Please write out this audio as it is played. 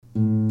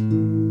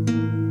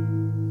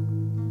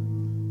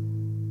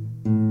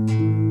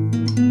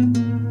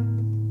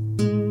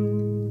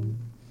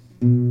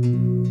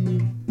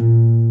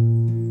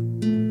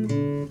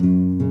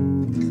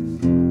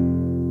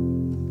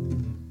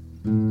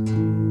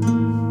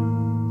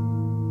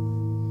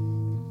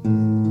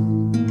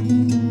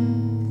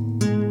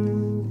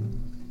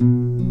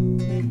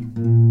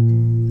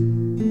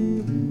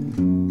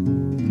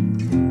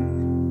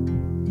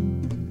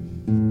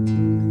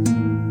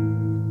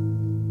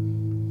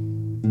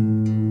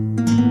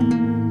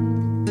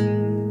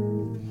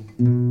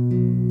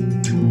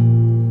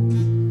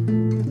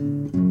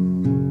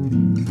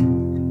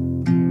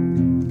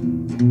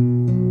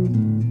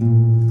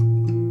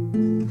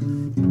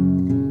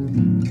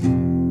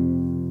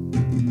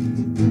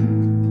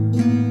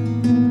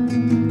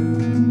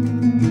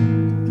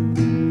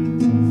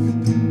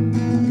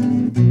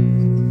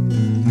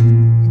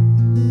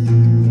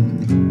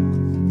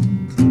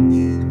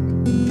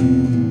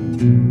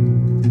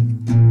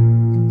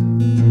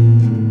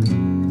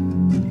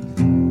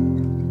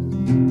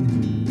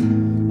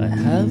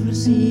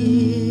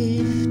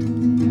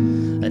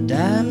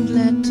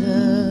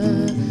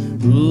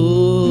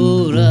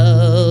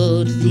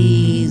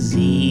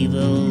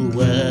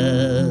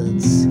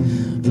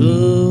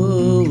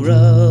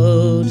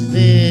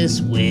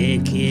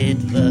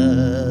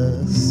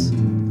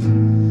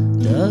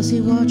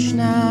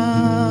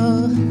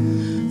now.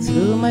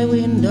 Through my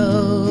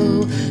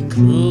window,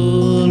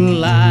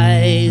 cruel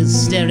eyes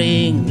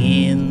staring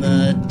in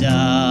the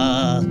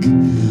dark,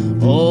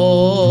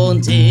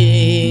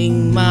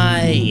 haunting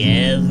my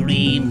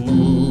every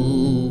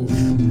move.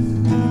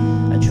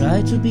 I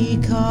try to be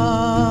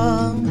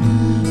calm,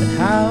 but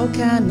how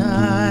can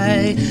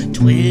I?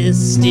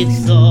 Twisted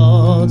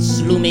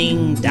thoughts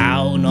looming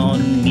down on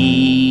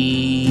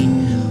me.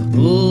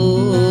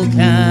 Who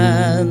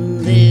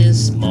can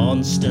this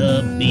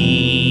monster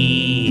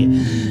be?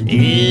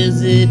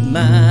 Is it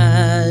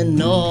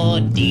man or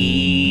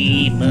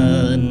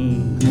demon?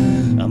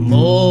 A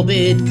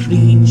morbid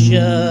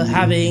creature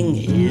having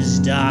his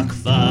dark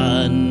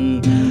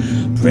fun,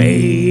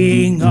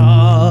 preying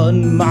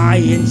on my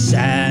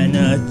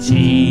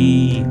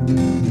insanity.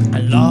 I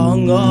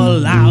long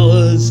all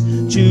hours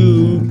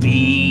to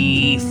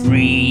be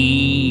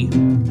free.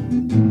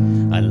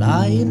 I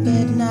lie in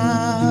bed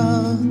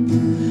now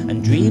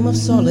and dream of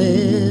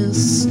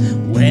solace.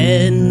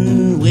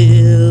 When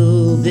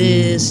will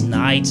this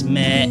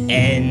nightmare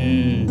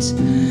end?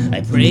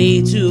 I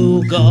pray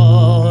to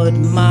God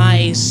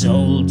my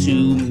soul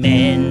to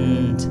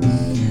mend.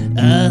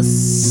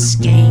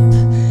 Escape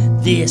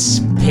this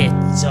pit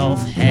of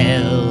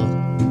hell.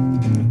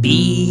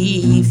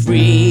 Be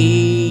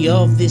free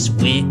of this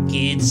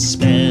wicked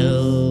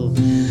spell.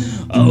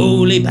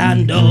 Only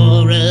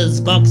Pandora's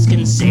box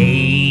can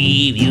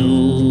save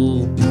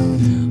you.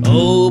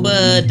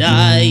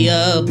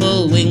 Obadiah,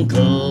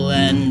 Bullwinkle,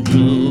 and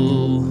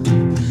Drew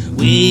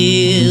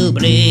will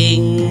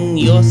bring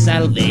your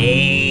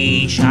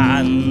salvation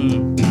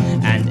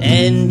and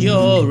end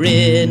your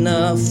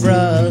inner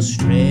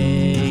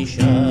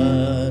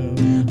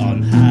frustration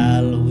on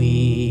Halloween.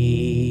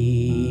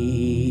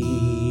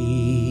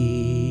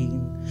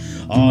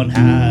 On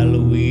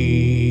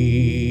Halloween.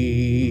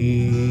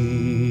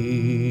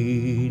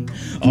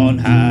 On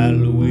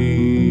Halloween.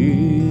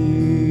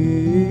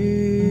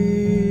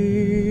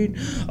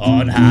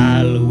 On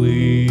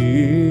Halloween.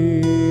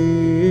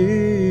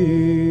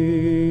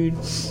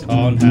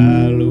 On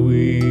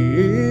Halloween.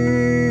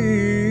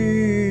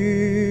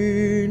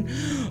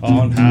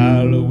 On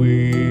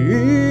Halloween.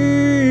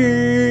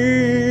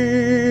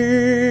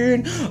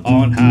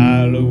 On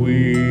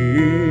Halloween.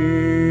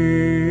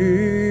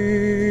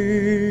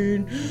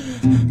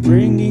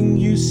 Bringing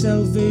you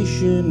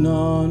salvation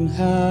on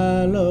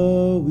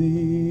Halloween.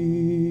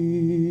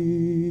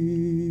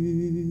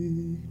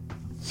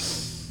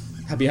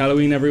 Happy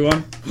Halloween,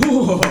 everyone.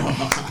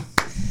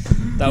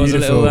 That was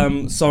Beautiful. a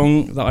little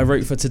song that I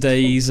wrote for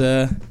today's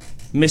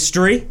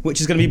mystery, which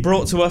is going to be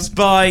brought to us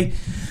by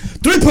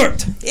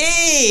Drupert.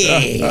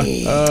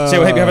 Hey!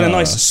 So I hope you're having a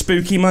nice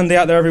spooky Monday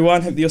out there,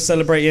 everyone. Hope that you're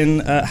celebrating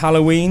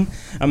Halloween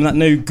and that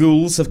no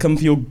ghouls have come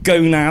for your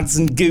gonads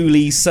and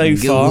ghoulies so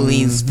far.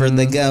 Ghoulies for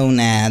the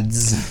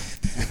gonads.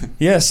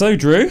 Yeah, so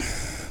Drew,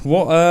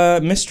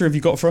 what mystery have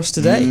you got for us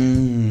today?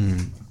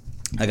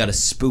 I got a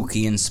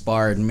spooky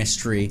inspired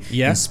mystery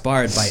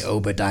inspired by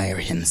Obadiah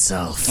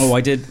himself. Oh, I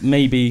did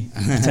maybe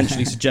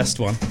potentially suggest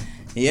one.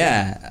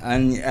 Yeah,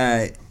 and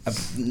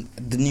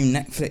the new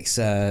Netflix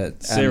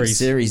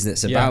series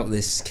that's about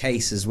this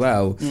case as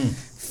well.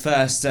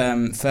 First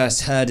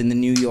heard in the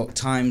New York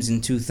Times in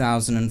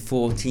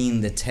 2014,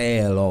 The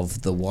Tale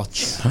of the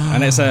Watcher.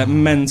 And it's a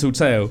mental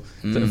tale.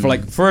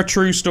 For a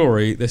true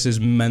story, this is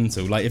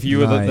mental. Like if you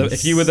were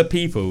the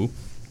people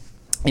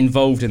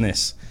involved in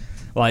this,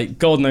 like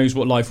God knows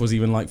what life was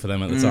even like for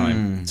them at the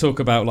time. Talk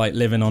about like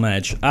living on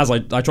edge. As I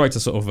tried to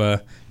sort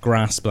of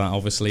grasp that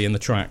obviously in the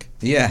track.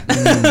 Yeah,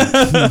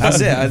 that's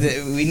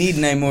it. We need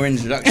no more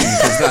introduction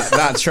because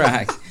that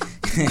track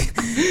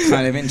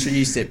kind of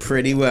introduced it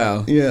pretty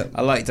well. Yeah,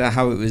 I liked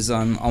how it was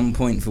on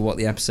point for what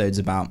the episode's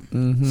about.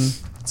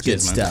 It's good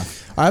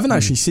stuff. I haven't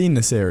actually seen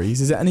the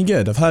series. Is it any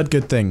good? I've heard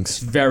good It's things.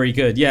 very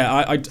good.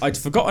 Yeah, I'd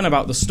forgotten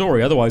about the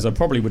story. Otherwise, I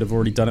probably would have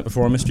already done it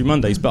before on Mystery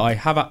Mondays. But I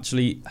have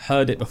actually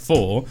heard it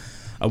before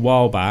a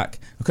while back.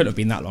 It couldn't have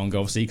been that long ago,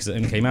 obviously, because it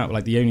only came out.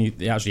 Like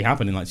it actually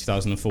happened in like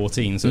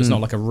 2014. So it's not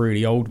like a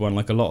really old one,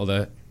 like a lot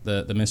of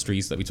the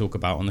mysteries that we talk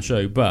about on the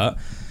show. But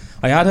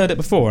I had heard it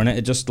before, and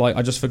it just like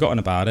I just forgotten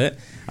about it.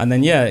 And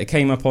then it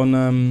came up on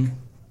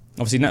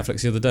obviously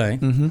Netflix the other day.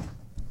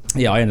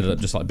 Yeah, I ended up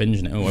just like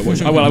binging it. I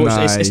watched.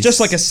 Nice. It's just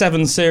like a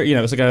 7 series. You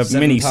know, it's like a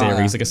mini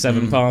series, like a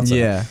 7-parter.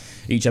 Yeah.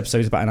 Each episode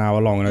is about an hour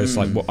long, and I was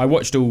like, I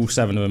watched all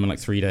 7 of them in like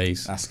 3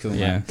 days. That's cool.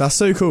 Yeah, Man. That's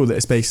so cool that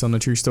it's based on a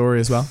true story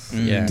as well.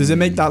 yeah. Does it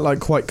make that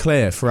like quite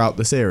clear throughout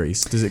the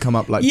series? Does it come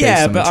up like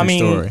based on but a true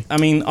story? I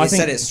think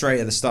said it straight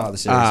at the start of the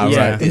series. Ah, It was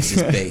right. like, this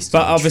is based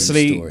But on a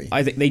obviously, true story.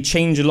 I think they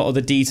change a lot of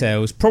the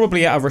details,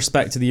 probably out of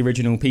respect to the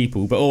original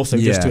people, but also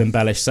just to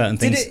embellish certain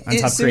things and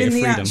to have creative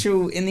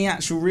freedom. In the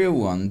actual real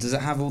one, does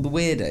it have all the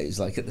weirdos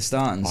like at the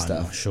start and I'm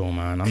stuff? not sure,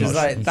 man. I'm Because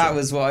not like sure. that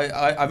was what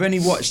I've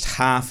only watched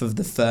half of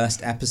the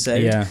first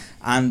episode. Yeah.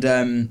 And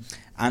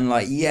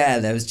like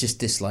there was just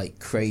this like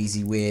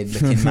crazy weird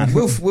looking man.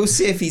 We'll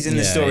see if he's in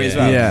the story as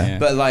well. Yeah.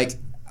 But like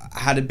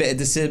had a bit of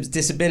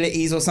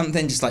disabilities or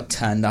something, just like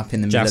turned up in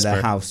the middle of Jasper.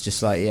 their house,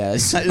 just like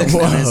just like looking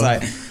at it, it's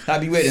like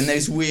That'd be weird. And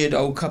those weird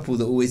old couple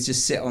that always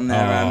just sit on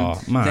their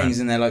things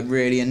and they're like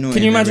really annoying.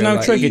 Can you imagine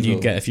how triggered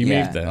you'd get if you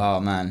moved there? Oh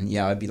man,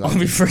 yeah, I'd be like, I'd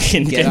be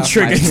freaking getting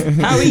triggered.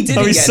 How he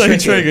didn't get so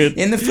triggered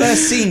in the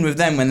first scene with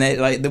them when they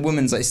like the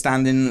woman's like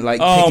standing like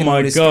picking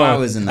all his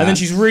flowers and that. And then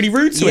she's really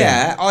rude to him.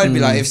 Yeah, I'd be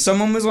like, if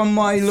someone was on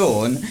my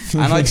lawn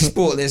and I just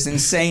bought this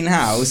insane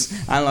house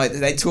and like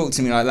they talked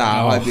to me like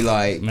that, I'd be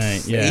like,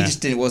 mate, he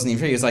just wasn't even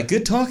triggered. He was like,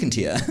 good talking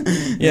to you.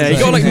 Yeah, he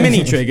got like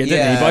mini triggered,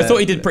 didn't he? But I thought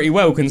he did pretty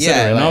well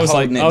considering. Like, I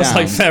was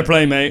like, fair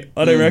play, mate.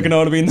 I don't reckon I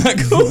would have been that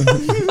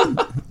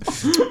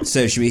cool.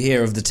 So should we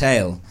hear of the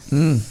tale?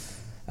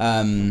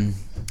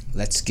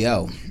 Let's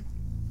go.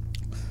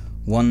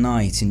 One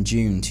night in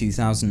June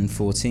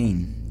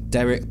 2014,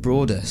 Derek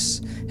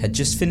Broadus had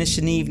just finished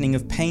an evening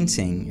of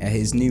painting at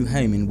his new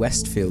home in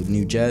Westfield,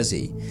 New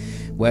Jersey,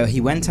 where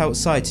he went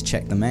outside to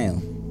check the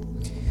mail.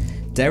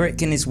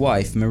 Derek and his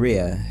wife,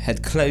 Maria,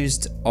 had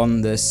closed on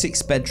the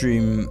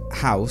 6-bedroom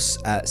house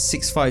at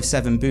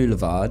 657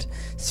 Boulevard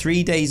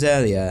 3 days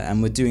earlier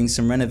and were doing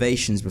some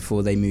renovations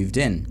before they moved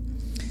in.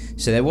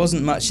 So there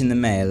wasn't much in the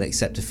mail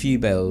except a few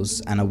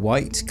bills and a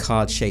white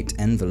card-shaped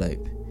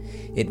envelope.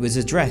 It was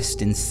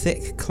addressed in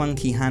thick,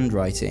 clunky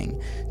handwriting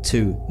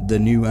to the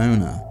new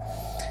owner,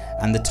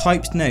 and the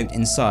typed note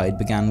inside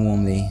began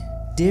warmly,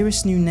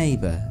 "Dearest new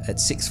neighbour at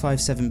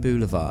 657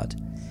 Boulevard,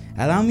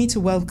 allow me to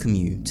welcome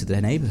you to the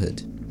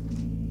neighbourhood."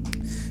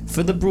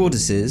 For the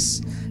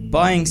Broaduses,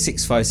 buying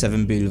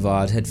 657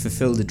 Boulevard had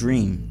fulfilled a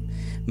dream.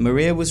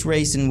 Maria was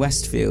raised in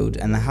Westfield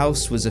and the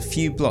house was a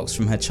few blocks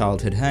from her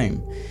childhood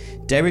home.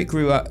 Derek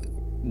grew up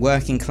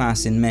working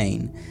class in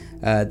Maine,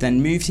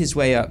 then moved his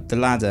way up the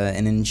ladder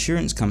in an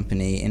insurance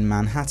company in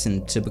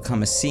Manhattan to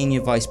become a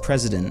senior vice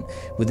president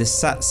with a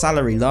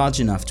salary large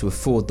enough to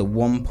afford the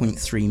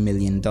 $1.3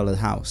 million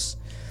house.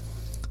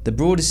 The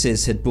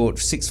Broaduses had bought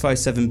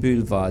 657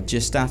 Boulevard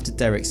just after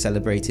Derek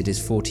celebrated his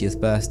 40th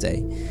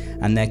birthday,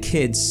 and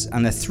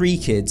their 3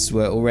 kids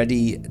were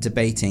already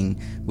debating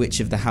which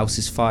of the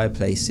house's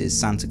fireplaces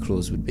Santa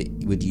Claus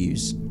would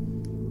use.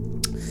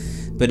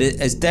 But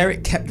as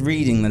Derek kept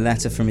reading the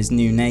letter from his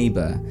new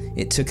neighbour,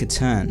 it took a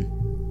turn.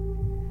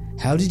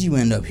 "How did you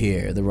end up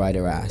here?" the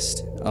writer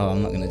asked. Oh,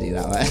 I'm not going to do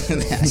that.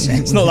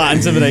 It's not that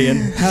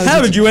intimidating.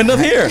 How did you end up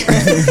here?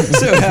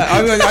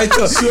 I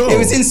thought it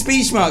was in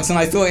speech marks, and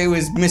I thought it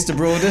was Mr.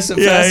 Broadus at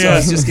first, so I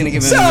was just going to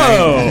give him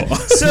a name.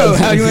 So,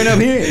 how did you end up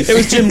here? It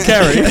was Jim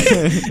Carrey.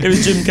 It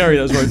was Jim Carrey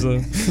that was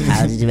writing.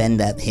 "How did you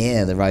end up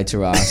here?" the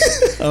writer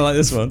asked. I like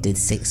this one. "Did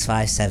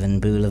 657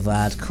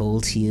 Boulevard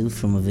call to you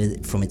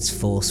from its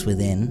force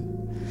within?"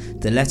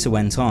 The letter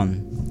went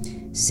on.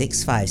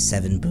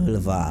 657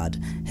 Boulevard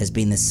has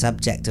been the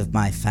subject of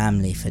my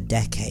family for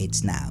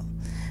decades now,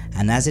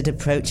 and as it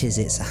approaches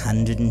its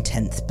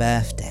 110th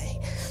birthday,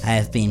 I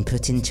have been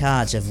put in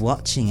charge of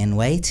watching and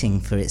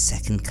waiting for its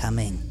second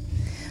coming.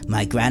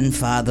 My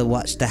grandfather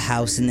watched the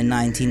house in the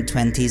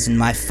 1920s and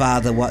my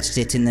father watched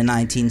it in the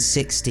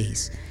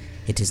 1960s.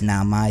 It is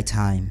now my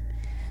time.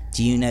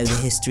 Do you know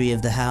the history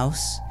of the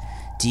house?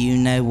 Do you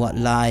know what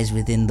lies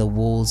within the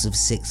walls of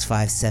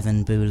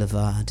 657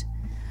 Boulevard?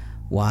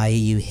 Why are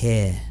you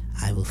here?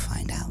 I will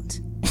find out.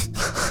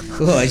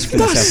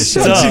 That's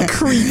such a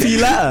creepy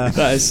letter.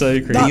 That is so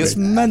creepy. That's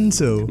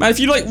mental. Man, if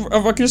you like,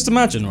 I can just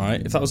imagine, right?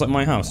 If that was like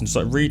my house and just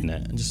like reading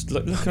it and just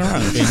looking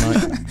around and being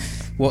like,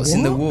 what's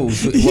in the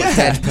walls? What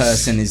dead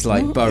person is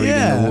like buried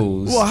in the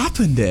walls? What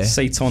happened here?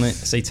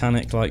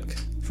 Satanic like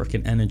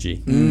freaking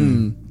energy.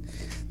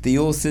 The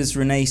author's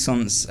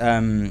renaissance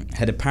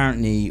had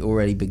apparently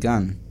already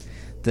begun.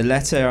 The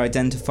letter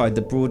identified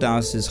the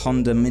Broadhouse's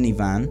Honda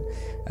minivan,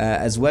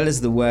 as well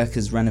as the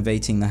workers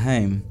renovating the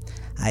home.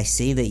 I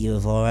see that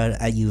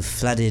you've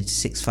flooded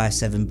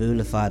 657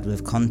 Boulevard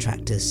with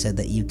contractors so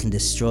that you can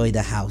destroy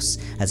the house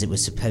as it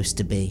was supposed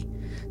to be.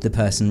 The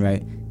person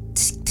wrote,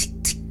 "Tick,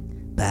 tick, tick.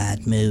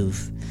 Bad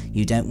move.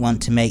 You don't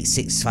want to make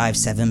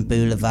 657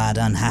 Boulevard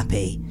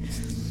unhappy."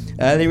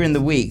 Earlier in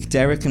the week,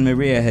 Derek and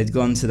Maria had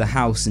gone to the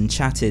house and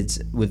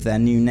chatted with their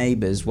new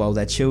neighbours while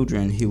their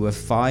children, who were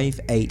 5,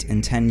 8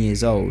 and 10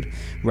 years old,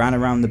 ran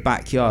around the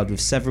backyard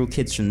with several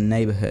kids from the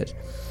neighbourhood.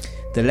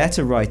 The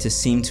letter writer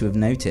seemed to have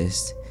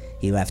noticed.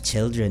 "You have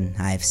children,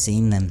 I have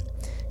seen them.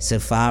 So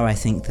far I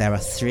think there are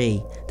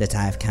 3 that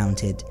I have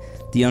counted."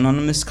 The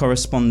anonymous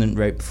correspondent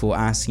wrote before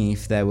asking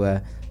if there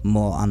were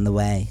more on the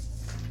way.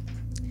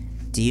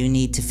 "Do you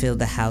need to fill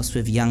the house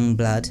with young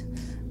blood?"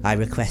 I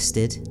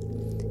requested.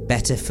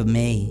 "Better for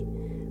me.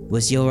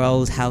 Was your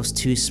old house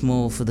too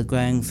small for the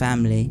growing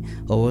family,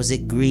 or was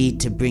it greed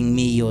to bring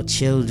me your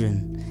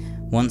children?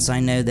 Once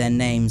I know their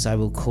names, I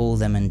will call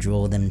them and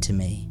draw them to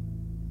me."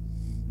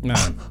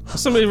 Man,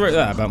 somebody wrote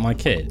that about my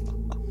kid.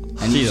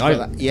 And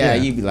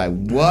you'd be like,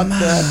 what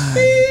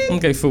the? I'm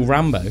going full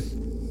Rambo.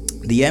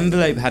 The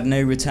envelope had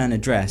no return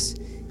address.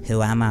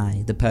 "Who am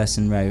I?" the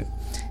person wrote.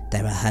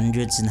 "There are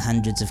hundreds and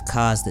hundreds of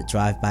cars that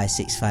drive by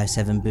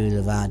 657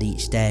 Boulevard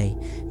each day.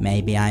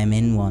 Maybe I am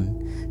in one.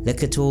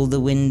 Look at all the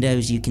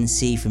windows you can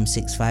see from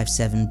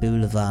 657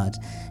 Boulevard.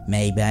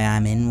 Maybe I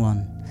am in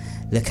one.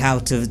 Look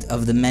out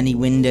of the many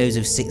windows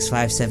of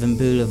 657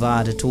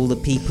 Boulevard at all the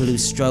people who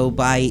stroll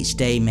by each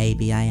day.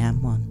 Maybe I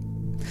am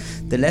one.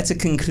 The letter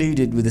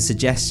concluded with a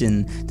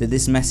suggestion that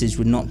this message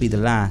would not be the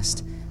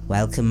last.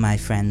 Welcome, my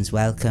friends,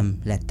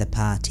 welcome. Let the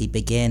party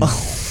begin. I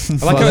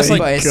like how it's like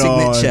by a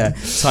signature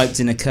typed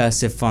in a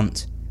cursive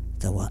font.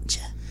 The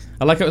Watcher.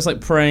 I like how it's like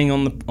preying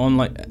on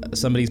like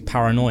somebody's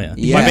paranoia.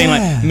 Yeah. By being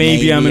like,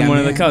 maybe I'm in one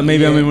of the cars,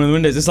 maybe I'm in one of the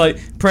windows. It's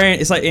like preying.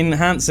 It's like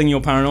enhancing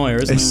your paranoia,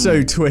 isn't it? It's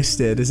so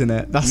twisted, isn't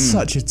it? That's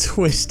such a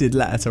twisted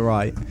letter to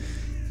write.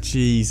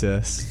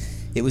 Jesus.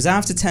 It was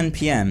after 10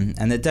 p.m.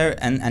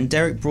 and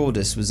Derek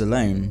Broadus was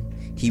alone.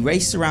 He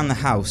raced around the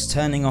house,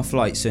 turning off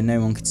lights so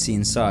no one could see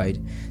inside,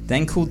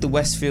 then called the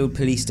Westfield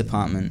Police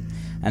Department.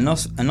 An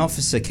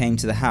officer came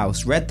to the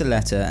house, read the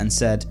letter and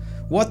said,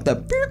 "What the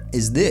beep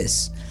is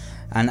this?"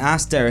 and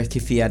asked Derek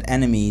if he had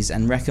enemies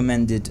and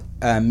recommended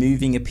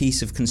moving a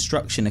piece of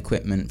construction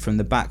equipment from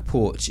the back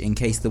porch in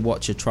case the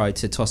Watcher tried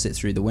to toss it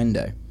through the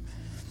window.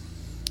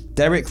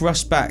 Derek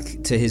rushed back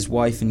to his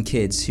wife and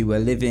kids who were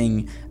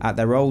living at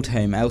their old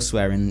home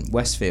elsewhere in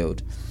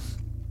Westfield.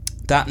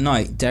 That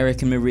night,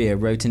 Derek and Maria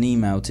wrote an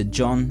email to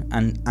John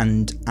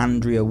and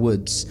Andrea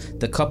Woods,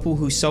 the couple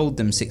who sold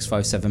them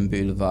 657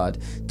 Boulevard,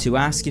 to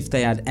ask if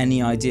they had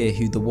any idea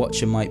who the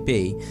Watcher might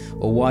be,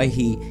 or why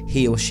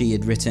he or she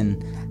had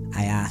written,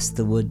 "I asked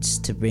the Woods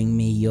to bring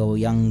me your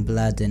young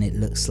blood and it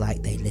looks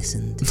like they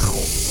listened."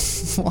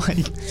 Why?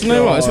 Do you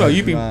know what, as well,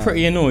 you'd be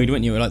pretty annoyed,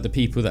 wouldn't you, with like the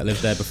people that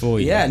lived there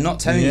before you? Yeah, not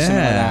telling you something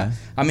like that.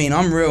 I mean,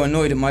 I'm real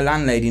annoyed at my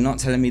landlady not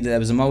telling me that there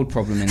was a mould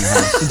problem in the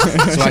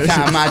house. So I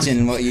can't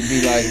imagine what you'd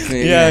be like.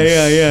 Yeah.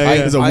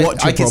 There's a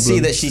Watcher I could see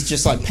problem. that she's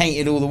just like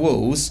painted all the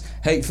walls,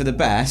 hope for the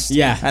best.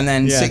 Yeah. And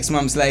then 6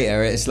 months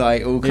later, it's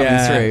like all coming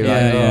through.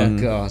 Like, oh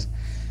God.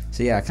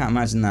 So yeah, I can't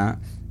imagine that.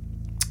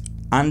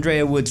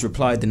 Andrea Woods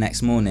replied the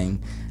next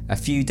morning, a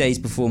few days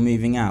before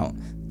moving out.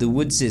 The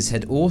Woodses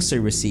had also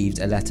received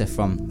a letter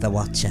from the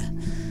Watcher.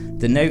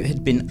 The note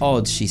had been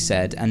odd, she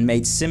said, and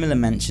made similar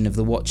mention of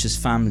the Watcher's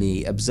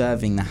family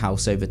observing the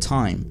house over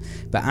time.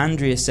 But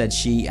Andrea said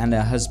she and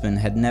her husband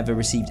had never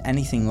received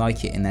anything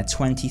like it in their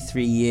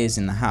 23 years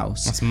in the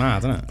house. That's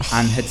mad, isn't it?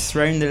 And had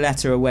thrown the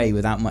letter away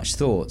without much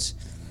thought.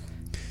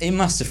 It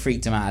must have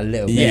freaked them out a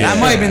little bit. Yeah. That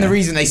might have been the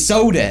reason they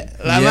sold it.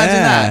 Like, imagine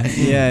that.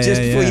 Yeah,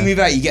 Just before yeah. you move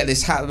out, you get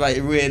this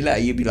weird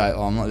letter. You'd be like,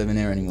 "Oh, I'm not living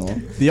here anymore."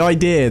 The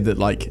idea that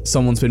like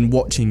someone's been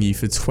watching you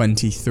for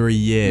 23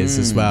 years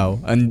as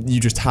well, and you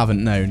just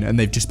haven't known, and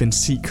they've just been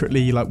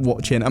secretly like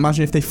watching.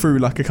 Imagine if they threw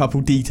like a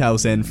couple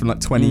details in from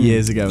like 20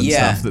 years ago and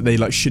stuff that they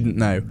like shouldn't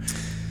know.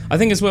 I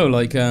think as well,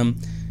 like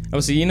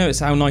obviously, you know, it's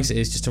how nice it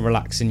is just to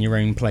relax in your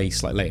own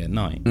place, like late at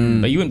night.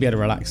 But you wouldn't be able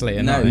to relax late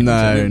at night.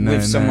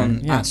 With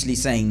someone actually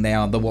saying they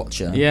are the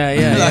Watcher.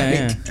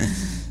 Yeah.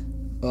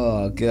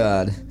 Oh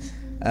God.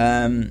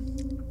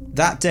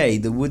 That day,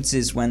 the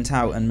Woodses went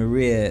out and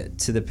Maria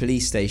to the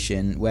police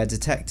station, where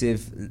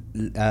Detective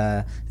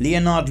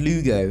Leonard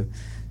Lugo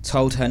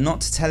told her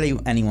not to tell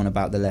anyone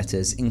about the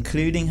letters,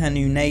 including her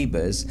new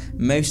neighbours,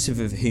 most of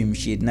whom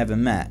she had never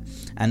met,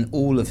 and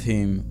all of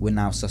whom were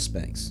now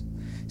suspects.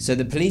 So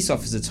the police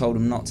officer told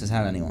them not to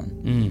tell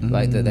anyone,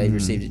 like that they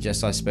received it.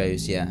 Just, I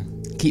suppose,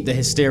 keep the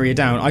hysteria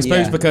down. I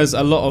suppose because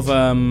a lot of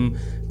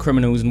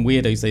criminals and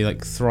weirdos, they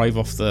like thrive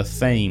off the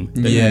fame.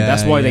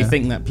 That's why they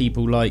think that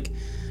people like,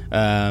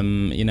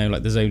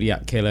 like the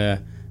Zodiac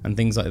Killer and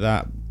things like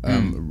that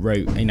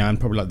wrote, and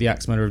probably like the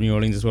Axe Murderer of New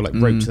Orleans as well, like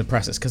wrote to the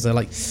press. It's because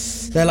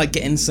they're like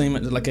getting so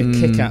much like a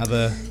kick out of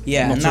the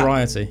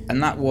notoriety.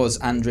 And that was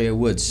Andrea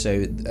Woods.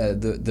 So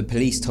the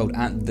police told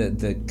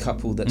the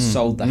couple that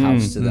sold the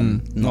house to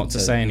them not to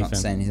say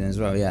anything as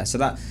well. Yeah. So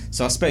I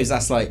suppose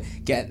that's like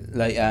getting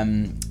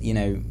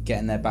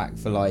their back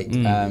for like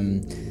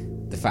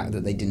the fact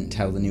that they didn't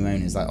tell the new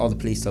owners, like, the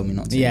police told me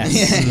not to.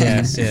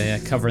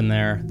 Yes, covering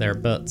their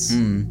butts.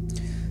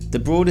 The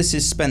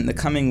Broaduses spent the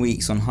coming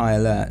weeks on high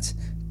alert.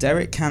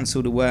 Derek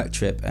cancelled a work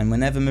trip, and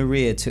whenever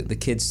Maria took the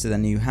kids to their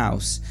new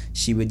house,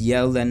 she would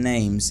yell their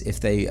names if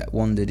they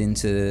wandered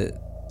into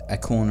a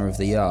corner of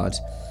the yard.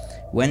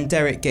 When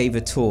Derek gave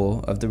a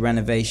tour of the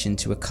renovation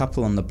to a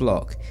couple on the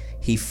block,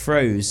 he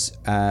froze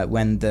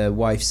when the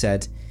wife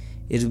said,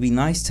 "It would be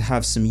nice to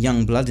have some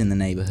young blood in the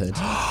neighbourhood."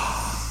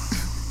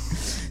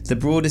 The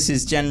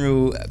Broaduses'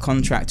 general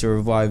contractor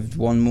arrived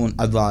one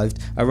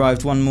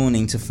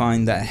morning to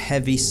find that a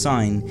heavy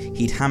sign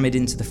he'd hammered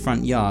into the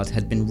front yard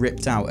had been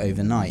ripped out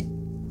overnight.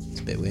 It's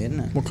a bit weird,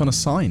 isn't it? What kind of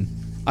sign?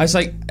 I was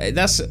like,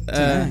 that's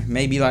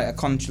maybe like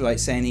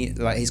saying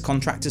his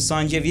contractor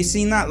signed you. Have you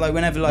seen that? Like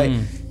whenever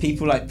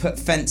people like put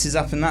fences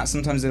up and that,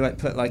 sometimes they like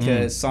put like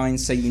a sign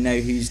so you know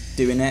who's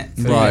doing it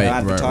for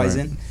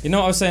advertising. Right. You know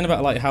what I was saying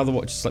about like how the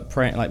Watcher's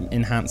like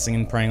enhancing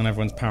and preying on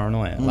everyone's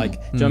paranoia. Like, do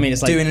you know what I mean?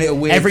 It's like doing little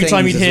weird every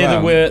time you'd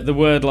hear well. the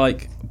word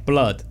like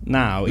blood.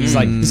 Now he's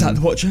like, is that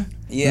the Watcher?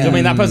 Yeah. Do you know what I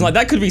mean? That person, like,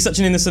 that could be such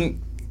an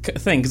innocent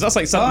thing, because that's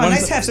like something.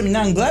 Nice to have some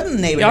young blood in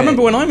the neighbourhood. Yeah, I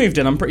remember when I moved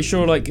in, I'm pretty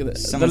sure like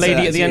the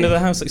lady at the end of the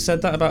house like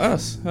said that about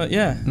us. You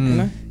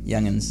know,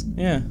 youngins.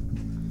 Yeah.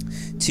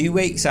 2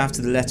 weeks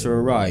after the letter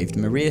arrived,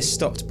 Maria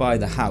stopped by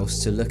the house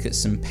to look at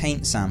some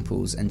paint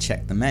samples and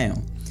check the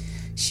mail.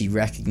 She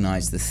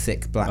recognised the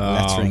thick black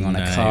lettering on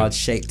a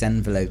card-shaped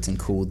envelope and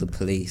called the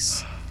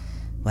police.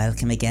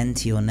 "Welcome again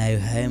to your new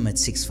home at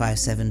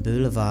 657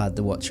 Boulevard,"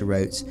 the watcher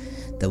wrote.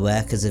 "The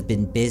workers have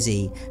been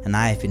busy, and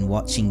I have been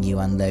watching you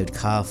unload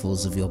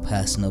carfuls of your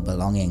personal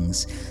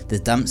belongings. The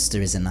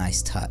dumpster is a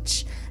nice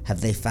touch.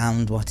 Have they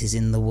found what is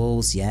in the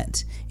walls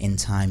yet? In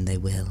time they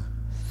will."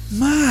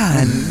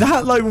 Man,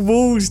 that like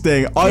walls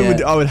thing, I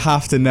would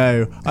have to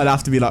know. I'd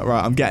have to be like,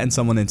 right, I'm getting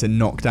someone in to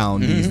knock down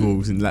these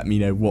walls and let me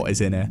know what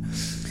is in here.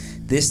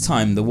 This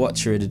time, the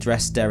watcher had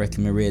addressed Derek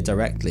and Maria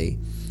directly,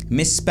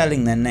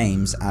 misspelling their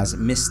names as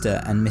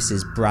Mr. and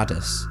Mrs.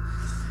 Braddus.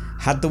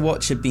 Had the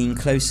watcher been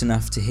close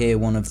enough to hear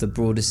one of the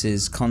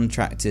Broadus'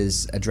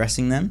 contractors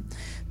addressing them?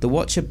 The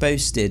watcher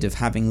boasted of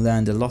having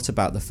learned a lot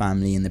about the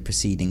family in the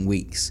preceding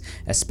weeks,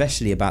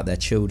 especially about their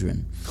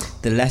children.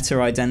 The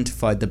letter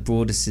identified the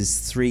Broadus'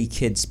 3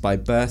 kids by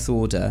birth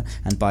order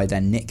and by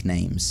their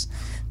nicknames.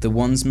 The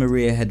ones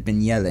Maria had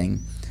been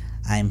yelling,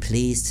 "I am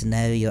pleased to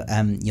know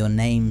your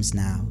names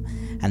now,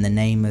 and the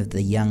name of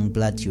the young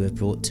blood you have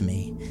brought to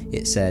me,"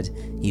 it said.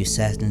 "You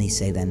certainly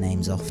say their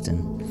names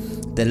often."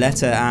 The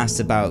letter asked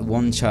about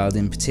one child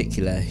in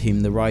particular,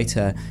 whom the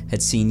writer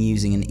had seen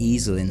using an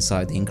easel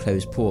inside the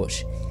enclosed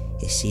porch.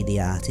 "Is she the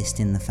artist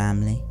in the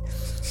family?"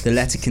 The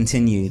letter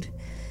continued,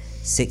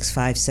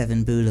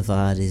 657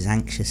 Boulevard is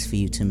anxious for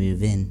you to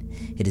move in.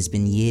 It has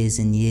been years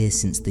and years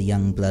since the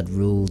young blood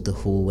ruled the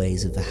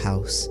hallways of the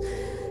house.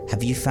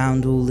 Have you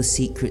found all the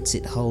secrets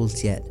it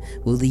holds yet?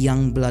 Will the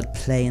young blood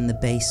play in the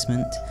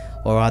basement,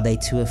 or are they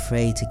too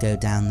afraid to go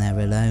down there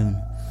alone?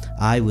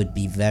 I would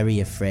be very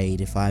afraid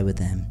if I were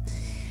them.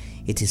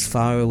 It is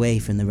far away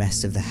from the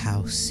rest of the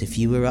house. If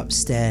you were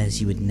upstairs,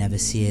 you would never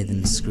hear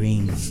them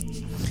scream.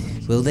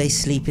 Will they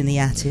sleep in the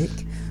attic,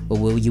 or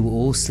will you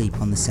all sleep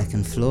on the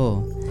second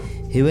floor?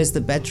 Who has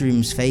the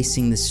bedrooms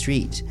facing the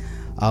street?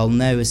 I'll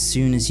know as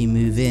soon as you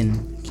move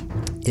in.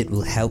 It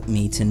will help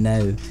me to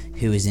know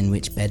who is in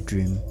which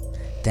bedroom.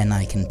 Then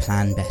I can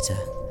plan better.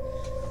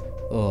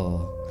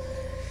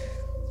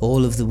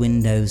 All of the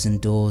windows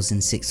and doors in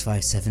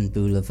 657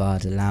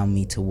 Boulevard allow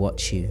me to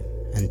watch you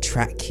and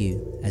track you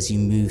as you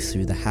move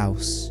through the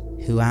house.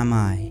 Who am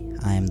I?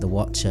 I am the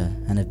Watcher,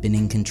 and have been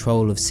in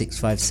control of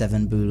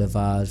 657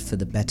 Boulevard for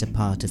the better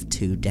part of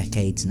 2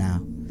 decades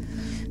now.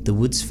 The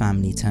Woods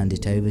family turned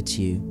it over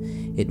to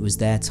you. It was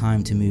their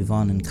time to move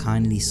on and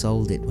kindly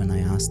sold it when I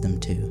asked them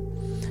to.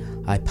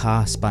 I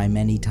pass by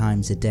many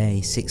times a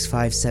day.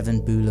 657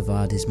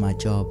 Boulevard is my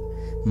job,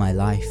 my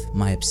life,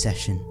 my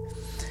obsession.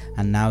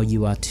 And now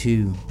you are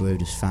too,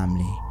 Broadus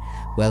family.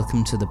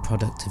 Welcome to the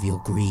product of your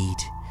greed.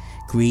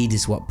 Greed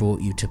is what brought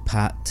you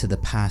to the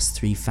past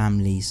 3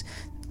 families.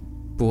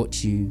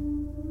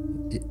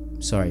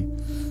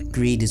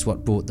 Greed is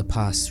what brought the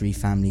past 3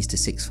 families to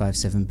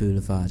 657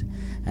 Boulevard,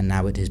 and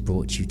now it has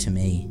brought you to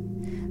me.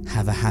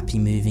 Have a happy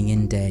moving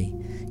in day.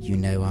 You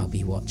know I'll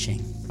be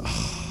watching.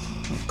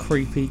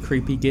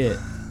 Creepy git.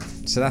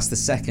 So that's the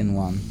second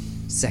one.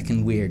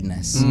 Second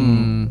weirdness.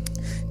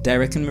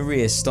 Derek and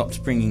Maria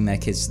stopped bringing their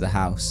kids to the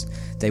house.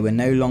 They were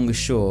no longer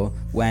sure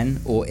when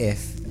or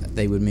if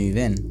they would move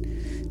in.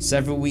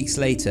 Several weeks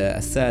later,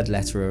 a third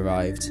letter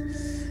arrived.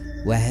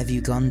 Where have you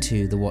gone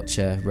to? The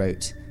watcher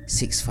wrote.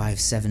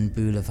 657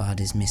 Boulevard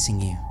is missing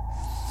you.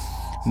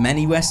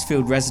 Many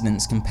Westfield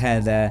residents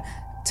compare their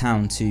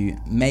town to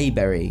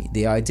Mayberry,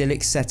 the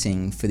idyllic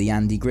setting for the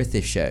Andy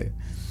Griffith Show.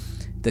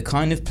 The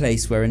kind of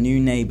place where a new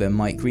neighbour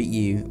might greet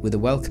you with a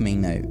welcoming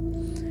note.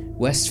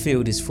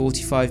 Westfield is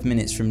 45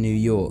 minutes from New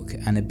York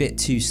and a bit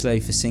too slow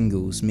for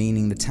singles,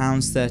 meaning the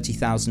town's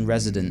 30,000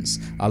 residents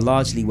are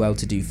largely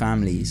well-to-do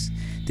families.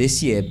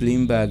 This year,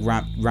 Bloomberg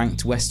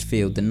ranked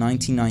Westfield the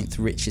 99th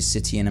richest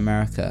city in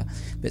America,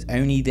 but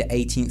only the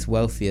 18th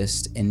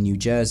wealthiest in New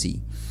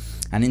Jersey.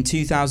 And in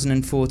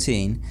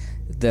 2014,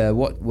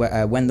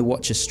 when the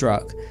watcher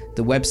struck,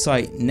 the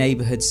website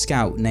Neighborhood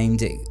Scout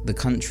named it the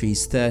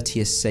country's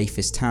 30th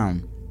safest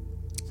town.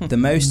 The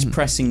most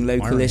pressing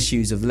local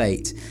issues of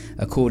late,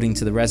 according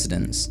to the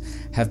residents,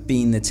 have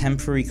been the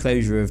temporary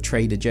closure of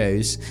Trader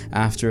Joe's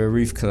after a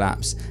roof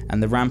collapse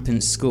and the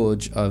rampant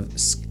scourge. How would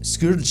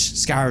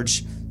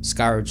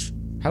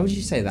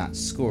you say that?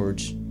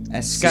 Scourge.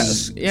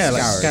 Scourge.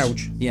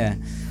 Yeah,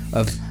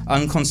 of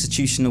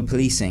unconstitutional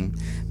policing,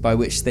 by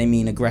which they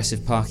mean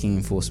aggressive parking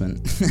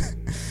enforcement.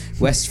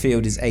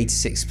 Westfield is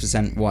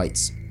 86%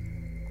 whites.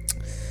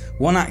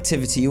 One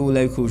activity all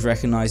locals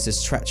recognise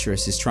as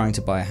treacherous is trying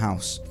to buy a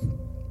house.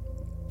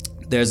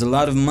 There's a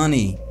lot of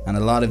money and a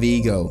lot of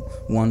ego,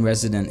 one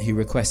resident who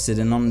requested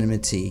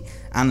anonymity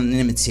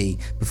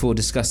before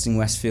discussing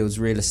Westfield's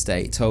real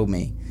estate told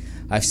me.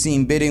 I've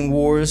seen bidding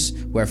wars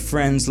where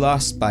friends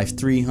lost by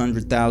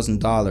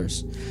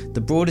 $300,000.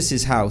 The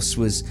Broadus' house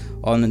was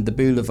on the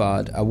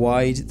boulevard, a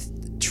wide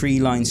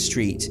tree-lined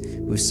street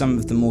with some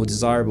of the more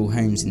desirable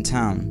homes in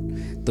town.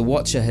 The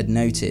watcher had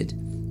noted,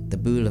 the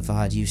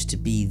boulevard used to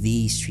be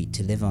the street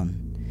to live on.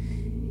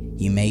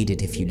 You made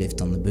it if you lived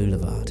on the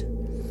boulevard.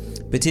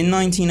 But in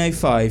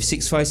 1905,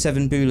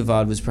 657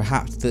 Boulevard was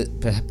perhaps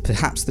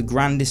the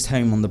grandest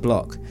home on the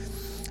block.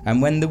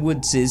 And when the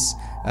Woodses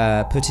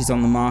put it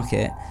on the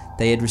market,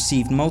 they had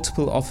received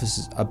multiple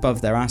offers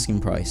above their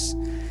asking price.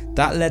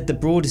 That led the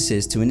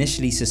Broaduses to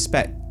initially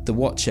suspect the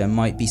watcher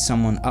might be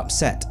someone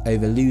upset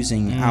over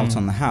losing out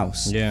on the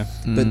house. Yeah.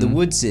 But the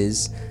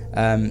Woodses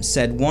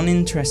said one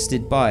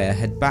interested buyer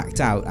had backed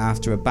out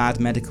after a bad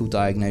medical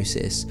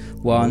diagnosis,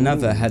 while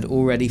another had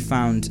already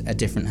found a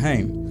different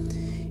home.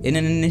 In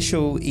an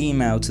initial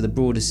email to the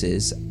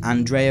Broaduses,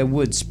 Andrea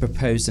Woods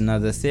proposed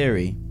another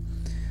theory.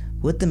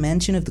 Would the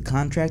mention of the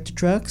contractor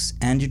trucks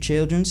and your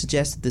children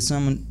suggest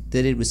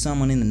that it was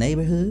someone in the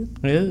neighborhood?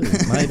 Yeah,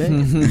 maybe.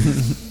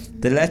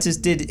 The letters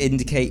did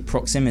indicate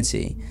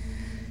proximity.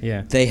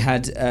 Yeah. They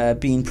had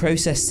been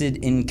processed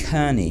in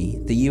Kearney,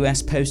 the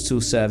U.S. Postal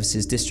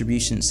Service's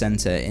distribution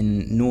center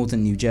in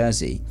northern New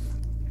Jersey.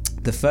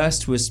 The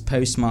first was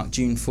postmarked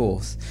June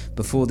 4th,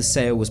 before the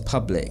sale was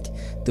public.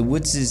 The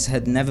Woodses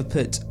had never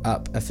put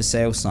up a for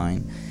sale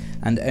sign,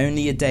 and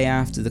only a day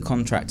after the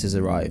contractors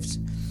arrived.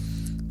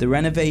 The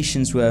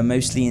renovations were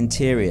mostly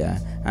interior,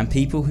 and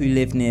people who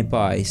lived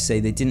nearby say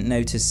they didn't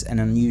notice an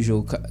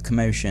unusual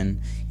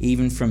commotion,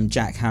 even from the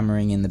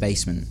jackhammering in the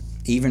basement.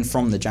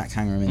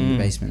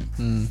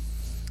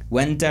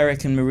 When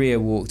Derek and Maria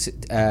walked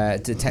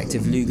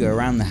Detective Lugo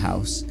around the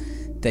house,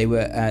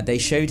 they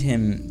showed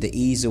him the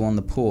easel on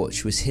the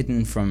porch was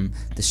hidden from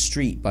the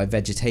street by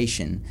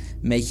vegetation,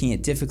 making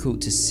it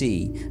difficult to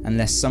see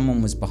unless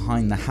someone was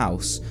behind the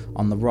house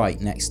on the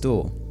right next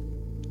door.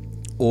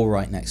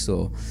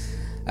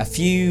 A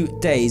few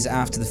days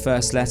after the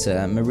first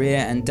letter, Maria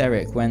and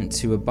Derek went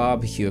to a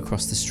barbecue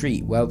across the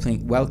street,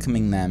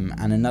 welcoming them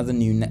and another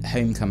new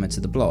homecomer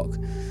to the block.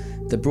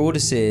 The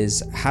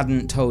Broaduses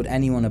hadn't told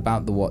anyone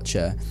about the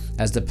watcher,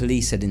 as the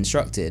police had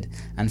instructed,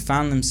 and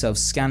found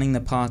themselves scanning the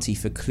party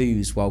for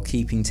clues while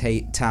keeping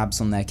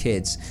tabs on their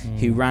kids,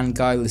 who ran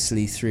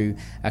guilelessly through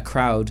a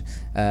crowd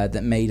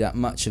that made up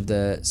much of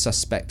the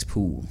suspect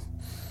pool.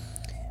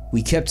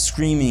 We kept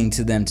screaming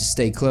to them to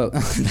stay close.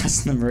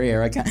 That's the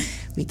Maria.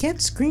 We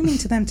kept screaming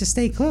to them to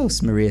stay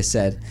close, Maria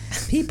said.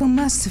 People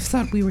must have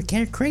thought we were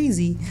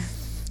crazy.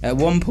 At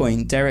one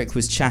point, Derek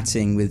was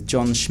chatting with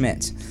John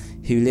Schmidt,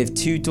 who lived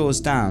 2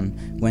 doors down,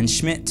 when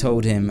Schmidt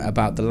told him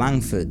about the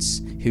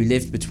Langfords, who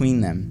lived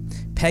between them.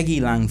 Peggy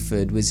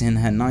Langford was in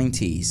her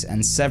 90s,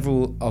 and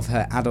several of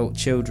her adult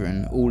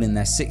children, all in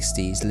their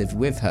 60s, lived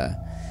with her.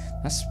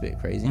 That's a bit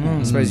crazy.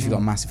 I suppose if you've got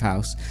a massive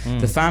house.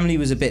 The family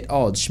was a bit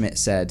odd, Schmidt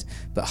said,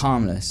 but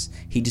harmless.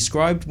 He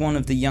described one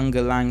of the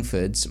younger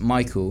Langfords,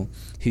 Michael,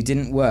 who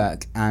didn't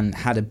work and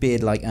had a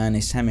beard like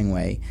Ernest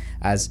Hemingway,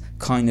 as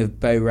kind of a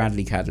Boo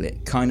Radley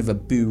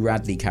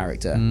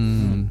character.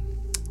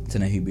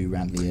 Don't know who Boo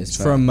Radley is.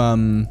 It's from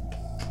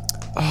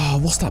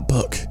what's that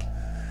book?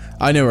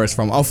 I know where it's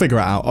from. I'll figure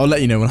it out. I'll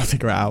let you know when I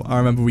figure it out. I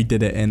remember we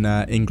did it in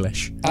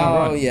English.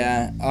 Oh, right.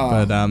 Yeah.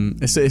 Oh.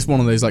 But it's one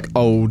of those like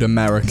old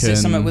American. Is it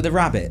something with the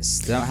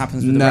rabbits? That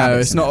happens with the rabbits? No,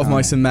 it's not Of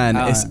Mice and Men.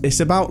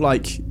 It's about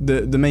like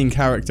the main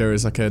character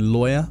is like a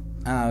lawyer.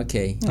 Oh,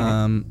 okay.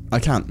 I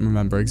can't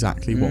remember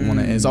exactly what one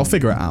it is. I'll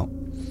figure it out.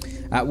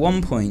 At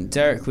one point,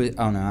 Derek was...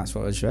 Oh, no, that's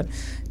what I just read.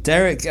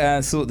 Derek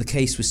thought the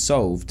case was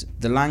solved.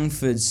 The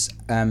Langford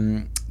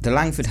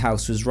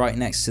house was right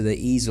next to the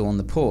easel on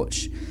the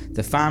porch.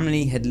 The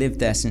family had lived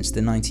there since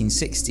the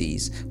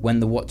 1960s,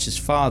 when the watcher's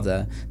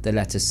father, the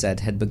letter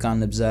said, had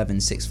begun observing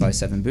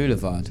 657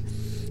 Boulevard.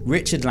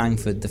 Richard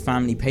Langford, the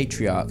family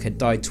patriarch, had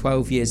died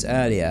 12 years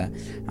earlier,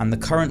 and the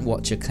current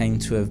watcher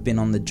claimed to have been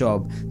on the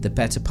job the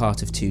better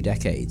part of 2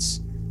 decades.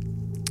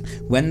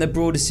 When the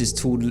Broaduses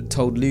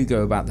told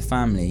Lugo about the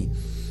family,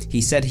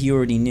 he said he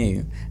already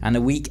knew, and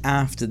a week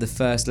after the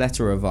first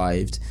letter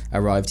arrived,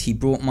 he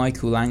brought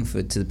Michael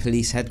Langford to the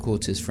police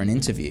headquarters for an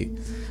interview.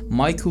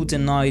 Michael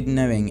denied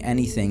knowing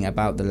anything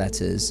about the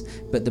letters,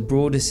 but the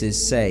Broaduses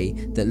say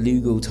that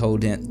Lugo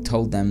told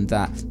them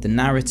that the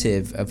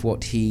narrative of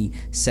what he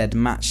said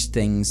matched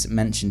things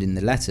mentioned in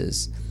the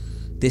letters.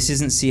 This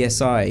isn't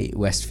CSI,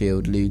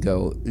 Westfield,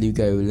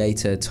 Lugo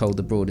later told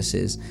the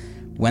Broaduses.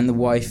 When the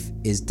wife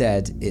is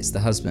dead, it's the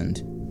husband.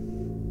 I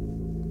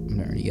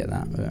don't really get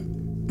that, but...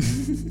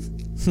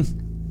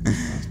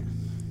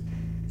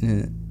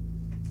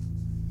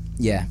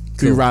 yeah.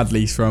 Cool. Boo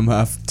Radley's from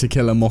To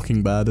Kill a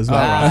Mockingbird as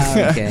well.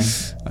 Okay.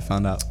 I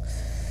found out.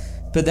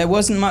 But there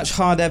wasn't much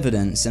hard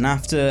evidence, and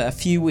after a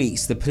few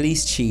weeks, the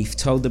police chief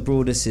told the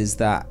Broaduses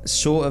that,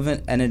 short of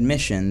an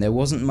admission, there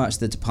wasn't much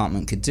the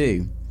department could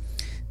do.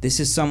 This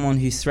is someone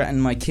who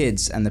threatened my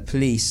kids, and the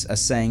police are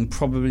saying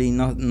probably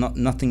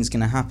nothing's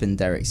going to happen,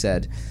 Derek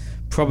said.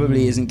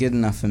 Probably isn't good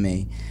enough for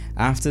me.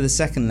 After the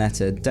second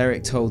letter,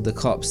 Derek told the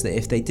cops that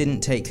if they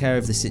didn't take care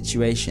of the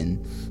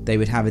situation, they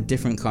would have a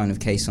different kind of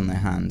case on their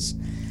hands.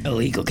 A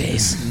legal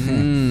case.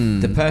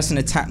 The person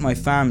attacked my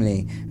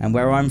family, and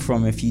where I'm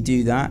from, if you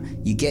do that,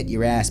 you get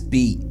your ass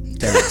beat,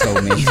 Derek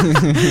told me.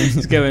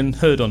 He's going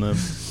hood on him.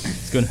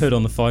 He's going hood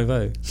on the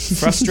 5-0.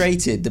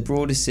 Frustrated, the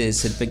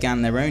Broaduses had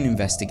begun their own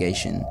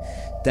investigation.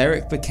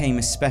 Derek became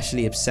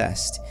especially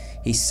obsessed.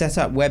 He set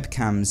up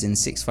webcams in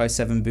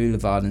 657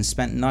 Boulevard and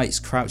spent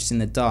nights crouched in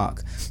the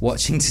dark,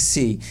 watching to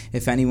see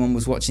if anyone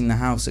was watching the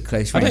house at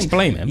close range. I don't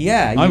blame him.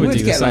 Yeah, you would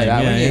get like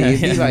that,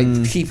 wouldn't you? You'd be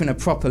like keeping a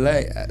proper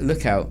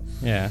lookout.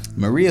 Yeah.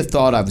 Maria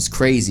thought I was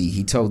crazy.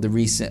 He told me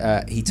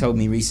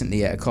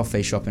recently at a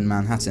coffee shop in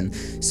Manhattan.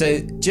 So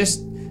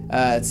just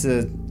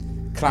to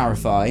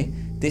clarify,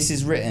 this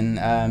is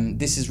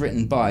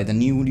written by the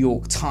New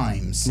York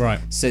Times. Right.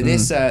 So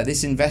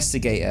this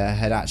investigator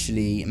had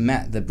actually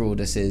met the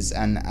Broaduses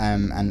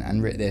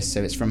and written this,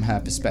 so it's from her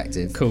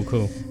perspective.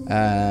 Cool.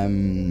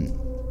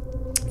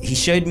 He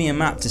showed me a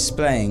map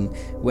displaying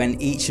when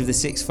each of the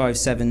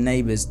 657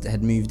 neighbours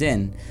had moved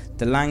in.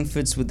 The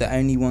Langfords were the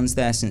only ones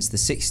there since the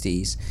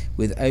 60s,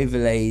 with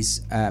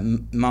overlays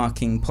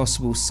marking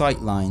possible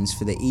sight lines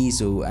for the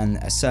easel and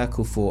a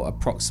circle for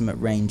approximate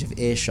range of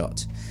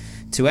earshot.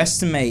 To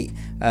estimate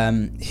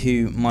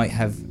who might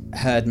have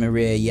heard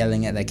Maria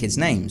yelling at their kids'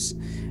 names,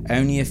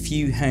 only a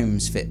few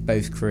homes fit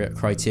both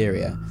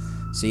criteria.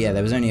 So yeah,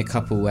 there was only a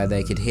couple where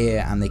they could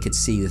hear and they could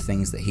see the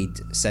things that he'd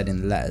said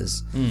in the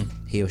letters.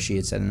 He or she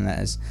had said in the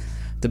letters.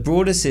 The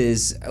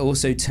Broaduses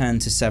also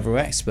turned to several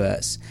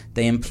experts.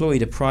 They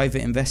employed a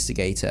private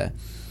investigator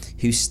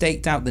who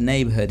staked out the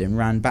neighbourhood and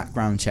ran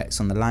background checks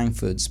on the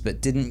Langfords,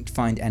 but didn't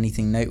find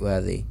anything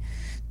noteworthy.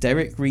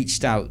 Derek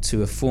reached out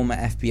to a former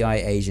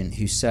FBI agent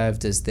who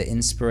served as the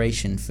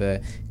inspiration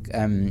for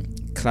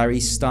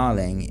Clarice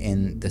Starling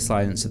in The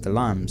Silence of the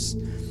Lambs.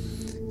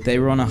 They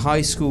were on a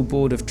high school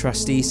board of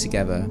trustees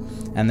together,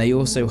 and they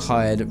also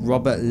hired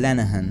Robert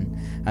Lenihan,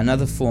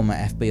 another former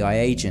FBI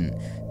agent,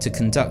 to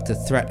conduct a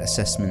threat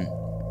assessment.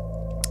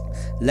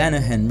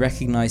 Lenihan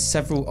recognised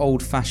several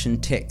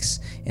old-fashioned ticks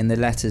in the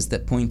letters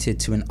that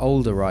pointed to an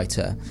older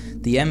writer.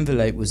 The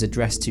envelope was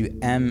addressed to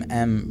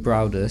M.M.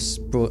 Bradus.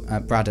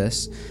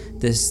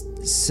 The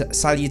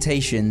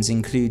salutations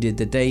included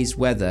the day's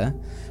weather,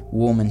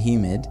 warm and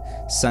humid,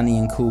 sunny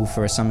and cool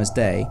for a summer's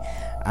day,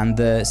 and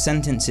the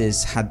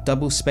sentences had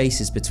double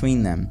spaces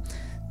between them.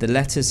 The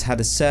letters had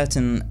a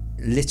certain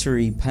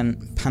literary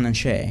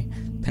panache,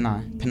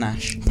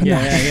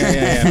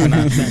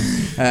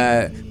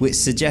 which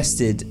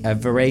suggested a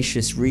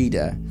voracious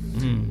reader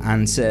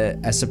and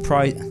a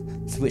surprise,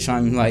 which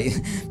I'm like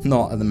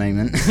not at the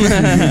moment,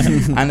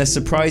 and a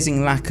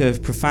surprising lack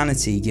of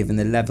profanity given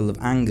the level of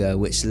anger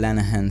which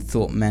Lenihan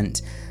thought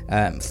meant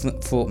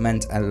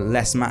a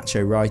less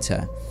macho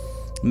writer.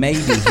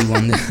 Maybe he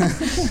wondered.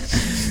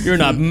 You're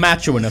not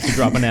macho enough to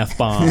drop an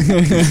F-bomb.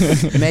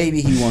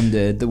 Maybe he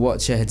wondered the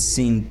Watcher had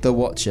seen The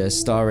Watcher,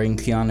 starring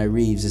Keanu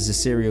Reeves as a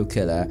serial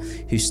killer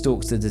who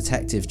stalks the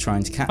detective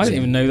trying to catch him. I didn't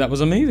even know that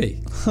was a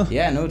movie.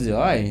 Yeah, nor did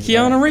I.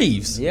 Keanu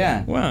Reeves?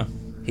 Yeah. Wow.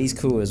 He's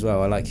cool as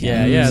well. I like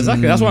Keanu. Yeah,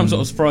 exactly. That's why I'm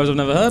sort of surprised I've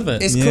never heard of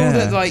it. It's cool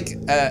that like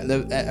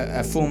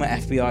a former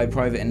FBI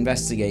private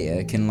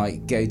investigator can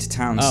like go to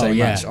town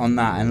much on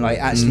that and like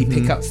actually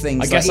pick up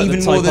things. I guess like, like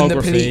even the more than the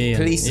typography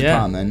police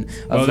department.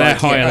 Well, they're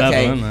higher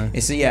level, aren't they?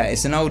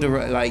 It's an older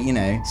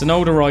It's an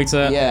older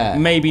writer. Yeah.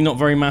 Maybe not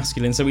very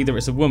masculine. So either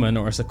it's a woman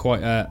or it's a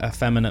quite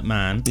effeminate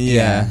man.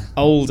 Yeah.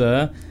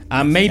 Older.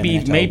 And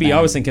maybe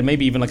I was thinking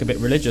maybe even like a bit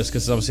religious,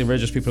 because obviously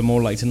religious people are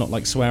more likely to not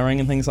like swearing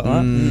and things like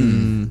that.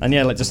 And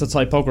yeah, like just the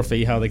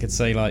typography, how they could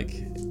say like,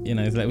 you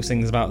know, little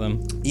things about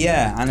them.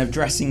 Yeah, and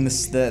addressing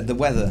the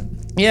weather.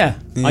 Yeah.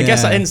 I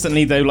guess that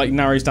instantly though like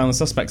narrows down the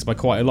suspects by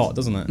quite a lot,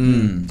 doesn't it?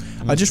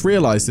 I just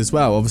realised as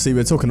well, obviously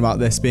we're talking about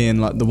this being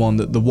like the one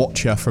that The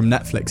Watcher from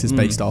Netflix is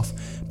based off,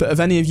 but have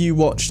any of you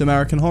watched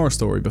American Horror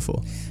Story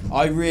before?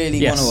 I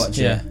really want to watch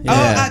it. You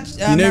know,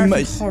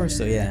 American Horror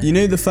Story, you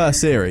know the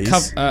first series?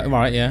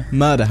 Right, yeah.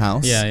 Murder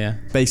House. Yeah.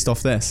 Based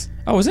off this.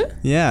 Oh, was it?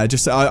 Yeah,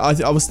 just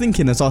I was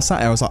thinking as I sat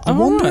there, I was like, I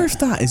wonder if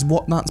that is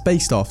what that's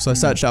based off. So I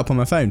searched it up on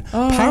my phone.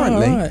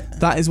 Apparently,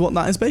 that is what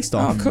that is based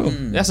off. Oh, cool.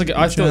 That's a good.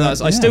 I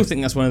still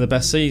think that's one of the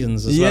best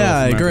seasons as well. Yeah,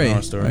 I agree.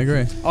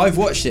 I've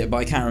watched it, but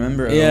I can't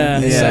remember it. Yeah,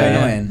 it's so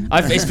annoying.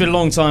 It's been a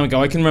long time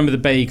ago. I can remember the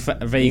vague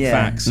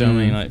facts. You know what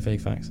I mean, like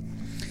vague facts.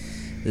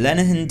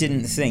 Lenihan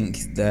didn't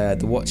think the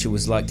Watcher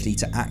was likely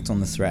to act on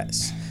the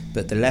threats,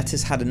 but the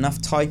letters had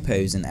enough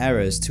typos and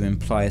errors to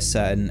imply a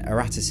certain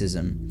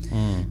erraticism.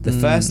 The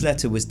first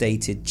letter was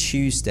dated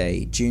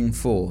Tuesday, June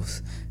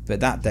 4th, but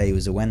that day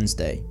was a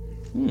Wednesday.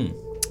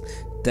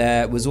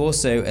 There was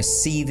also a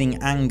seething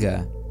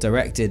anger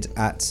directed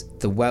at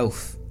the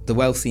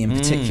wealthy in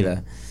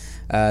particular.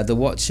 The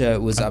Watcher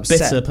was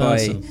upset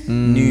by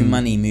new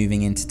money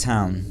moving into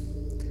town.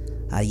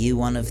 Are you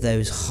one of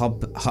those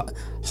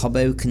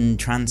Hoboken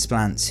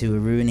transplants who are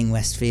ruining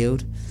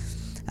Westfield?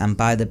 And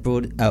by the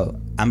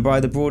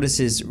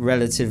Broaduses'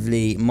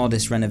 relatively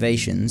modest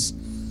renovations,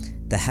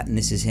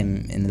 this is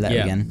him in the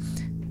letter again,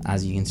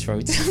 as you can throw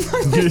it.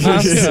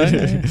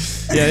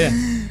 Yeah.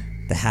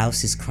 The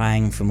house is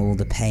crying from all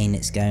the pain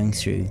it's going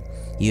through.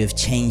 You have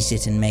changed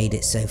it and made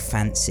it so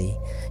fancy.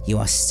 You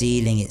are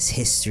stealing its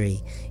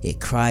history. It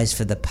cries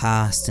for the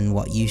past and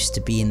what used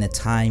to be in the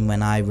time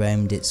when I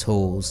roamed its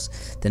halls.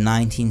 The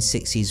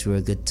 1960s were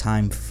a good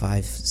time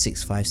for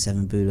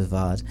 657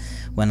 Boulevard,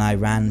 when I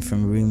ran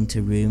from room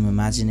to room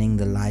imagining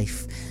the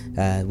life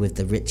with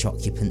the rich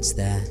occupants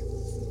there.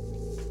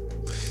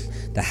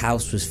 The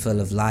house was full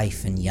of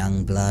life and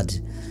young blood.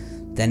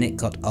 Then it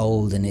got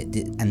old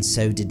and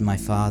so did my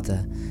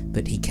father,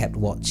 but he kept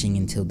watching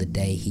until the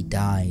day he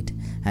died,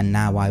 and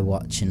now I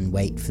watch and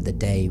wait for the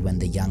day when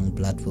the young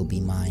blood will be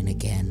mine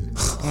again.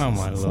 Oh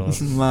my lord.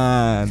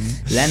 Man.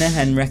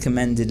 Lenihan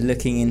recommended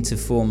looking into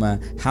former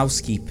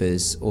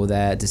housekeepers or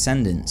their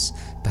descendants.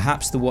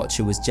 Perhaps the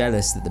Watcher was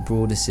jealous that the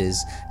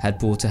Broaduses had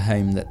bought a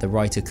home that the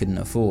writer couldn't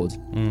afford.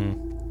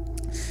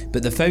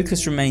 But the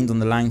focus remained on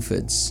the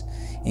Langfords.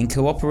 In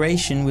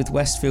cooperation with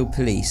Westfield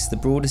Police, the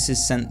Broaduses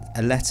sent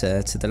a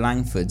letter to the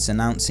Langfords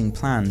announcing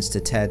plans to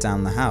tear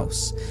down the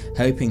house,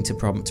 hoping to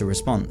prompt a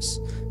response.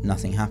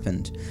 Nothing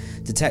happened.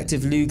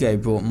 Detective Lugo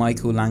brought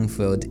Michael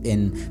Langford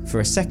in for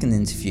a second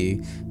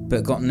interview,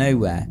 but got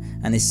nowhere,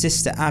 and his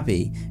sister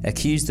Abby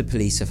accused the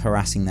police of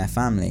harassing their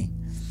family.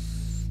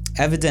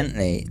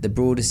 Eventually, the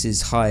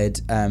Broaduses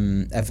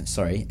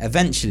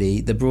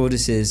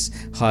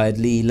hired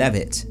Lee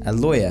Levitt, a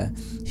lawyer,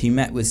 who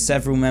met with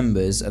several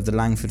members of the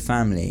Langford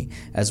family,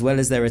 as well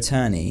as their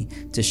attorney,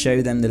 to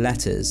show them the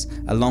letters,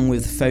 along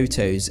with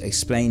photos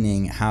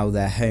explaining how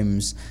their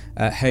home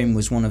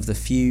was one of the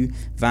few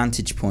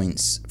vantage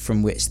points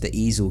from which the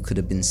easel could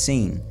have been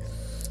seen.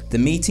 The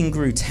meeting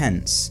grew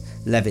tense,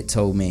 Levitt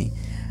told me,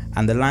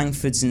 and the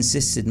Langfords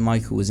insisted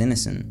Michael was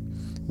innocent.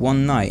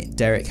 One night,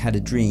 Derek had a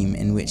dream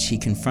in which he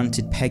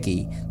confronted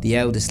Peggy, the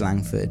eldest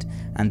Langford,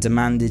 and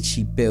demanded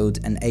she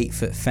build an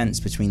 8-foot fence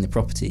between the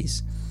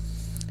properties.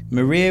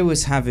 Maria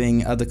was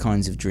having other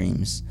kinds of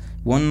dreams.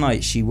 One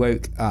night she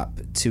woke up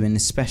to an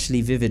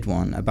especially vivid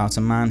one about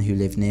a man who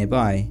lived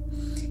nearby.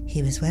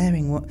 He was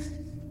wearing what...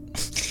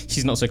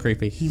 She's not so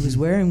creepy. He was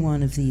wearing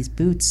one of these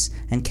boots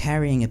and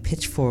carrying a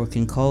pitchfork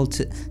and called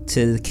to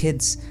the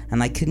kids,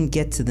 and I couldn't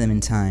get to them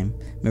in time,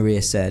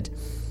 Maria said.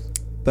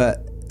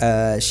 But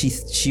she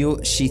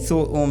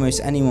thought almost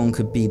anyone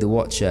could be the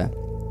Watcher.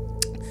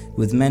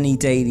 With many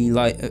daily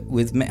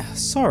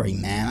sorry,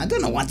 man, I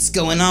don't know what's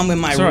going on with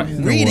my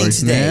reading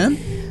today.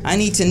 Man. I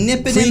need to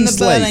nip it in the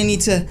bud. I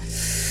need to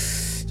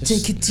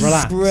take a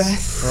deep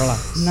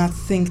breath, not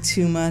think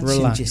too much,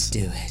 and just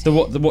do it.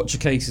 The Watcher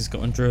case has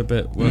got Andrew a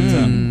bit worked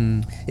up.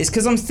 It's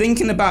because I'm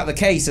thinking about the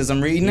case as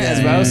I'm reading it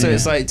as well, so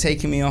it's like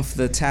taking me off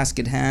the task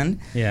at hand.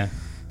 Yeah.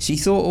 She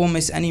thought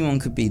almost anyone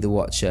could be the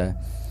Watcher,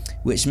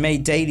 which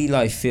made daily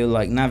life feel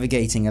like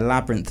navigating a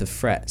labyrinth of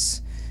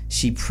threats.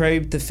 She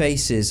probed the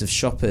faces of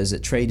shoppers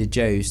at Trader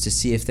Joe's to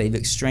see if they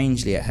looked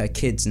strangely at her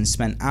kids and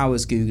spent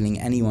hours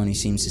Googling anyone who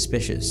seemed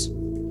suspicious.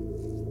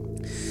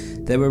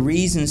 There were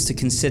reasons to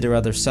consider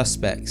other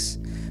suspects.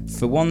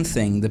 For one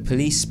thing, the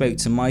police spoke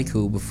to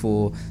Michael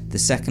before the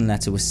second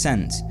letter was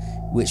sent,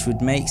 which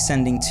would make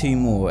sending 2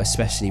 more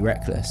especially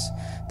reckless.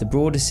 The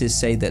Broaduses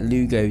say that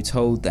Lugo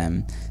told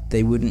them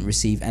they wouldn't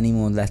receive any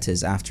more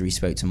letters after he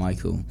spoke to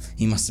Michael.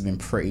 He must have been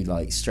pretty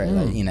straight,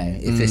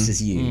 if this is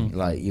you,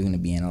 you're going to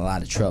be in a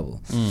lot of trouble.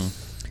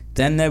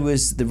 Then there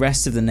was the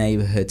rest of the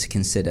neighbourhood to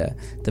consider.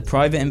 The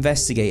private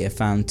investigator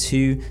found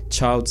 2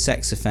 child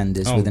sex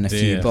offenders within a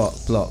few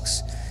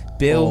blocks.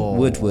 Bill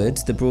Woodward,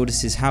 the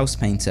Broaduses' house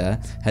painter,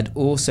 had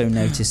also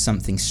noticed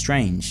something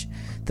strange.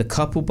 The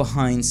couple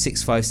behind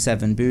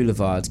 657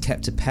 Boulevard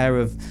kept a pair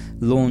of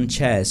lawn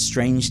chairs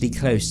strangely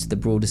close to the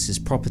Broaduses'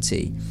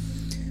 property.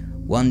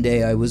 One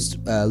day I was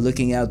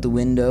looking out the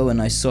window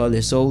and I saw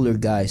this older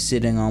guy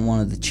sitting on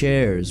one of the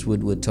chairs,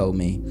 Woodward told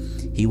me.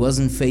 He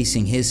wasn't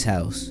facing his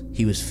house,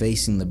 he was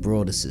facing the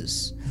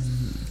Broaduses.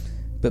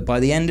 But by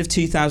the end of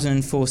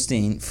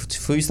 2014,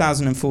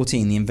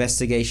 the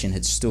investigation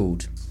had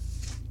stalled.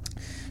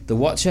 The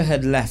Watcher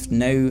had left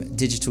no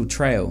digital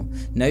trail,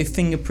 no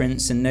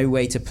fingerprints, and no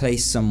way to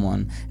place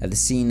someone at the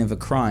scene of a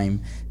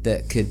crime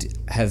that could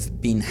have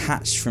been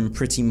hatched from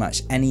pretty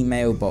much any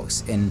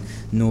mailbox in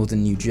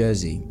northern New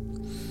Jersey.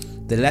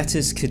 The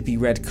letters could be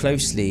read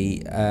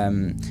closely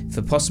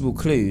for possible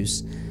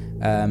clues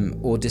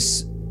or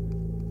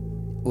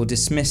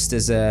dismissed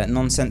as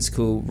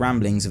nonsensical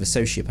ramblings of a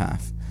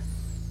sociopath.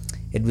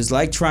 It was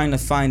like trying to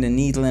find a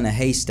needle in a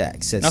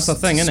haystack, said That's the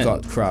thing, isn't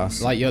Scott it?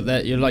 Cross. Like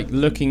you're like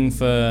looking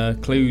for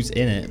clues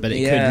in it, but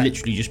it could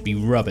literally just be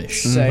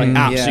rubbish. So,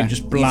 absolutely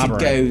just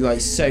blabbering. You could go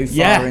so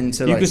far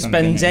into you could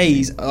spend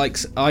days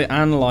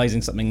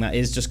analysing something that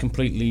is just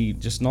completely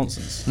just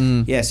nonsense.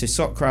 Yeah, so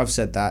Scott Kraft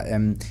said that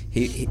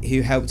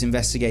who helped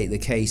investigate the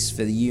case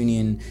for the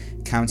Union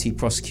County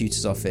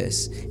Prosecutor's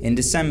Office. In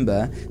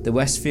December, the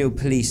Westfield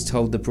Police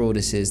told the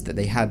Broaduses that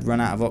they had run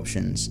out of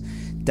options.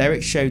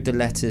 Derek showed the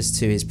letters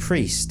to his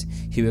priest,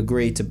 who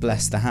agreed to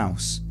bless the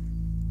house.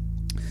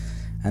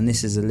 And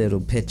this is a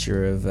little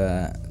picture of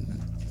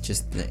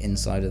just the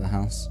inside of the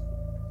house.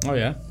 Oh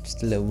yeah,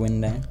 just a little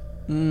window.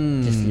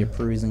 just for your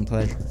perusing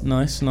pleasure.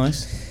 Nice.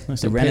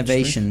 The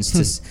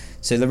renovations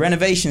the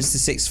renovations to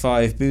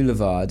 65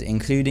 Boulevard,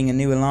 including a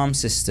new alarm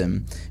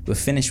system, were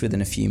finished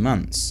within a few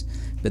months.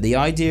 But the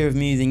idea of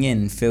moving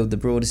in filled the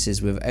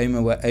Broaduses with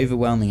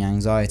overwhelming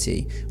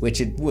anxiety,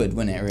 which it would,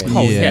 wouldn't it? Really?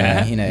 Oh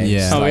yeah. You know.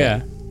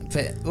 Yeah.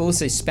 But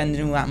also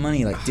spending all that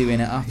money, like doing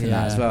it up and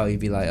that as well, you'd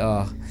be like,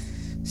 oh,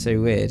 so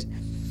weird.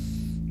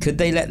 Could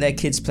they let their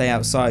kids play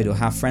outside or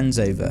have friends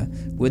over?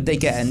 Would they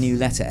get a new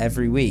letter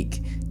every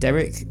week?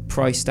 Derek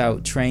priced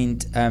out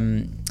trained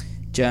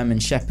German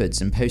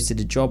shepherds and posted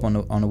a job on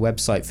a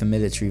website for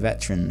military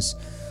veterans.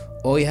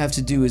 All you have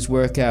to do is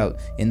work out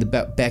in the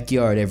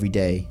backyard every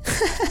day.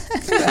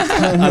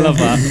 I love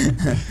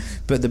that.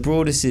 But the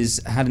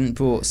Broaduses hadn't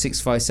brought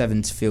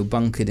 657 to feel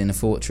bunkered in a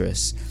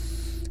fortress.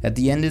 At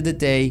the end of the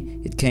day,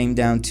 it came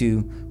down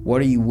to,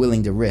 what are you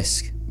willing to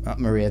risk?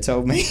 Maria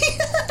told me.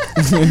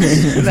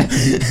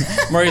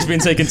 Maria's been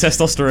taking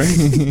testosterone.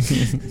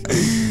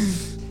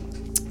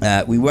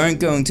 We weren't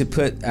going to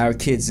put our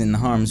kids in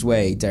harm's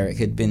way. Derek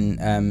had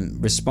been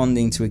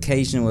responding to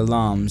occasional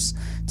alarms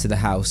to the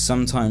house,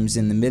 sometimes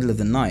in the middle of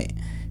the night,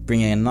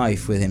 bringing a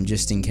knife with him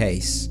just in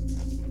case.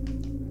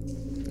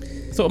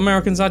 I thought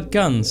Americans had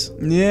guns.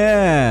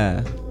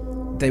 Yeah.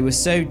 They were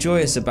so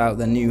joyous about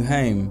their new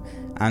home,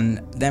 and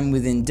then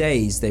within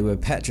days they were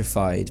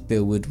petrified,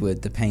 Bill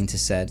Woodward, the painter,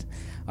 said.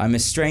 I'm a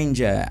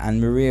stranger, and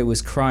Maria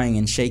was crying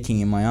and shaking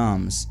in my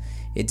arms.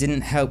 It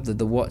didn't help that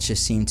the watcher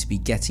seemed to be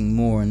getting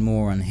more and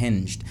more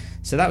unhinged.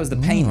 So that was the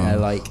painter,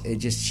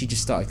 she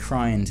just started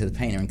crying to the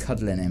painter and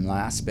cuddling him.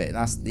 Like that's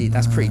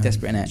pretty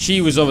desperate, innit?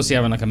 She was obviously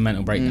having like a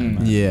mental breakdown.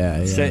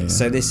 Yeah.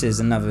 So this is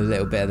another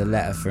little bit of the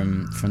letter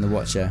from the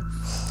watcher.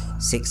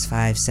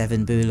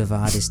 657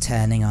 Boulevard is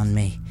turning on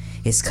me.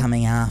 It's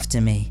coming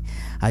after me.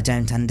 I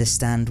don't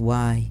understand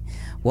why.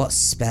 What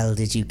spell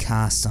did you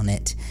cast on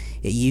it?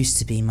 It used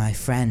to be my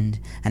friend,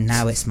 and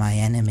now it's my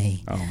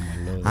enemy. Oh my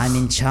Lord. I'm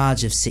in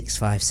charge of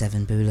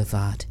 657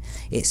 Boulevard.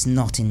 It's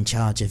not in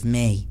charge of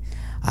me.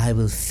 I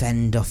will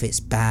fend off its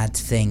bad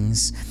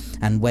things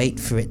and wait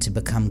for it to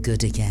become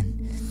good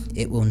again.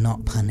 It will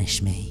not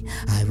punish me.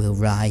 I will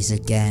rise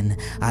again.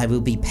 I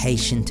will be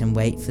patient and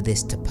wait for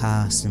this to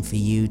pass and for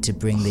you to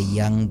bring the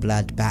young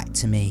blood back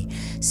to me.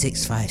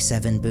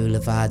 657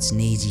 Boulevards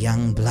needs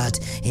young blood.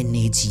 It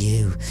needs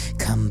you.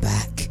 Come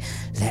back.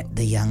 Let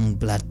the young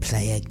blood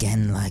play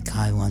again like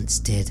I once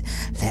did.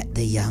 Let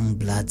the young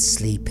blood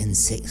sleep in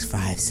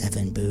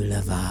 657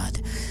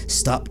 Boulevard.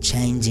 Stop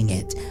changing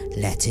it.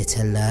 Let it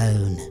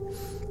alone.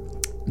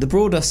 The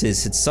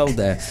Broaduses had sold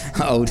their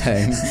old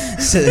home,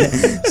 so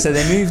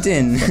they moved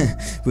in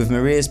with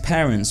Maria's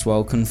parents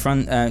while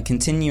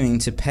continuing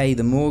to pay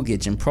the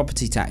mortgage and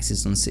property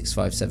taxes on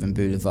 657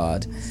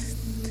 Boulevard.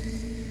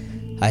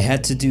 I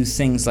had to do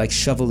things like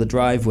shovel the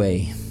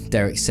driveway,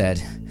 Derek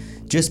said.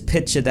 Just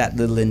picture that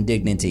little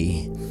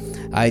indignity.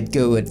 I'd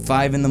go at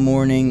 5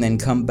 a.m, then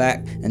come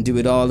back and do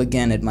it all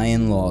again at my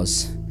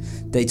in-laws.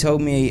 They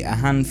told me and a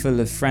handful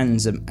of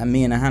friends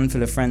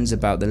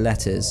about the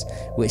letters,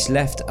 which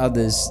left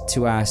others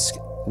to ask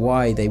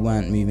why they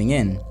weren't moving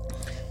in.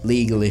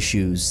 Legal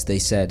issues, they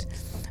said,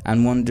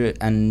 and wonder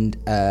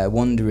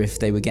if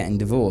they were getting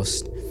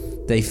divorced.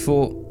 They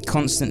fought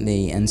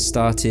constantly and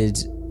started.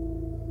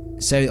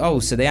 So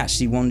they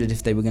actually wondered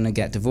if they were going to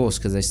get divorced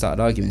because they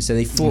started arguing. So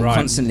they fought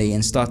constantly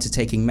and started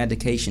taking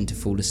medication to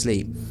fall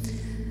asleep.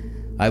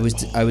 I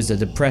was a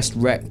depressed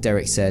wreck,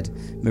 Derek said.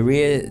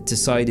 Maria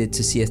decided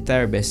to see a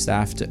therapist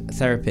after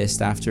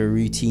a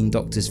routine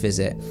doctor's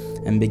visit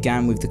and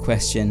began with the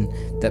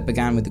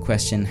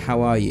question,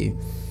 how are you?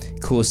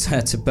 Caused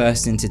her to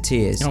burst into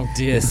tears. Oh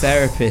dear. The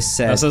therapist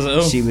said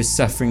she was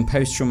suffering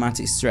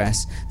post-traumatic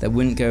stress that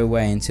wouldn't go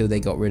away until they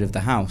got rid of the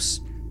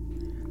house.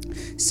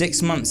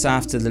 6 months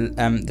after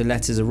the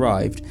letters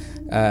arrived,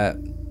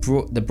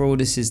 the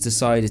Broaduses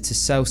decided to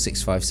sell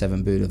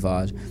 657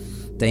 Boulevard.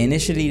 They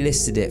initially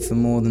listed it for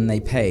more than they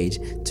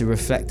paid to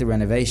reflect the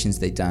renovations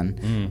they'd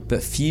done,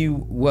 but few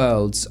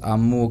worlds are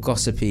more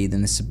gossipy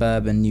than the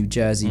suburban New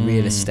Jersey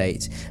real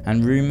estate,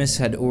 and rumours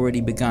had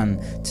already begun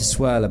to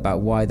swirl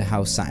about why the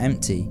house sat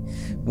empty.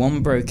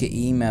 One broker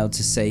emailed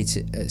to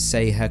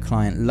say her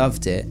client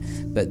loved it,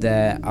 but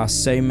there are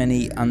so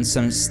many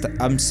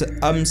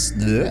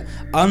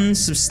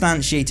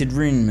unsubstantiated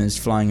rumours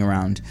flying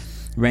around,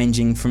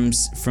 ranging from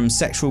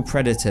sexual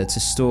predator to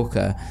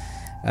stalker,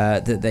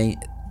 that they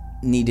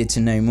needed to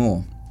know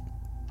more.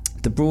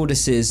 The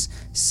Broaduses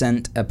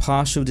sent a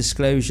partial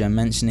disclosure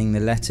mentioning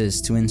the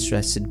letters to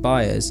interested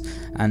buyers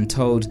and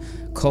told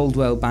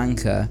Coldwell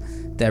Banker,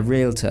 their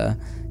realtor,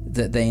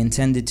 that they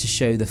intended to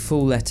show the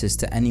full letters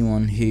to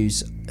anyone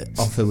whose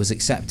offer was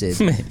accepted.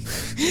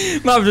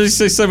 That would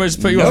say so much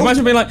to put you off.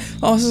 Imagine being like,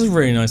 oh, this is a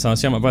really nice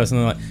house, yeah, my buy this, and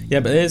they're like, yeah,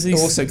 but here's these.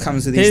 It also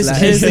comes with these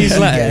letters. Here's these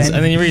letters,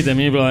 and then you read them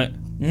and you'll be like,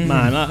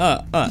 man,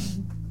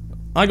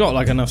 I got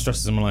like enough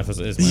stresses in my life as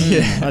it is, man.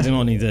 Yeah. I do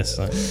not need this.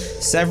 So.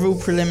 Several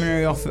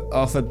preliminary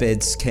offer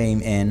bids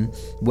came in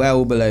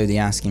well below the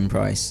asking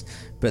price,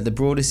 but the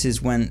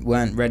Broaduses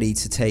weren't ready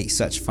to take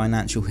such a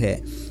financial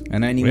hit,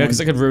 and only because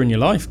it could ruin your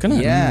life, couldn't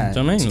it? Yeah, do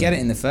you know what I mean? To get it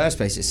in the first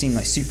place, it seemed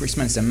like super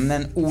expensive, and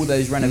then all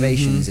those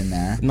renovations in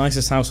there.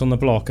 Nicest house on the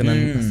block, and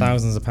then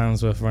thousands of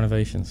pounds worth of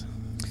renovations.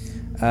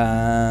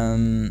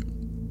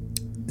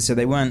 So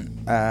they weren't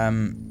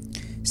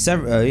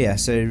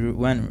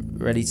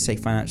weren't ready to take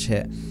financial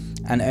hit,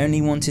 and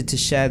only wanted to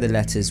share the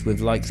letters with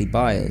likely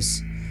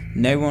buyers.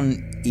 No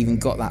one even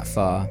got that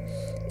far,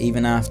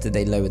 even after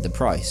they lowered the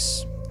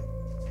price.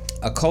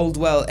 A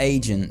Coldwell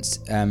agent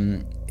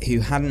who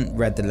hadn't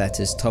read the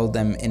letters told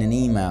them in an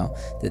email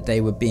that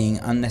they were being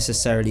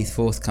unnecessarily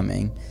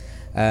forthcoming.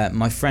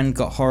 My friend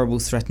got horrible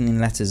threatening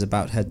letters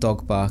about her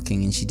dog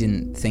barking and she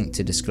didn't think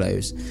to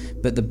disclose.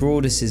 But the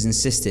Broaduses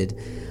insisted,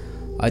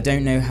 I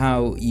don't know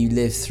how you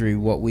lived through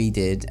what we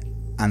did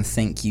and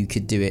think you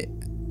could do it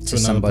to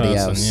somebody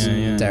else,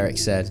 Derek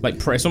said. Like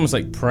it's almost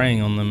like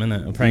preying on them,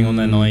 isn't it? Preying on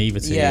their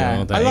naivety.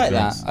 Yeah, or their I like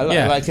ignorance.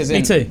 that.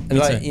 Me too.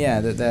 Yeah,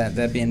 that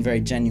they're being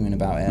very genuine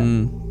about it.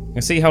 I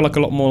see how like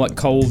a lot more like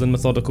cold and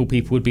methodical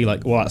people would be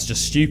like, well, that's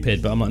just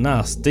stupid. But I'm like,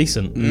 nah, it's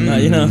decent. No,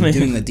 you know what I mean?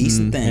 Doing the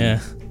decent thing.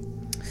 Yeah.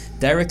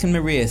 Derek and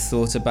Maria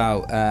thought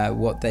about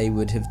what they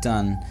would have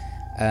done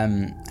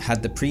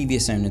had the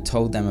previous owner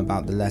told them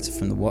about the letter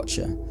from the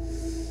Watcher.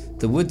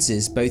 The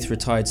Woodses, both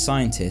retired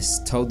scientists,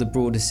 told the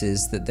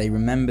Broaduses that they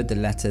remembered the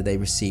letter they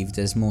received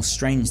as more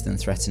strange than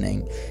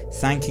threatening,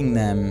 thanking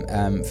them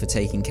for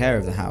taking care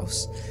of the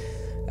house.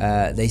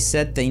 They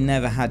said they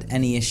never had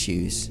any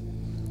issues.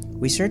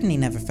 We certainly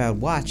never felt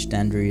watched,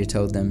 Andrea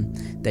told them.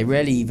 They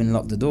rarely even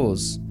locked the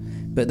doors.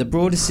 But the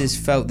Broaduses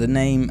felt the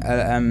name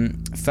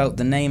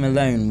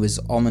alone was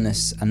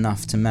ominous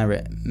enough to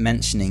merit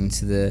mentioning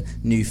to the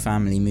new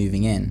family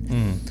moving in.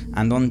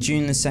 And on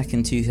June the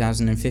 2nd,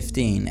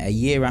 2015, a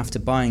year after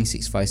buying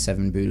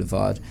 657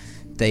 Boulevard,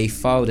 they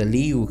filed a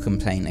legal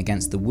complaint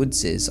against the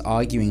Woodses,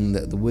 arguing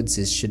that the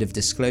Woodses should have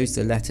disclosed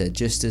the letter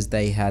just as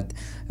they had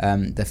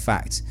the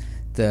fact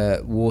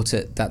that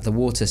the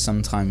water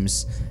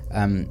sometimes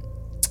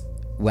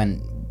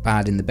went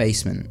bad in the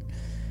basement.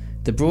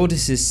 The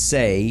Broaduses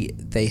say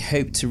they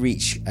hoped to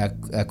reach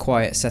a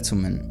quiet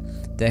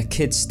settlement. Their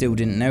kids still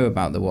didn't know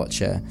about the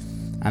Watcher,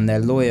 and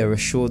their lawyer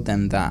assured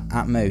them that,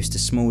 at most, a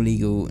small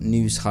legal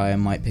news hire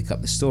might pick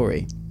up the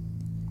story.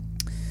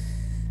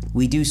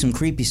 We do some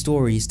creepy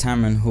stories,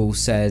 Tamron Hall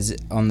said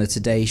on the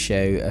Today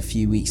Show a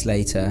few weeks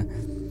later.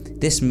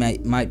 This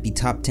might be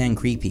top 10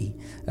 creepy.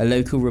 A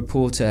local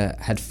reporter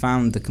had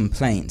found the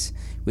complaint,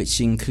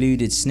 which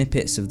included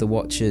snippets of the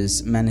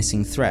Watcher's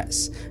menacing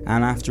threats,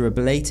 and after a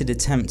belated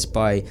attempt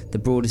by the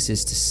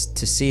Broaduses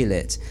to seal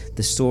it,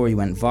 the story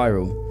went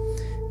viral.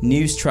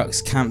 News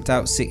trucks camped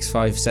out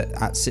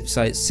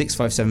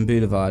 657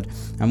 Boulevard,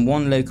 and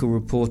one local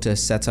reporter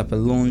set up a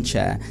lawn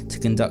chair to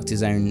conduct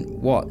his own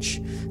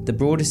watch. The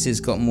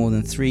Broaduses got more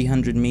than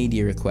 300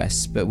 media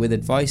requests, but with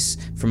advice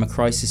from a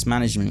crisis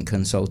management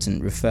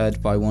consultant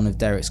referred by one of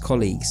Derek's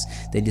colleagues,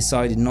 they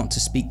decided not to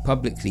speak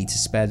publicly to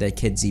spare their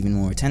kids even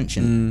more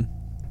attention.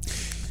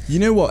 You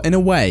know what? In a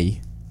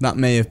way, that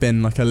may have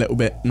been like a little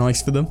bit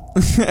nice for them.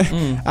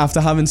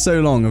 After having so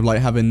long of like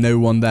having no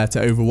one there to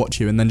overwatch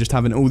you, and then just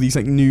having all these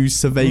like news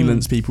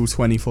surveillance people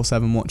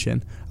 24/7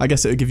 watching. I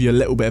guess it would give you a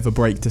little bit of a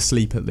break to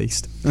sleep at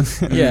least.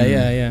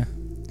 Yeah.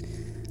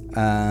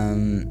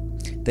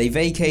 They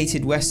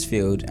vacated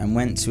Westfield and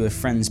went to a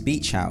friend's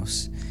beach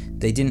house.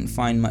 They didn't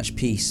find much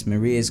peace.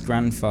 Maria's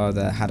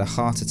grandfather had a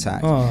heart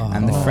attack,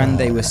 and the friend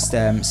they were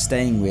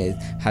staying with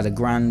had a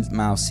grand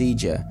mal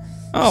seizure.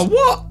 Oh,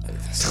 what?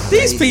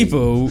 These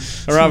people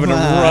are having a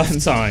rough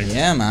time.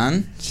 Yeah,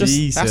 man.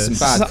 Jesus. That's some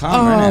bad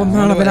karma, Oh, innit?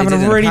 man, I've been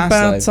having a really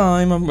bad life.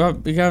 time. I'm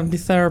going to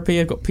therapy.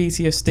 I've got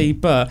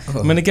PTSD, but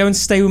I'm going to go and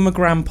stay with my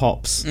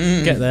grandpops.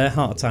 Get there,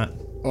 heart attack.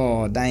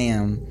 Oh,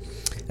 damn.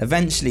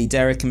 Eventually,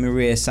 Derek and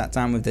Maria sat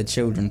down with their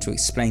children to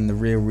explain the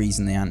real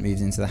reason they hadn't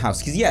moved into the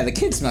house. Because, the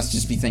kids must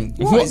just be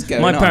thinking, what is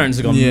going on? My parents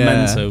have gone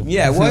mental.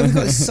 Yeah, why have we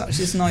got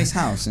this nice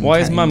house? And why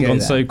has Mum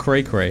gone so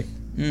cray-cray?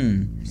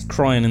 She's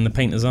crying in the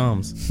painter's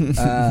arms.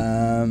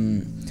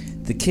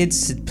 The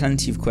kids had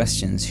plenty of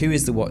questions. Who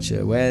is the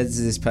Watcher? Where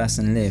does this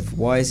person live?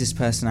 Why is this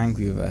person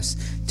angry with us?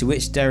 To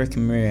which Derek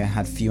and Maria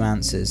had few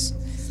answers.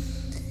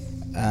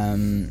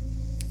 Can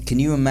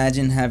you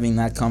imagine having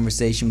that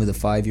conversation with a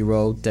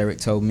 5-year-old? Derek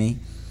told me.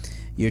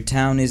 Your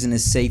town isn't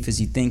as safe as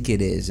you think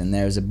it is, and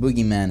there is a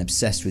boogeyman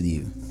obsessed with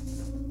you.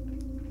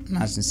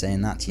 Imagine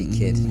saying that to your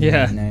kid.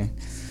 Yeah. You know?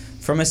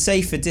 From a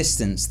safer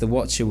distance, the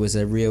Watcher was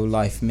a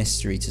real-life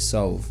mystery to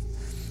solve.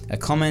 A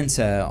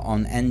commenter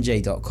on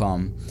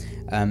NJ.com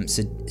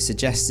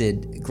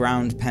suggested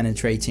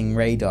ground-penetrating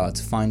radar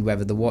to find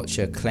whatever the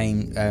Watcher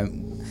claimed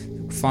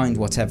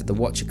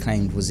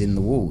was in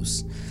the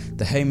walls.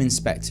 The home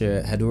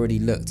inspector had already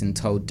looked and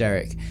told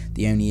Derek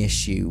the only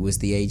issue was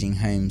the aging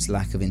home's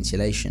lack of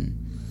insulation.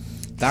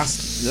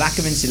 That's lack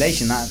of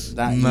insulation.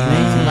 That you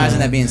can imagine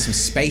there being some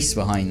space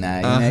behind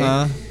there. You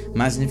know?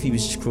 Imagine if he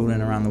was just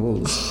crawling around the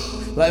walls.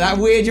 Like that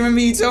weird. You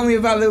remember you told me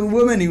about the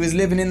woman who was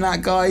living in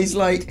that guy's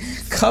like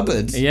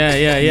cupboard? Yeah,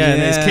 in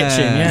his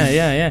kitchen.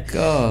 Yeah.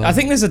 God. I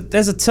think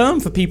there's a term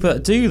for people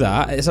that do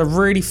that. It's a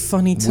really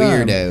funny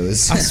term.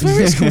 Weirdos. I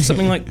swear it's called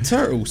something like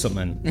turtle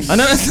something. I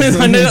know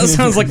that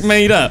sounds like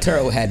made up.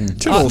 Turtle heading.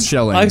 Turtle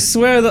shelling. I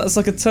swear that's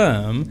like a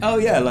term. Oh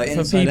yeah, like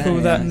for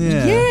people that.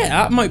 Yeah,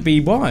 that might be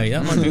why.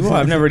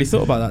 I've never really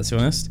thought about that, to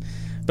be honest.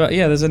 But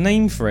yeah, there's a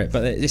name for it.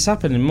 But it's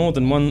happened in more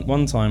than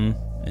one time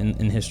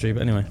in history.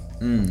 But anyway,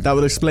 that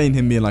would explain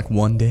him being like,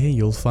 one day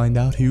you'll find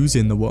out who's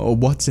in the wall or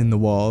what's in the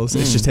walls.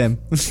 It's just him.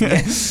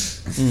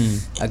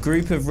 A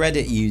group of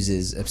Reddit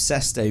users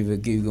obsessed over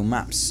Google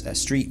Maps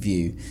Street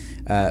View,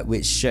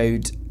 which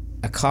showed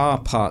a car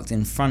parked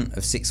in front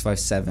of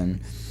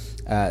 657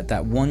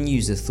 that one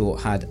user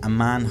thought had a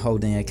man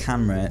holding a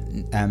camera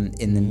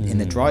in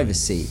the driver's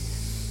seat.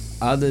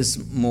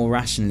 Others more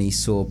rationally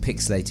saw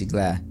pixelated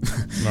glare.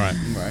 Right.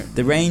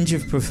 The range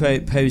of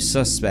proposed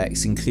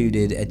suspects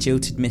included a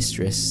jilted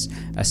mistress,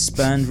 a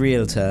spurned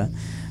realtor,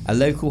 a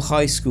local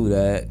high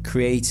schooler's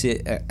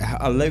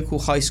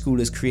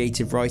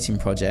creative writing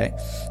project,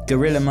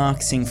 guerrilla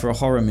marketing for a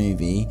horror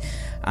movie,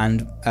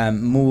 and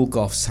mall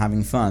goths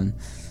having fun.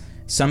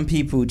 Some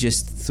people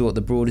just thought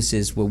the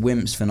Broaduses were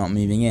wimps for not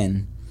moving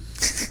in.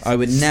 I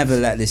would never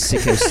let this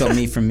sicko stop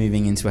me from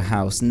moving into a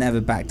house.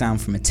 Never back down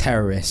from a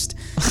terrorist.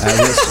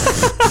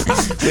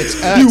 Which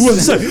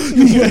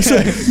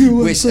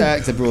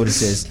irked the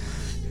Broaduses.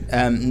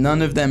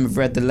 None of them have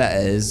read the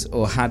letters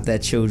or had their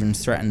children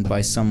threatened by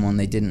someone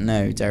they didn't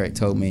know, Derek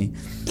told me.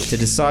 To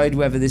decide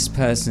whether this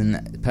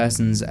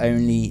person's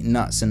only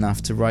nuts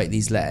enough to write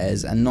these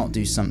letters and not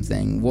do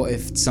something. What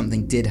if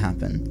something did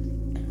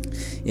happen?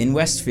 In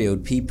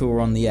Westfield, people were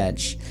on the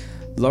edge.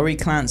 Laurie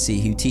Clancy,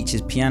 who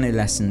teaches piano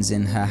lessons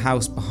in her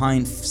house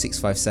behind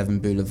 657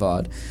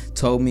 Boulevard,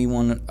 told me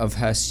one of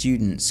her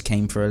students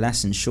came for a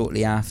lesson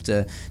shortly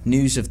after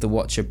news of the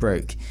Watcher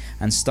broke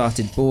and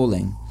started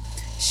bawling.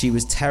 She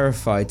was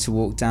terrified to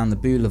walk down the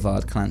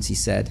boulevard, Clancy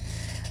said.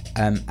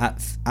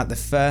 At the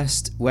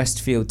first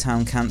Westfield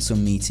Town Council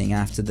meeting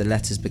after the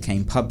letters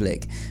became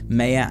public,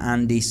 Mayor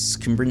Andy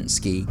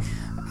Skrzynski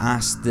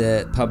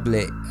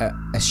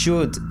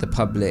assured the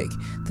public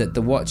that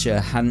the Watcher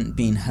hadn't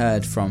been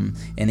heard from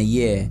in a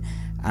year,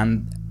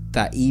 and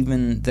that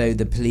even though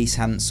the police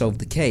hadn't solved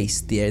the case,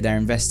 their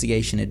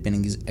investigation had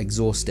been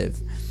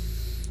exhaustive.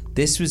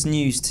 This was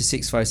news to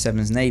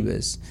 657's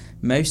neighbours,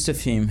 most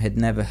of whom had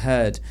never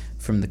heard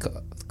from the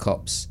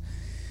cops.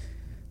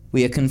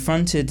 We are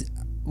confounded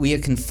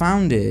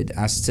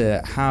as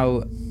to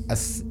how a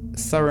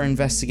thorough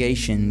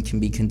investigation can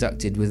be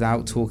conducted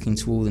without talking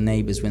to all the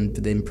neighbours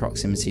within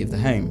proximity of the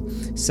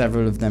home.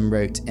 Several of them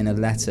wrote in a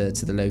letter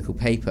to the local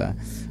paper.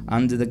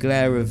 Under the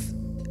glare of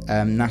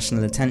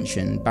national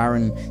attention,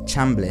 Baron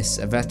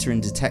Chambliss, a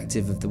veteran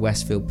detective of the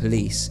Westfield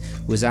Police,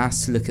 was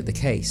asked to look at the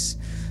case.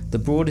 The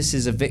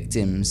Broaduses are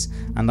victims,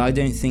 and I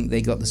don't think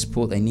they got the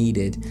support they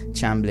needed,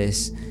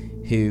 Chambliss,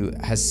 who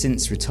has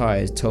since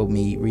retired, told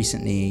me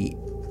recently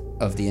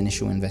of the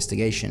initial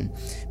investigation.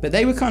 But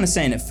they were kind of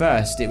saying at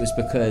first it was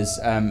because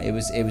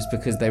it was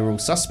because they were all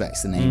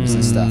suspects, the neighbours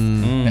and stuff.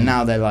 But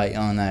now they're like,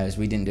 oh no,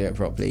 we didn't do it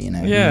properly, you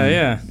know.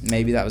 Yeah.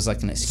 Maybe that was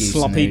like an excuse.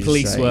 Sloppy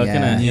police work,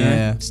 innit?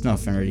 Yeah. It's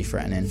nothing really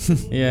threatening.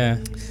 Yeah.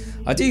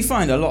 I do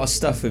find a lot of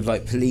stuff with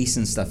like police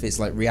and stuff, it's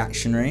like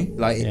reactionary.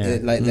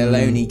 They'll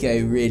only go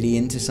really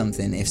into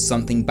something if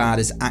something bad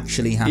has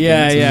actually happened.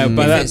 Yeah.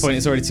 By that point,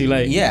 it's already too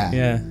late.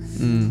 Yeah.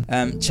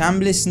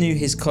 Chambliss knew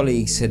his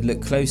colleagues had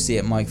looked closely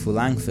at Michael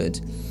Langford.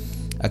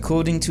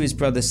 According to his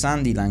brother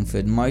Sandy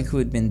Langford, Michael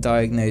had been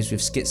diagnosed with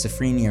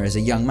schizophrenia as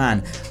a young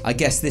man. I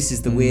guess this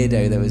is the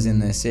weirdo that was in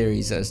the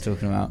series that I was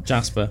talking about.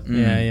 Jasper.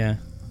 Yeah.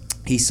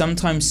 He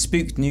sometimes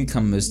spooked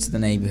newcomers to the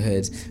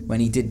neighbourhood when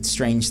he did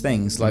strange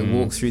things, like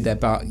walk through their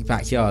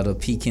backyard or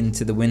peek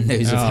into the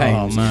windows of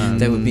homes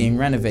that were being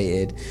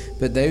renovated.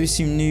 But those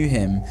who knew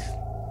him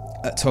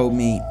told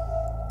me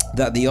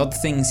that the odd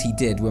things he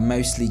did were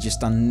mostly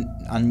just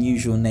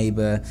unusual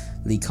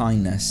neighbourly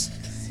kindness.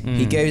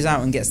 He goes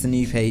out and gets the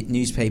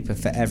newspaper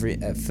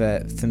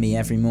for me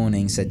every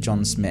morning, said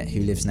John Smith, who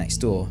lives next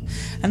door.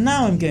 And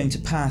now I'm going to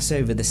pass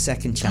over the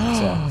second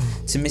chapter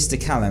to Mr.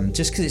 Callum,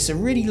 just because it's a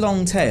really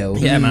long tale.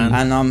 Yeah, man.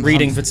 And I'm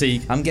reading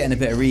fatigue. I'm getting a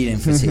bit of reading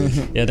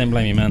fatigue. Yeah, don't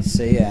blame me, man.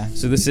 So yeah.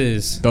 So this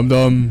is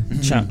Dum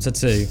chapter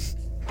 2.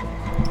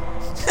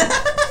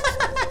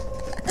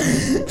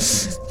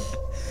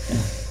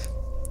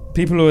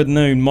 People who had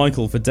known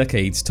Michael for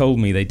decades told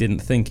me they didn't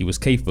think he was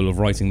capable of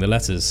writing the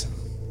letters.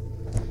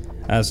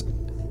 As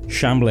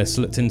Chambliss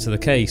looked into the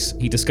case,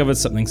 he discovered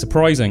something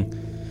surprising.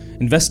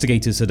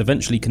 Investigators had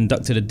eventually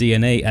conducted a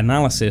DNA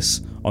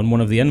analysis on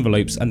one of the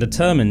envelopes and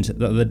determined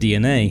that the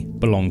DNA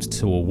belonged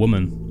to a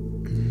woman.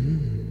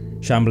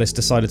 Chambliss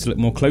decided to look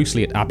more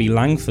closely at Abby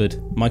Langford,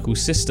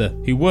 Michael's sister,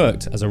 who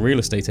worked as a real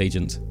estate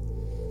agent.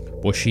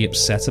 Was she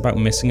upset about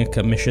missing a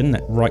commission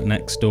right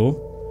next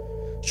door?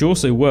 She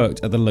also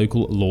worked at the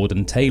local Lord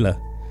 & Taylor,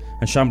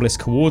 and Chambliss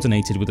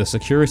coordinated with a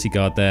security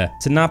guard there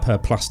to nab her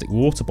plastic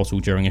water bottle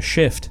during a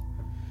shift.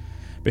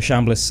 but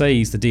Chambliss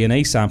says the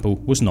DNA sample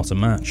was not a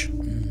match.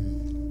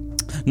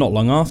 Not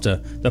long after,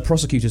 the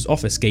prosecutor's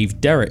office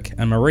gave Derek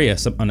and Maria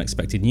some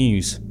unexpected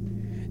news.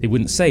 They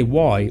wouldn't say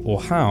why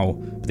or how,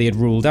 but they had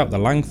ruled out the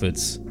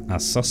Langfords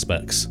as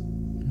suspects.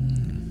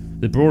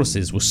 The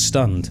Broaddus's were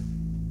stunned.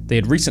 They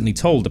had recently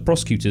told the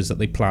prosecutors that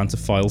they planned to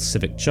file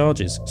civil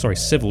charges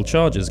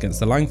against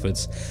the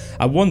Langfords,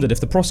 and wondered if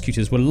the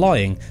prosecutors were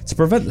lying to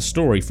prevent the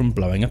story from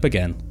blowing up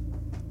again.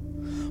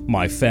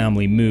 My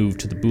family moved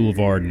to the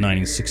boulevard in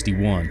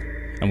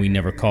 1961, and we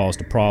never caused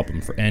a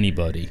problem for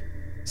anybody,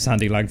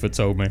 Sandy Langford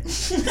told me.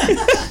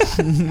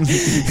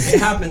 It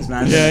happens,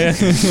 man. Yeah.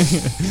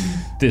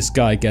 This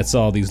guy gets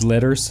all these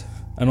letters,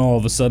 and all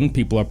of a sudden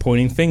people are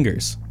pointing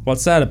fingers.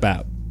 What's that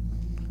about?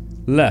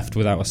 Left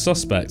without a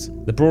suspect,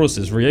 the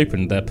Broaddus's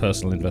reopened their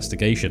personal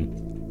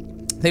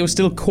investigation. They were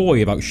still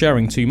coy about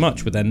sharing too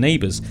much with their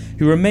neighbours,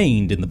 who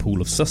remained in the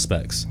pool of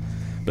suspects,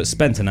 but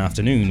spent an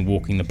afternoon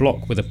walking the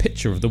block with a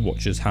picture of the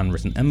Watcher's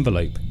handwritten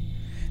envelope.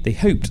 They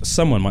hoped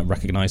someone might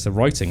recognise the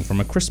writing from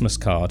a Christmas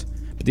card,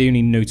 but the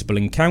only notable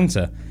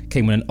encounter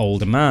came when an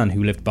older man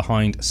who lived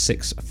behind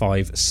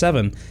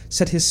 657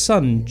 said his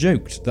son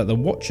joked that the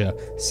Watcher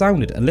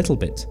sounded a little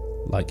bit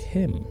like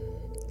him.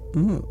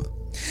 Ooh.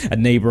 A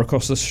neighbour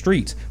across the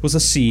street was the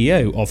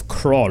CEO of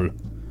Kroll,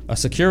 a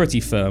security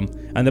firm,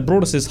 and the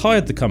Broaddus's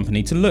hired the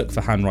company to look for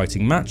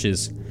handwriting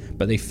matches,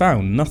 but they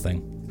found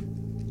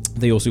nothing.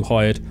 They also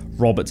hired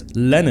Robert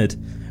Leonard,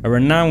 a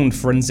renowned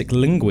forensic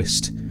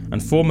linguist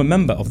and former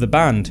member of the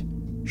band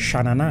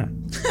Sha-Na-Na.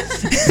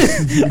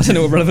 I don't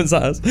know what relevance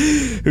that has.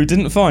 Who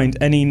didn't find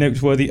any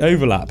noteworthy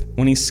overlap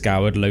when he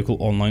scoured local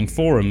online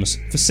forums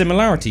for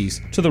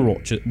similarities to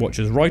the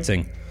Watcher's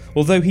writing,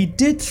 although he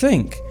did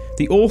think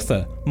the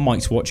author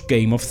might watch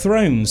Game of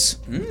Thrones.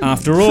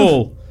 After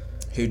all.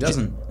 Who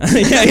doesn't?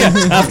 Yeah.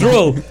 After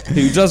all,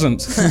 who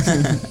doesn't?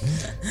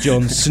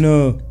 Jon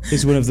Snow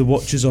is one of the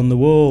Watchers on the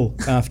wall,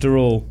 after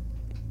all.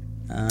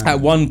 At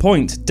one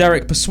point,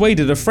 Derek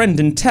persuaded a friend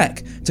in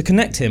tech to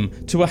connect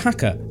him to a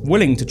hacker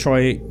willing to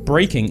try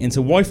breaking into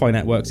Wi-Fi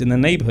networks in their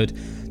neighbourhood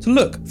to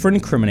look for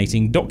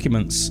incriminating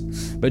documents.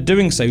 But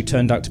doing so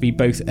turned out to be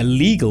both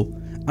illegal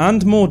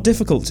and more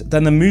difficult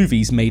than the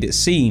movies made it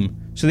seem,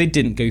 so they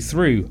didn't go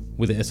through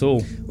with it at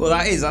all. Well,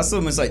 that's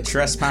almost like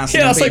trespassing.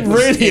 Yeah, that's like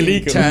really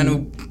illegal.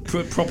 Internal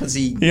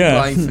property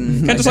life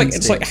and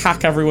just like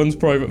hack everyone's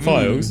private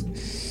files.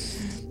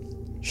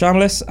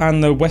 Chambliss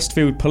and the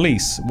Westfield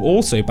police were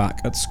also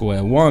back at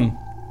square one.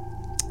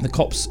 The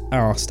cops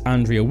asked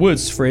Andrea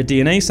Woods for a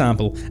DNA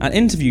sample and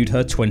interviewed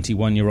her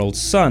 21-year-old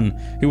son,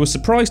 who was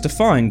surprised to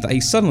find that he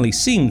suddenly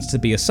seemed to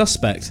be a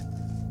suspect.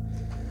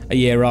 A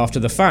year after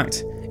the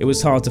fact, it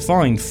was hard to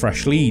find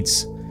fresh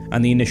leads,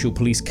 and the initial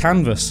police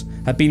canvass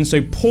had been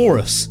so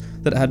porous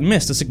that it had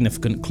missed a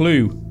significant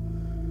clue.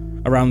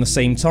 Around the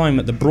same time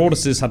that the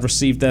Broaddus's had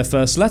received their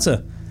first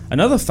letter,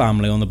 another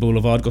family on the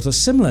boulevard got a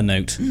similar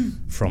note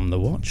from the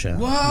Watcher.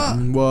 What?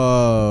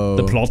 Whoa.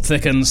 The plot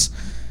thickens.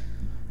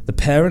 The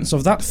parents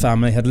of that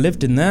family had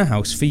lived in their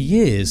house for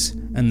years,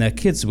 and their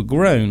kids were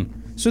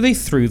grown, so they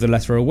threw the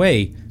letter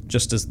away,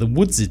 just as the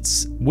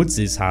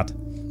Woodses had.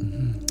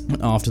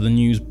 After the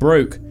news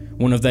broke,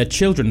 one of their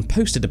children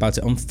posted about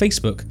it on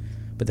Facebook,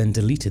 but then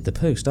deleted the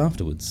post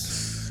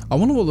afterwards. I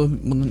wonder what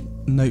the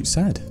note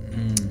said.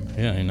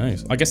 Yeah, who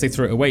knows? I guess they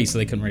threw it away so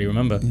they couldn't really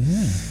remember.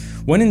 Yeah.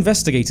 When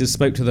investigators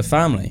spoke to the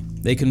family,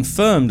 they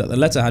confirmed that the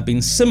letter had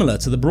been similar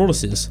to the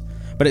Broaddus's,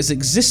 but its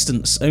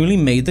existence only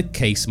made the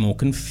case more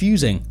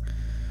confusing.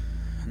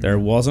 There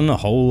wasn't a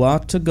whole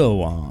lot to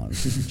go on,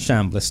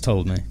 Chambliss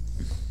told me.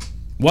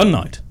 One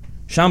night,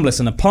 Chambliss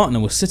and a partner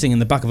were sitting in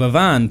the back of a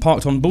van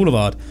parked on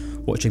Boulevard,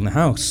 watching the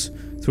house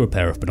through a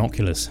pair of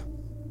binoculars.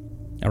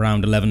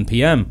 Around 11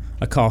 p.m,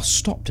 a car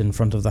stopped in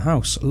front of the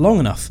house long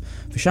enough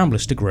for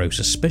Chambliss to grow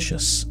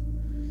suspicious.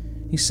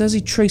 He says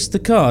he traced the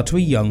car to a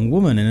young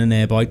woman in a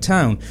nearby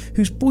town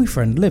whose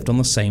boyfriend lived on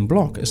the same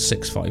block as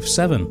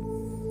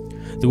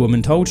 657. The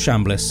woman told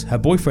Chambliss her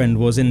boyfriend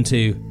was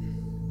into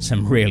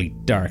some really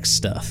dark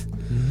stuff,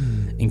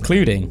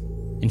 including,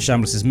 in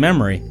Chambliss's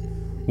memory,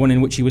 one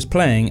in which he was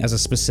playing as a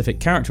specific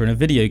character in a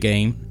video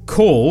game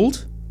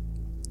called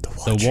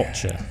The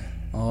Watcher.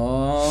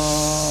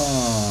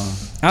 Oh.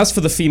 As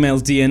for the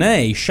female's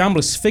DNA,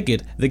 Chambliss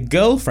figured the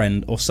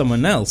girlfriend or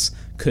someone else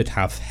could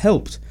have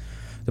helped.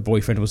 The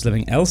boyfriend was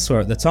living elsewhere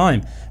at the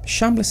time, but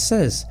Chambliss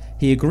says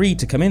he agreed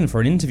to come in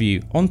for an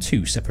interview on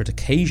 2 separate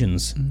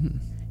occasions.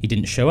 He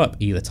didn't show up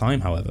either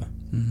time, however.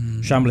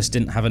 Chambliss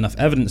didn't have enough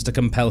evidence to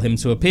compel him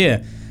to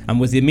appear, and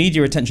with the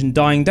media attention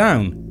dying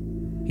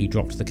down, he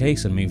dropped the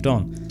case and moved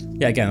on.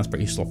 Yeah, again, that's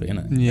pretty sloppy, isn't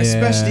it? Yeah.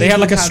 Especially They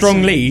had like a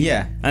strong lead,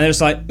 yeah. and they're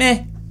just like,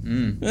 meh. Do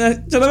you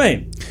know what I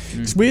mean?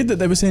 It's weird that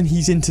they were saying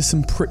he's into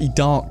some pretty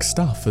dark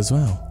stuff as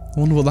well. I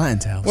wonder what that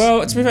entails.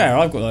 Well, to be fair,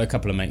 I've got like a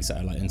couple of mates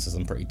that are like into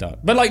some pretty dark,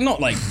 but like not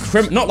like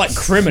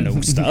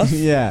criminal stuff.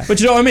 Yeah. But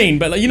you know what I mean.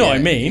 But like, you know what I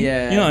mean.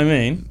 Yeah. You know what I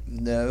mean.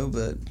 No,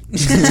 but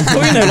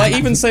Well, you know, like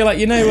even say like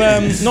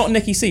not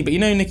Nicky C, but you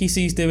know Nicky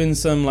C's doing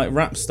some like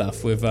rap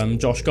stuff with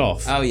Josh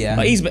Goff. Oh yeah.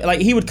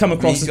 Like he would come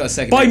across He's got a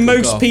second by name called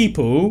most Goff.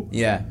 people.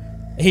 yeah.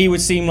 he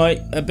would seem like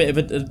a bit of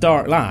a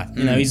dark lad.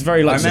 You know, he's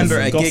very like. I remember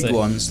at a gothic. gig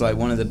once, like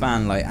one of the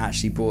band like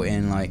actually brought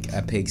in like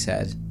a pig's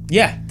head.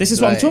 Yeah, this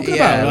is what I'm talking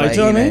about. Like, do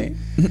you know what I mean?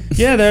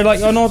 Yeah, they're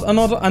like an odd,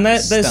 and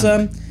there's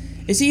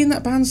is he in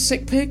that band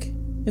Sick Pig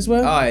as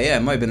well? Oh yeah, it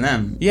might have been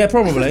them. Yeah,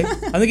 probably. I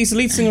think he's the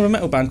lead singer of a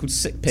metal band called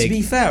Sick Pig. To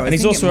be fair, and I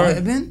think it might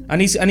have been.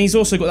 And he's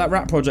also got that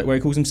rap project where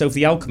he calls himself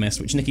The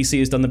Alchemist, which Nicky C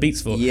has done the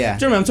beats for. Yeah.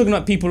 Do you remember? I'm talking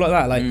about people like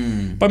that. Like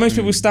by most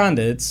people's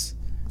standards,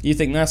 you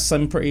think that's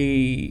some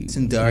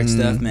dark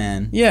stuff,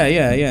 man.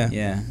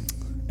 Yeah.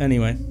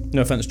 Anyway,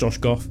 no offense, Josh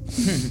Goff.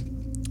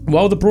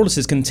 While the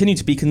Broaduses continue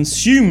to be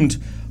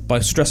consumed by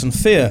stress and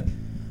fear,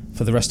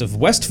 for the rest of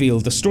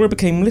Westfield, the story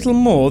became little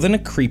more than a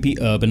creepy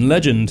urban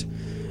legend.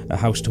 A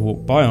house to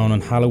walk by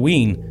on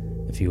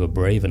Halloween, if you were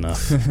brave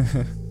enough.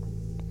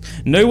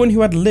 No one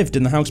who had lived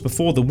in the house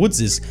before the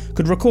Woodses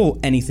could recall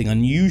anything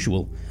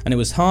unusual, and it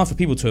was hard for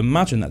people to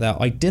imagine that their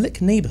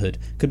idyllic neighbourhood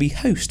could be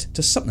host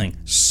to something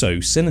so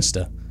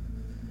sinister.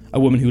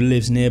 A woman who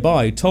lives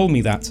nearby told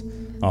me that,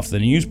 after the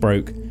news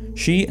broke,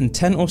 she and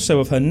 10 or so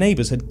of her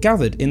neighbours had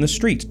gathered in the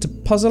street to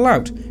puzzle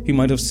out who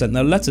might have sent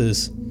their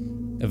letters.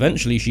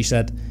 Eventually, she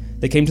said,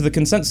 they came to the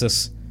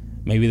consensus.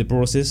 Maybe the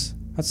Broaduses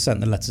had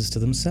sent the letters to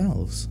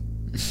themselves.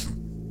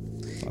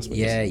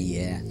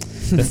 Yeah.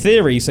 The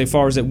theory, so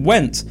far as it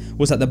went,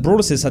 was that the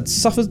Broaduses had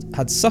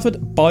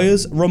suffered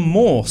buyer's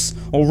remorse,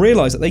 or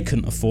realised that they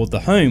couldn't afford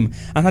the home,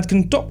 and had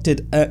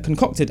concocted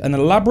an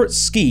elaborate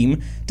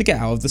scheme to get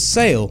out of the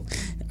sale.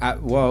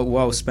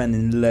 While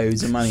spending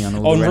loads of money on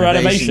all the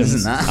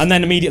renovations and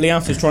then immediately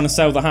after trying to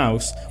sell the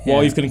house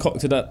while you've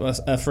concocted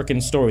a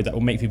freaking story that will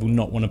make people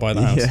not want to buy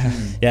the house.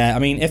 I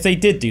mean, if they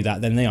did do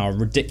that, then they are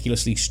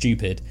ridiculously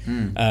stupid,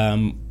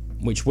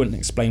 which wouldn't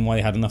explain why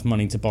they had enough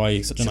money to buy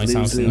such a nice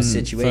house in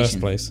the first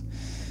place.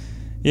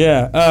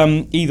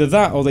 Either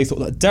that, or they thought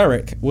that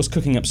Derek was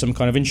cooking up some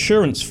kind of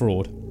insurance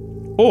fraud,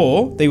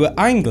 or they were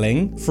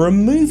angling for a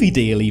movie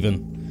deal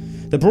even.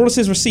 The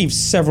Broaduses received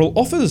several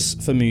offers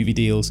for movie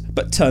deals,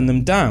 but turned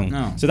them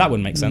down. So that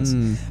wouldn't make sense.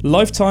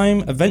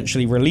 Lifetime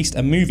eventually released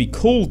a movie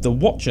called The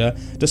Watcher,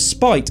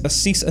 despite a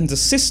cease and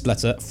desist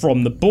letter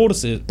from the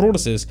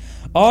Broaduses,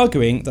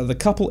 arguing that the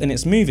couple in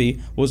its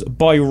movie was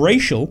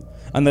biracial,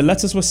 and the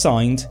letters were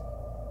signed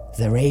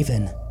The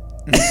Raven.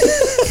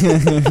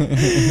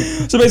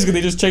 So basically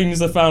they just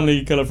changed the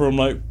family colour from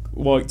like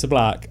white to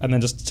black, and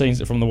then just changed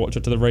it from The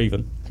Watcher to The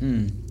Raven.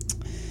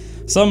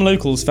 Some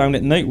locals found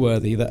it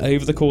noteworthy that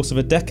over the course of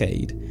a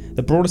decade,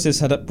 the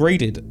Broaduses had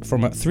upgraded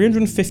from a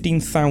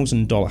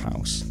 $315,000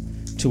 house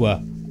to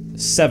a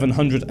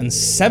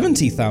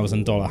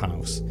 $770,000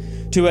 house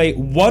to a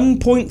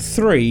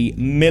 $1.3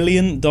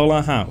 million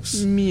house.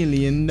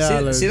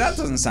 See, that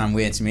doesn't sound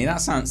weird to me. That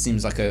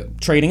seems like a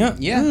trading up.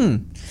 Yeah.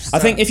 I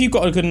think if you've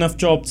got a good enough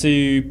job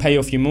to pay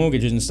off your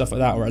mortgages and stuff like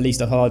that, or at least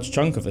a large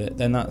chunk of it,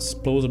 then that's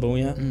plausible.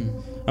 Yeah.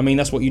 I mean,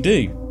 that's what you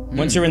do.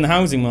 Once you're in the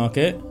housing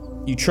market,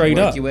 you trade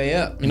Work up. your way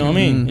up. You know what I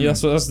mean? Yeah,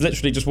 that's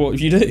literally just what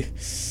you do.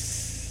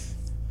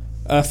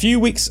 A few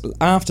weeks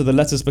after the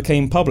letters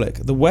became public,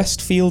 the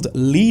Westfield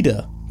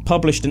Leader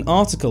published an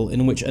article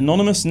in which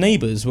anonymous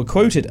neighbours were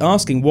quoted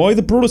asking why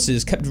the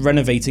Broaduses kept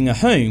renovating a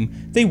home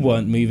they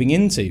weren't moving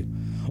into,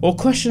 or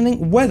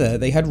questioning whether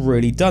they had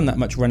really done that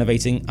much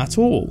renovating at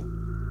all.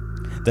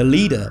 The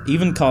Leader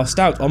even cast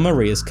doubt on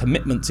Maria's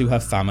commitment to her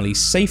family's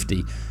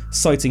safety,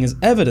 citing as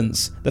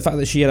evidence the fact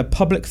that she had a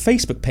public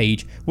Facebook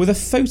page with a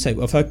photo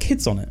of her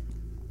kids on it.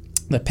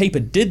 The paper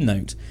did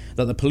note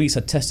that the police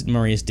had tested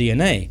Maria's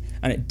DNA,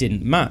 and it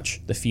didn't match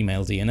the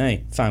female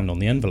DNA found on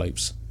the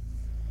envelopes.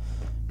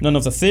 None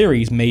of the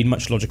theories made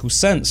much logical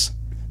sense.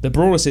 The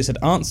Broaduses had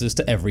answers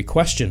to every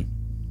question.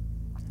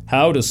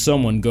 How does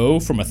someone go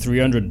from a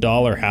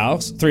 $300,000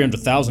 house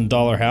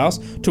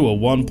to a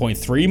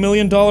 $1.3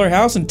 million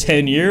house in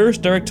 10 years?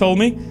 Derek told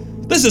me.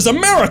 This is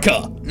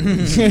America!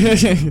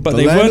 But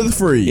they weren't the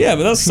free. Yeah,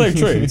 but that's so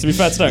true, to be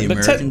fair to Derek.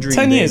 But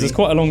 10 years is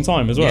quite a long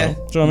time as well. Yeah.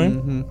 Do you know what I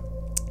mean?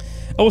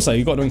 Also,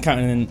 you've got to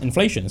encounter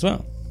inflation as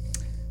well.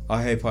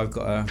 I hope I've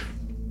got a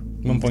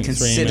 1.3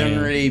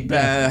 considerably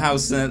better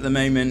house at the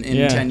moment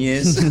in 10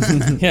 years.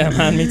 Yeah,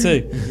 man, me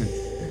too.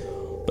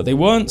 But they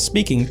weren't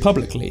speaking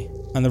publicly,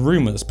 and the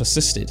rumours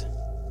persisted.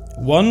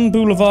 One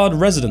Boulevard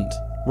resident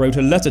wrote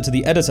a letter to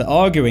the editor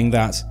arguing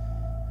that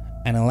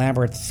an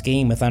elaborate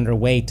scheme was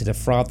underway to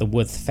defraud the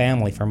Woods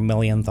family for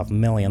millions of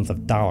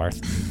dollars.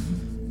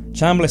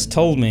 Chambliss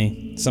told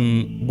me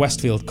some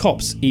Westfield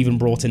cops even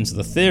brought into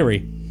the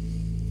theory.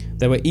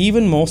 There were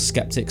even more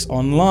skeptics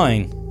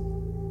online.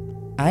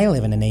 I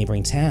live in a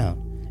neighbouring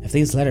town. If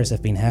these letters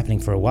have been happening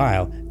for a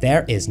while,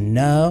 there is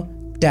no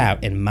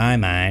doubt in my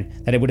mind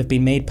that it would have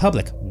been made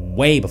public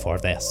way before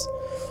this.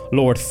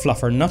 Lord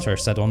Fluffer Nutter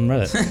said on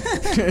Reddit.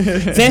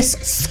 This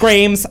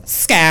screams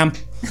scam.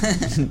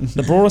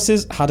 The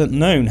Broaduses hadn't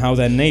known how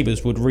their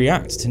neighbours would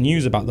react to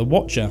news about the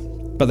Watcher,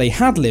 but they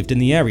had lived in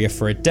the area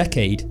for a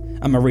decade,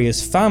 and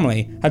Maria's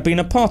family had been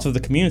a part of the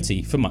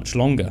community for much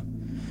longer.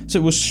 So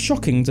it was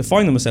shocking to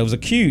find themselves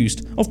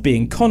accused of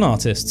being con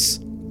artists.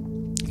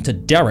 To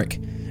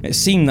Derek, it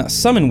seemed that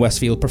some in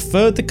Westfield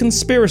preferred the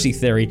conspiracy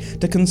theory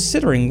to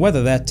considering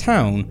whether their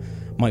town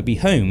might be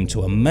home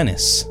to a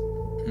menace.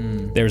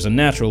 There is a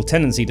natural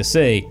tendency to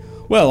say,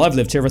 "Well, I've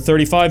lived here for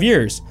 35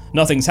 years.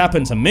 Nothing's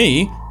happened to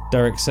me,"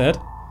 Derek said.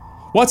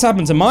 "What's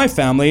happened to my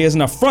family is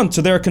an affront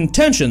to their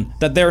contention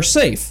that they're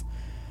safe,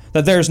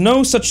 that there's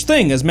no such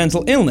thing as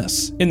mental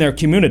illness in their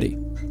community.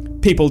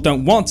 People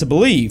don't want to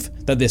believe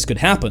that this could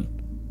happen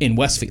in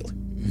Westfield."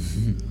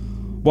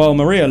 While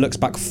Maria looks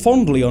back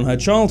fondly on her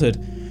childhood,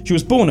 she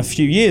was born a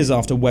few years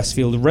after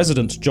Westfield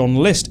resident John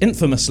List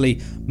infamously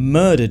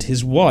murdered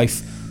his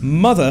wife,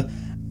 mother,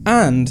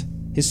 and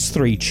his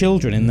 3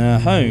 children in their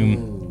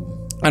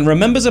home, and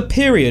remembers a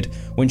period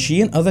when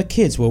she and other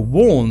kids were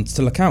warned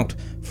to look out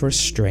for a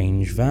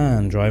strange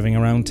van driving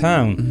around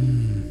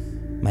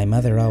town. "My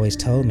mother always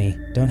told me,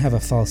 don't have a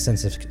false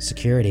sense of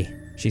security,"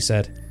 she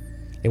said.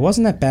 "It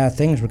wasn't that bad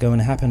things were going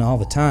to happen all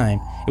the time,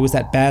 it was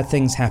that bad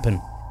things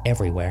happen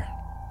everywhere.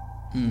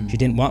 She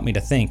didn't want me to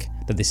think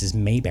that this is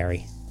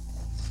Mayberry."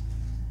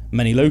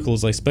 Many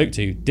locals I spoke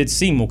to did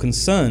seem more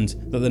concerned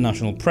that the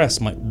national press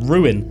might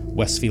ruin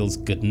Westfield's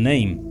good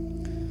name.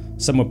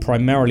 Some were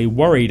primarily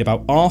worried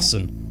about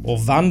arson or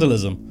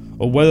vandalism,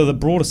 or whether the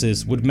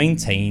Broaduses would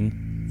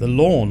maintain the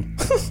lawn.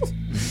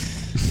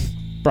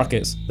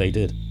 Brackets, they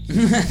did.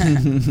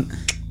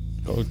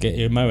 Got to get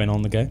your mowing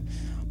on the go.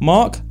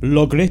 Mark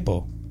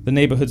Logrippo, the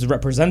neighbourhood's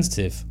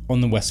representative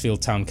on the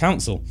Westfield Town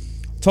Council,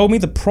 told me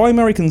the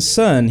primary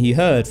concern he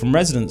heard from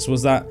residents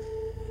was that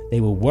they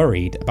were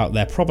worried about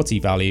their property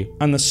value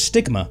and the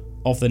stigma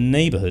of the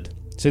neighbourhood.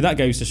 So that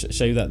goes to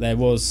show that there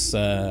was,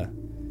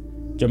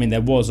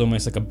 there was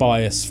almost like a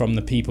bias from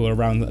the people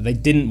around that they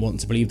didn't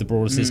want to believe the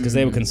Broaduses because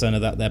they were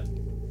concerned that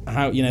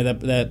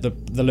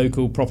the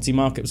local property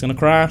market was going to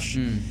crash.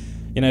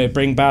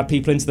 Bring bad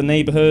people into the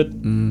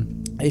neighbourhood.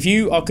 If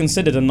you are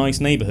considered a nice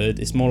neighbourhood,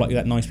 it's more likely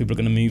that nice people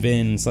are going to move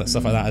in, stuff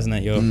like that, isn't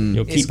it?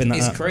 You're keeping that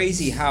up. It's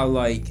crazy how,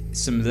 like,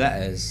 some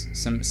letters,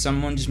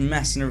 someone just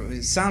messing around,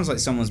 it sounds like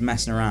someone's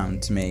messing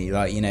around to me.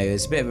 Like,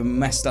 it's a bit of a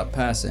messed up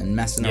person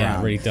messing around.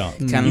 Yeah, really dark.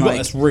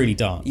 That's really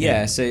dark.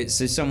 Yeah, so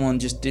someone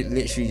just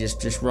literally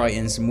just write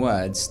in some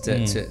words to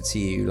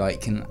you,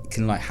 like, can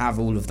like have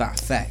all of that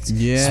effect.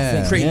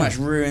 Yeah. Pretty much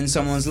ruin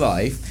someone's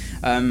life.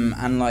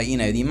 And, like,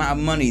 the amount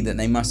of money that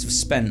they must have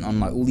spent on,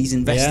 like, all these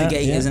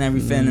investigators and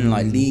everything, and,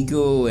 like,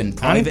 legal and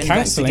private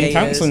investigators.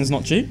 Counseling's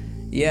not cheap.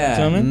 Yeah.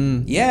 Do you know what I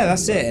mean? Yeah,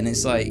 that's it. And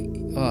it's like,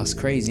 it's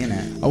crazy, isn't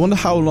it? I wonder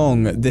how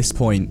long at this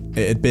point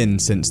it had been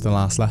since the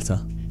last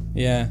letter.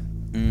 Yeah.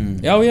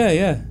 Oh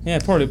yeah,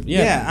 probably.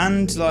 Yeah,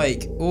 and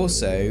like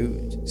also,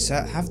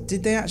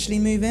 did they actually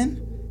move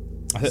in?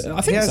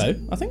 I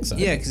think so.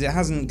 Yeah, because it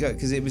hasn't got,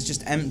 because it was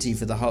just empty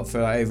for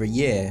over a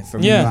year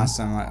from the last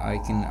time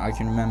I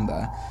can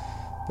remember.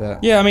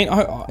 But yeah, I mean,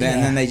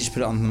 then they just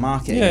put it on the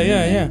market.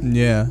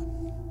 Yeah.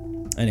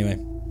 Anyway,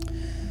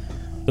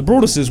 the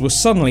Broaduses were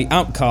suddenly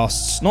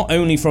outcasts not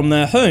only from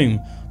their home,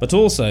 but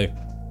also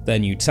their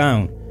new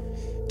town.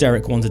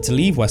 Derek wanted to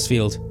leave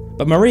Westfield,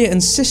 but Maria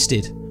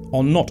insisted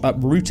on not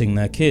uprooting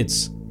their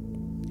kids.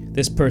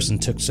 "This person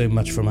took so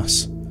much from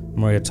us,"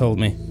 Maria told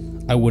me.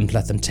 "I wouldn't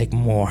let them take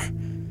more."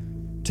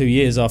 2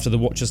 years after the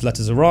Watchers'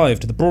 letters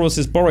arrived, the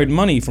Broaduses borrowed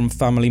money from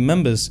family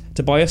members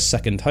to buy a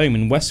second home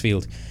in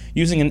Westfield,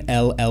 using an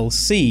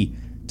LLC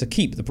to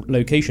keep the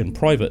location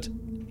private.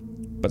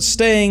 But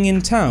staying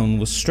in town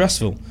was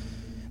stressful.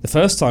 The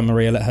first time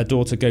Maria let her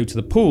daughter go to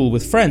the pool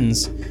with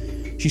friends,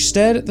 she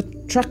stared at the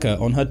tracker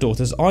on her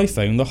daughter's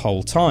iPhone the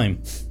whole time.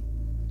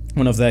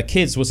 One of their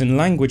kids was in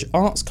language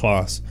arts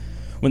class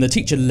when the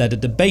teacher led a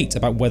debate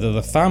about whether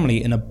the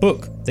family in a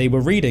book they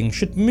were reading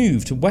should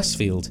move to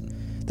Westfield.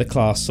 The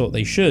class thought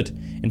they should,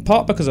 in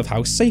part because of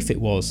how safe it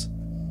was.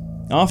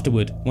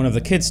 Afterward, one of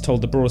the kids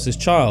told the Broaduses'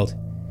 child,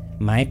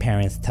 "My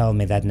parents told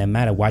me that no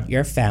matter what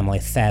your family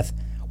says,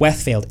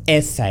 Westfield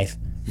is safe."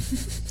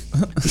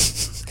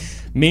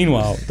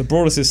 Meanwhile, the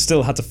Broaduses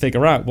still had to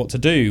figure out what to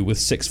do with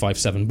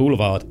 657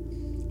 Boulevard.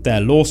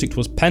 Their lawsuit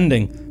was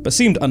pending, but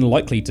seemed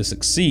unlikely to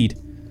succeed.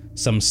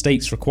 Some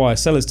states require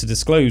sellers to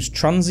disclose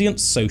transient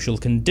social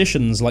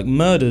conditions like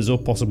murders or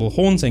possible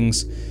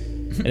hauntings.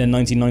 In a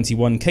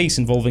 1991 case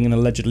involving an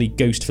allegedly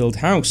ghost-filled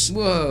house,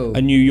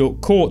 a New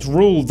York court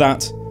ruled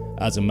that,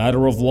 as a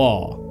matter of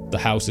law, the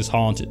house is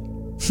haunted.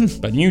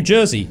 But New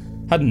Jersey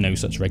had no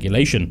such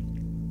regulation.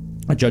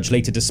 A judge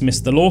later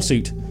dismissed the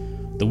lawsuit.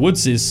 The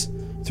Woodses,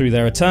 through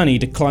their attorney,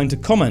 declined to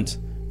comment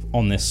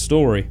on this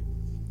story.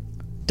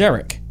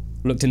 Derek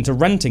looked into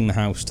renting the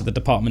house to the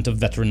Department of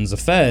Veterans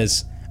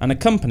Affairs and a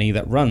company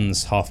that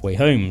runs halfway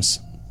homes.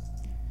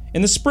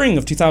 In the spring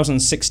of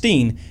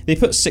 2016, they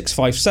put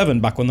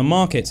 657 back on the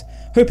market,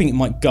 hoping it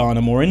might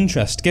garner more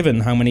interest given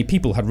how many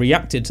people had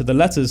reacted to the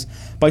letters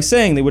by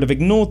saying they would have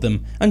ignored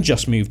them and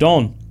just moved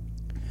on.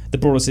 The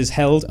Broaduses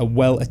held a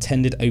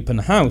well-attended open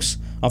house,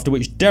 after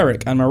which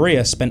Derek and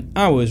Maria spent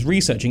hours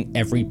researching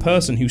every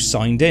person who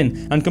signed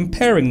in and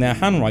comparing their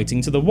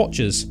handwriting to the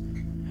Watchers.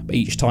 But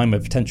each time a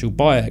potential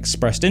buyer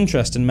expressed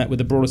interest and met with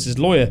the Broaduses'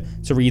 lawyer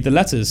to read the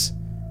letters,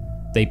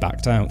 they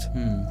backed out.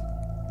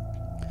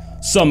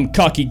 Some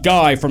cocky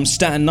guy from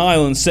Staten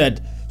Island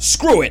said,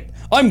 "Screw it,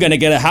 I'm gonna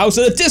get a house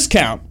at a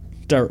discount,"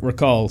 Derek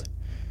recalled.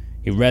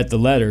 He read the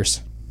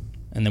letters,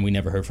 and then we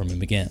never heard from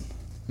him again.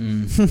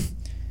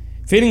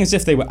 Feeling as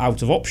if they were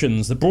out of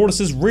options, the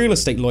Broaddus's real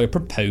estate lawyer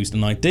proposed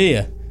an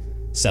idea.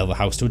 Sell the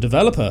house to a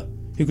developer,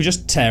 who could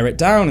just tear it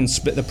down and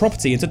split the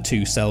property into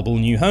 2 sellable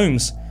new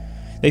homes.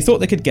 They thought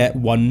they could get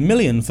 $1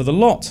 million for the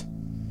lot.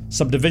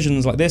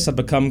 Subdivisions like this had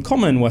become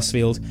common in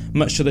Westfield,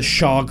 much to the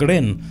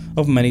chagrin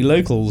of many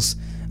locals,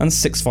 and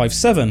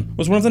 657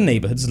 was one of the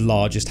neighbourhood's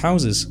largest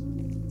houses.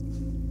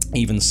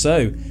 Even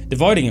so,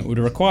 dividing it would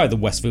require the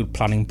Westfield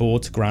Planning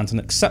Board to grant an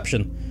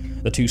exception.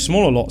 The 2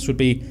 smaller lots would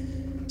be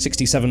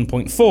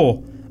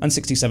 67.4 and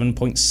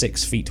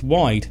 67.6 feet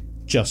wide,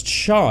 just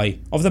shy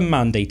of the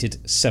mandated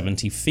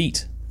 70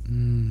 feet.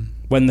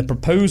 When the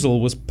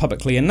proposal was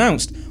publicly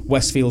announced,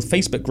 Westfield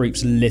Facebook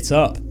groups lit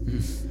up.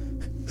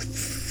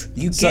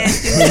 You can't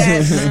do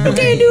that. You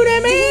can't do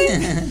that,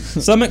 man.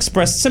 Some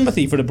expressed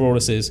sympathy for the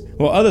Broadduses,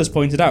 while others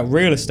pointed out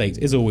real estate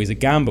is always a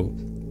gamble.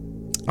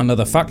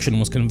 Another faction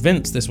was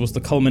convinced this was the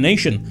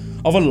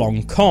culmination of a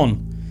long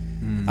con.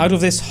 Out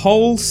of this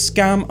whole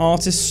scam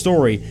artist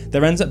story,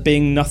 there ends up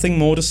being nothing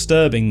more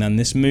disturbing than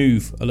this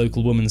move, a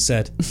local woman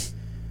said.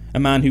 A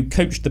man who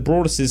coached the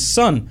Broaddus'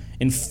 son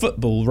in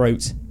football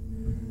wrote,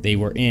 "They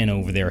were in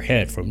over their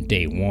head from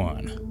day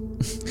one."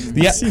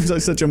 It seems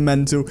like such a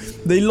mental.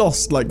 They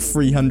lost like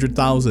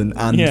 300,000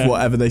 and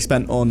whatever they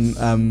spent on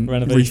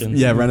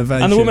renovations.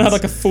 Renovations. And the woman had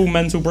like a full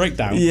mental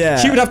breakdown. Yeah,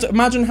 she would have to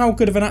imagine how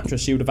good of an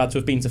actress she would have had to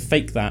have been to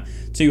fake that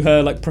to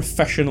her like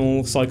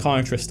professional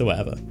psychiatrist or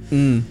whatever. Do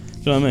you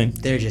know what I mean?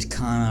 They're just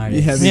con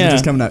artists. Yeah, they're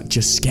just coming out,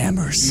 just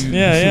scammers.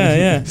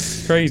 Yeah.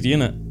 Crazy,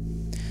 isn't it?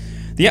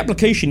 The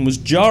application was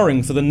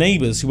jarring for the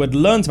neighbours who had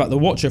learnt about the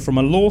Watcher from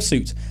a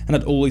lawsuit and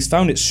had always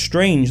found it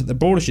strange that the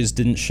Broadduses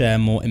didn't share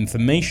more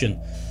information.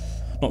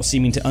 Not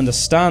seeming to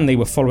understand they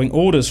were following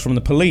orders from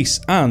the police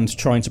and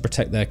trying to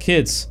protect their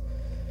kids.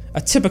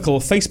 A typical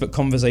Facebook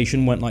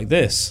conversation went like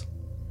this.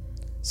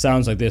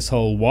 "Sounds like this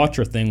whole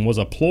Watcher thing was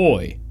a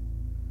ploy.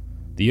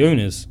 The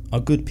owners are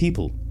good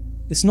people.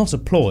 It's not a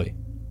ploy.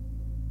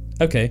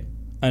 Okay,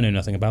 I know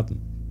nothing about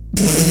them."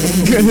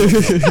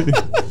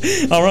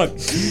 Alright.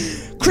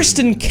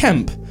 Kristen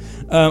Kemp,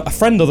 a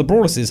friend of the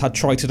Broadduses, had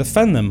tried to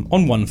defend them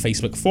on one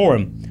Facebook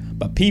forum,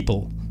 but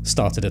people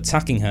started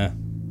attacking her.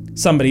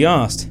 Somebody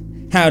asked,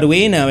 "How do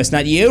we know it's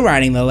not you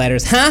writing the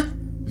letters, huh?"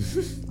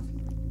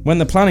 When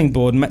the planning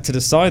board met to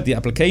decide the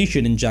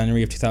application in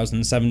January of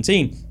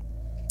 2017,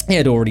 he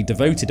had already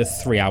devoted a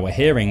 3-hour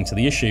hearing to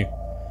the issue.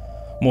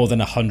 More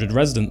than 100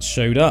 residents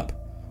showed up.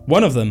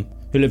 One of them,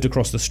 who lived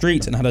across the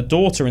street and had a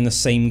daughter in the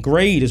same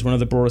grade as one of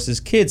the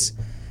Broaddus' kids,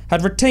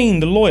 had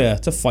retained a lawyer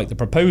to fight the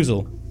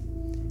proposal.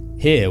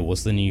 Here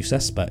was the new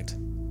suspect.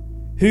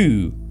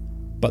 Who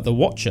but the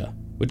Watcher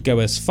would go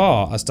as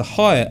far as to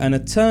hire an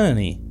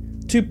attorney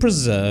to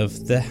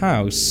preserve the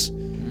house.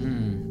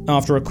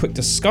 After a quick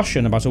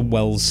discussion about a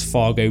Wells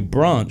Fargo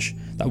branch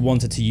that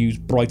wanted to use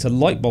brighter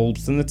light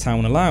bulbs than the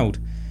town allowed,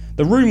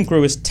 the room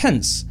grew as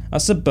tense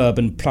as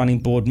suburban planning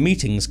board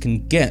meetings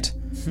can get.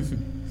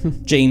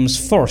 James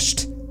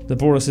Forst, the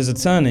Broaddus'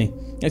 attorney,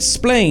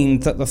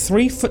 explained that the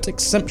 3-foot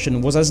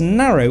exemption was as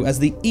narrow as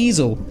the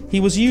easel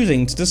he was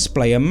using to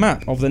display a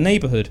map of the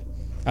neighbourhood,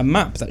 a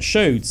map that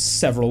showed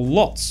several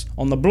lots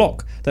on the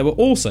block that were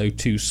also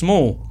too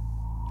small.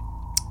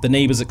 The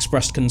neighbours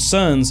expressed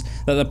concerns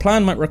that the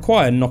plan might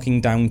require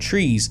knocking down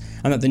trees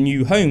and that the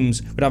new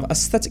homes would have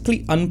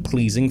aesthetically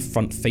unpleasing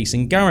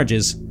front-facing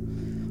garages.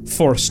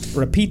 Forst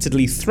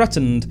repeatedly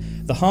threatened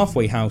the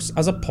halfway house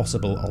as a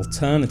possible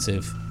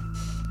alternative.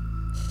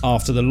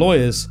 After the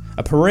lawyers,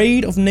 a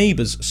parade of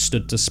neighbours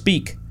stood to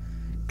speak.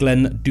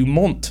 Glenn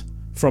Dumont,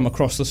 from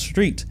across the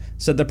street,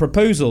 said the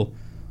proposal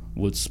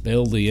would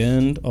spell the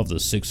end of the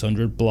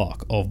 600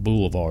 block of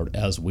Boulevard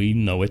as we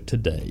know it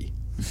today.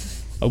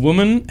 A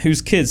woman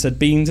whose kids had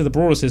been to the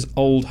Broaddus'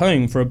 old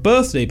home for a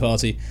birthday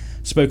party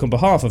spoke on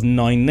behalf of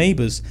 9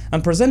 neighbours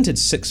and presented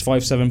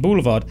 657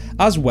 Boulevard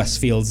as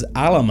Westfield's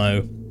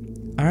Alamo.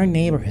 "Our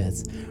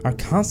neighbourhoods are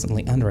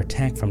constantly under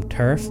attack from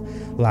turf,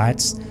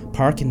 lights,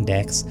 parking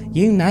decks,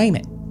 you name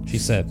it," she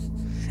said.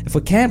 "If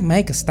we can't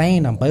make a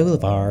stand on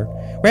Boulevard,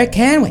 where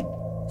can we?"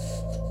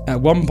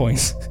 At one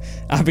point,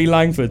 Abby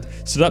Langford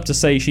stood up to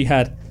say she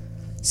had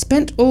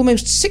spent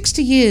almost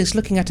 60 years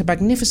looking at a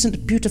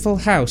magnificent, beautiful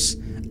house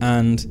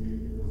and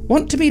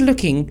want to be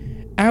looking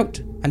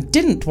out and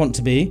didn't want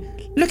to be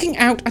looking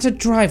out at a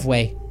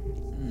driveway.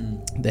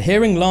 The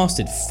hearing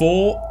lasted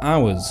 4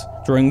 hours,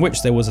 during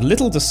which there was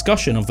little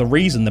discussion of the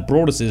reason the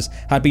Broadduses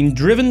had been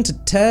driven to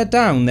tear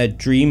down their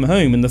dream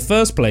home in the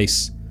first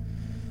place.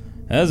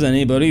 "Has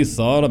anybody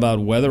thought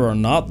about whether or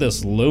not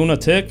this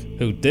lunatic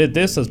who did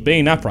this is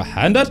being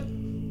apprehended?"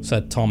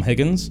 said Tom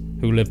Higgins,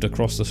 who lived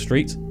across the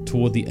street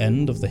toward the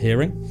end of the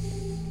hearing.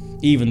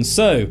 Even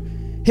so,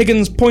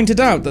 Higgins pointed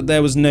out that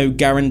there was no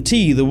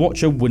guarantee the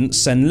Watcher wouldn't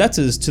send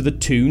letters to the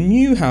 2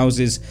 new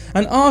houses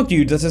and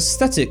argued that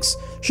aesthetics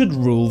should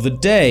rule the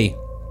day.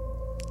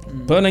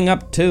 Putting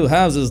up 2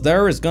 houses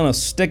there is gonna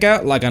stick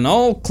out like an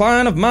old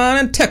client of mine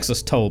in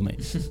Texas told me,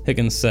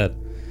 Higgins said.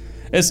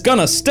 It's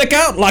gonna stick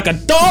out like a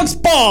dog's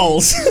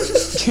balls!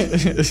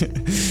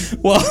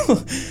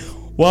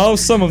 While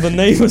some of the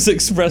neighbours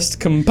expressed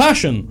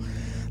compassion,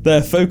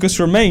 their focus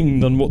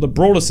remained on what the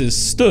Broaduses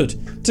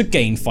stood to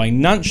gain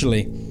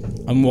financially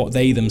and what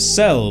they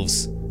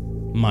themselves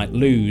might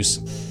lose.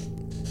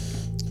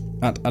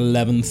 At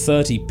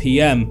 11:30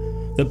 p.m,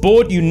 the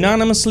board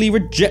unanimously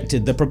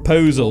rejected the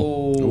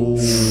proposal.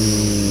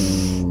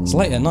 It's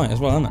late at night as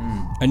well, isn't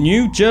it? A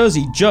New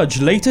Jersey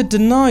judge later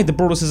denied the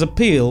Broaduses'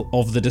 appeal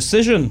of the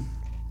decision.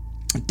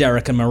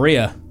 Derek and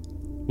Maria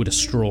were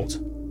distraught.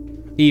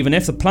 Even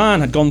if the plan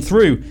had gone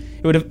through,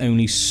 it would have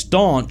only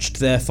staunched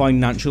their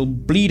financial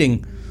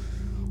bleeding.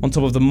 On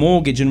top of the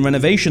mortgage and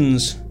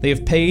renovations, they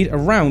have paid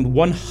around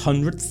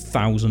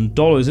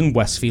 $100,000 in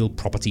Westfield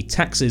property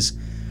taxes.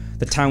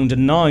 The town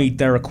denied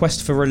their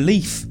request for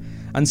relief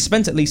and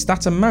spent at least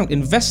that amount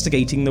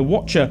investigating the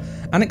watcher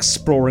and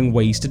exploring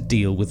ways to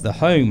deal with the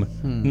home,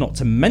 not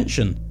to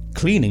mention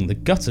cleaning the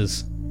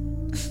gutters.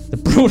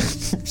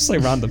 So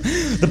random.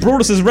 The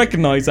Broaduses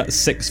recognised that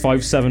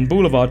 657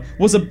 Boulevard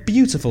was a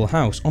beautiful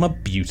house on a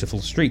beautiful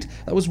street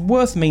that was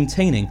worth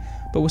maintaining,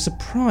 but were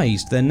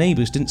surprised their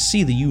neighbours didn't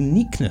see the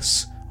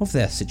uniqueness of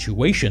their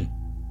situation.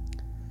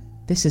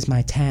 This is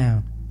my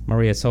town,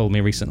 Maria told me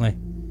recently.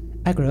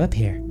 I grew up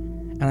here,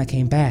 and I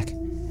came back.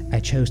 I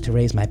chose to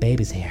raise my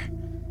babies here.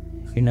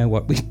 You know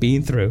what we've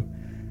been through.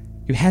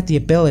 You had the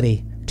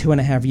ability,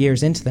 2.5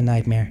 years into the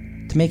nightmare,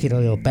 to make it a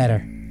little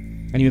better.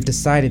 And you have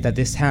decided that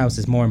this house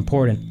is more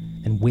important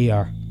than we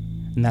are.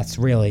 And that's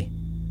really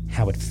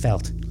how it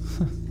felt.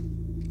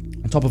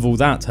 On top of all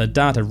that, her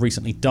dad had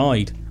recently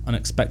died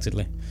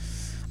unexpectedly.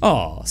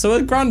 Oh, so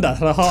her granddad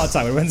had a heart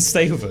attack when we went to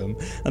stay with him,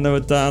 and then her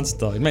dad's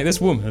died. Mate, this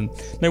woman,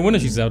 no wonder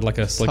she's had like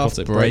a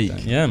psychotic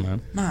breakdown. Yeah,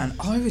 man. Man,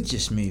 I would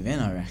just move in,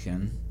 I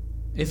reckon.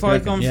 If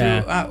I'd gone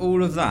through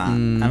all of that,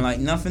 and like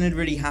nothing had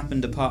really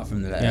happened apart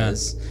from the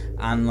letters,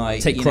 and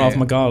like take Krav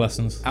Maga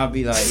lessons, I'd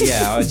be like,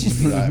 I'd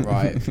just be like,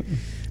 right.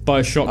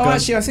 Buy a shotgun. Oh,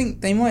 actually, I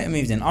think they might have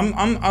moved in.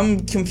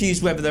 I'm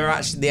confused whether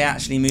they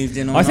actually moved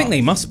in or not. I think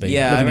they must be.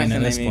 Yeah, I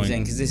reckon they moved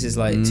in because this is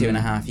like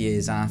 2.5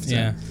 years after.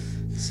 Yeah.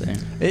 So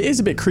it is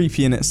a bit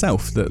creepy in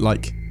itself that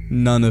like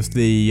none of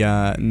the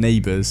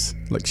neighbours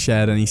like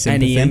shared any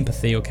sympathy, any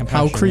empathy or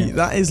compassion.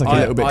 That is like a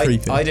little bit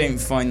creepy. I don't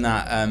find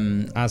that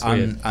as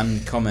weird.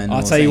 Uncommon.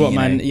 I'll tell you what,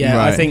 man. Yeah,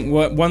 right. I think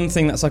one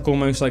thing that's like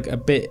almost like a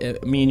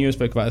bit. Me and you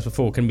spoke about this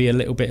before. Can be a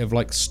little bit of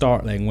like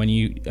startling when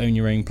you own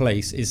your own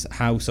place. Is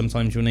how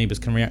sometimes your neighbours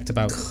can react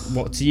about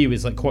what to you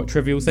is like quite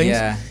trivial things.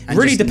 Yeah, it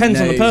really depends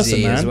on the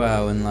person, man. As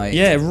well, and like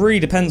it really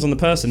depends on the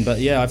person. But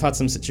yeah, I've had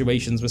some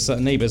situations with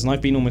certain neighbours, and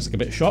I've been almost like a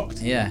bit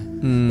shocked. Yeah,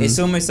 it's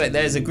almost like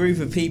there's a group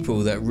of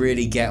people that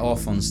really get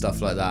off on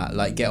stuff like that.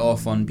 Like get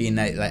off on being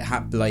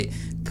like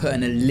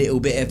putting a little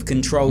bit of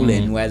control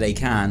in where they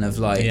can of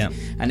like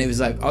and it was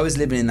like I was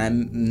living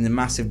in the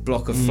massive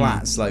block of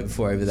flats like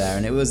before over there,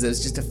 and there was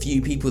just a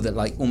few people that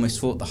like almost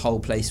thought the whole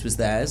place was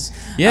theirs.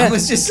 Yeah, and,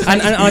 was just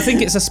like, and I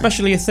think it's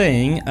especially a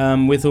thing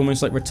with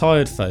almost like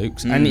retired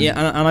folks, and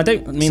I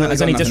don't mean that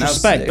as any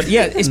disrespect, but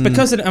it's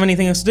because they don't have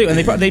anything else to do, and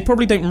they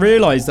probably don't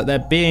realise that they're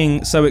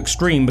being so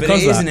extreme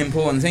because but it is an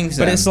important thing for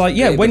them. But it's like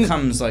it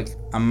becomes like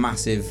a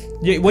massive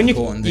when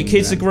your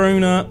kids are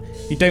grown up,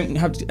 you don't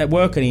have to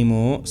work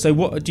anymore, so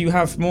what do you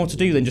have more to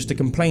do than just to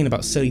complain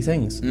about silly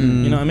things?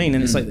 You know what I mean?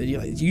 And it's like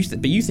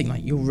you think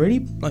like you're really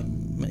like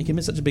making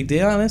such a big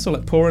deal out of this, or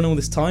like pouring all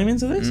this time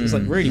into this. It's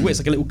like really weird. It's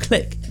like a little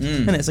clique,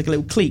 and it's like a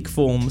little clique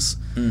forms.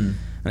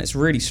 And it's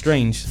really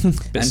strange,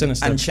 bit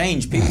sinister. And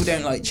change, people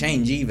don't like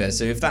change either.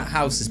 So if that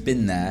house has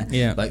been there,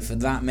 like for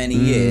that many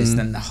years,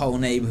 then the whole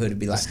neighbourhood would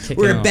be like,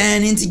 we're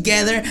banding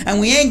together, and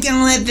we ain't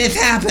gonna let this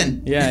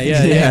happen.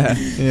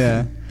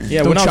 Yeah.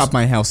 Don't chop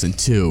my house in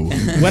two.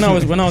 when I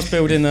was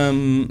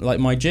building like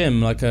my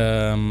gym like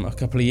a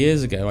couple of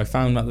years ago, I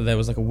found out that there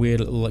was like a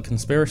weird little like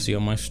conspiracy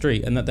on my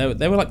street, and that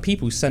there were like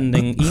people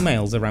sending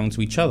emails around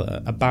to each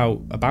other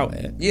about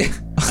it. Yeah.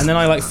 And then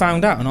I like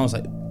found out, and I was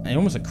like, it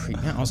almost like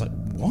creeped me out. I was like,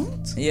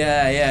 what?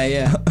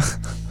 Yeah.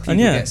 People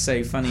get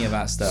so funny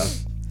about stuff.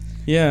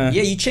 Yeah,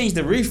 you changed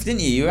the roof,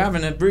 didn't you? You were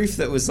having a roof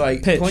that was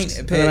like pitched,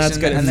 and then I had to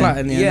get it flat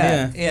in the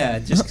end. Yeah,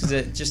 just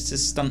to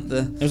stunt the.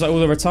 It was like all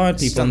the retired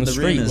people on the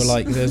street were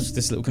like, there's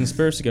this little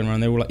conspiracy going around.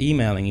 They were like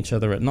emailing each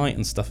other at night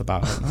and stuff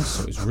about it. And I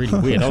thought it was really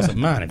weird. I was like,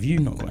 man, have you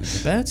not got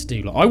anything better to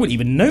do? Like, I wouldn't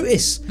even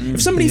notice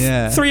if somebody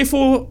 3 or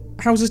 4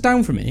 houses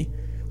down from me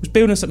was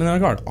building something in their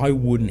garden. I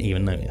wouldn't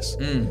even notice.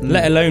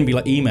 Let alone be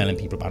like emailing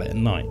people about it at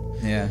night.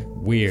 Yeah,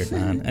 weird,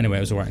 man. Anyway,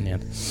 it was alright in the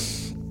end.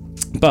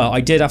 But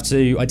I did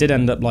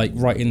end up like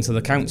writing to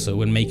the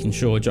council and making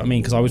sure, do you know what I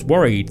mean? Because I was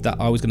worried that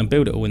I was going to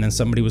build it all and then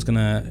some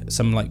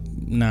like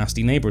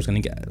nasty neighbour was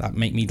going to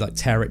make me like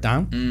tear it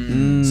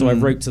down. So I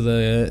wrote to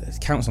the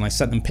council and I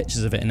sent them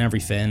pictures of it and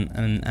everything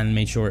and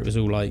made sure it was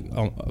all like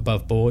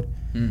above board.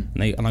 And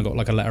I got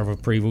like a letter of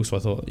approval, so I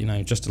thought,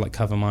 just to like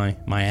cover my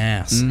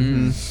ass.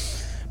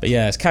 But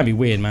yeah, it can be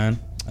weird, man.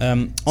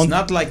 It's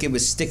not like it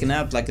was sticking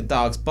out like a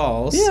dog's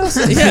balls. Yeah,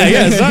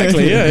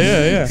 exactly.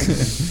 Yeah.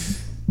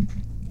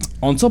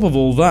 On top of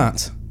all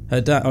that,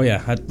 her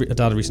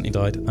dad recently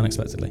died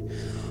unexpectedly.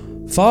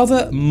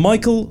 Father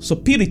Michael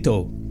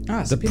Sopirito,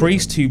 the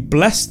priest who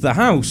blessed the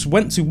house,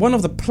 went to one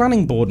of the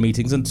planning board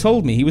meetings and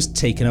told me he was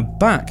taken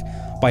aback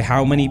by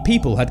how many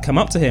people had come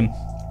up to him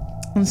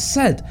and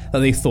said that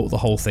they thought the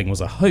whole thing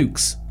was a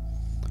hoax.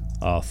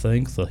 I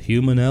think the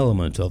human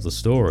element of the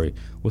story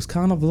was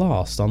kind of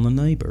lost on the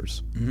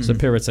neighbours,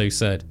 Sopirito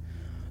said.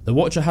 The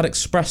Watcher had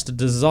expressed a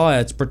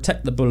desire to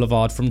protect the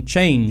boulevard from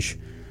change,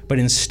 but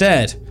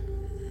instead,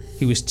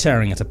 he was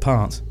tearing it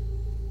apart.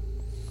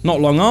 Not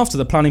long after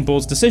the planning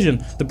board's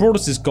decision, the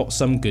Broaduses got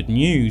some good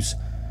news.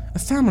 A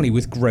family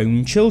with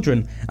grown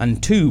children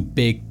and 2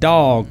 big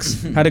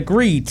dogs had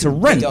agreed to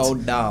rent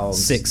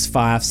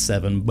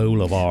 657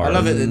 Boulevard. I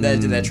love it that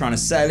they're trying to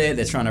sell it,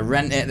 they're trying to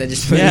rent it, they're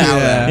just putting it out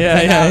there.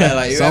 Yeah.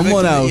 Like,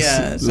 someone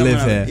else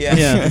live here.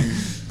 Yeah.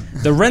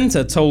 The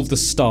renter told the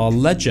Star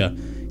Ledger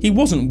he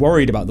wasn't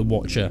worried about the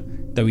Watcher,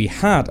 though he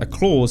had a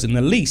clause in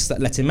the lease that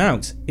let him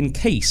out in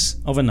case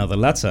of another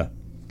letter.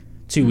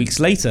 2 weeks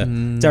later,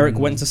 Derek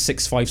went to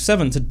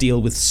 657 to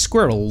deal with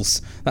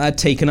squirrels that had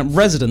taken up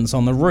residence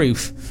on the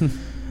roof.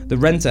 The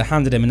renter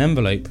handed him an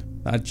envelope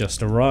that had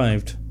just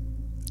arrived.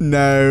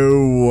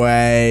 No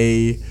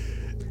way.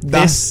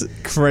 That's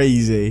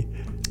crazy.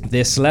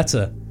 This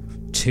letter,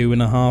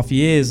 2.5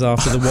 years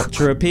after the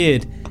Watcher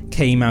appeared,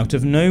 came out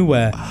of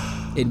nowhere.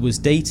 It was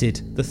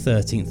dated the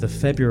 13th of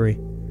February,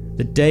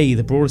 the day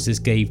the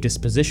Broaduses gave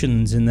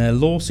dispositions in their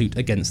lawsuit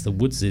against the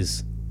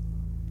Woodses.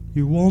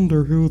 You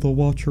wonder who the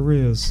Watcher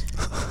is.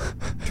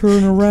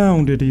 Turn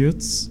around,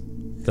 idiots,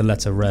 the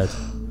letter read.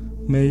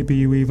 Maybe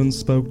you even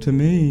spoke to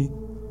me,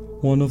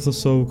 one of the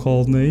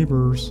so-called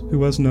neighbours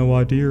who has no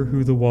idea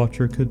who the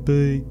Watcher could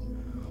be.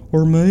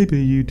 Or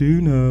maybe you do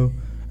know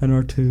and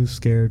are too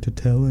scared to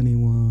tell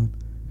anyone.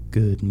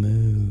 Good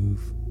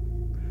move.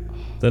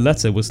 The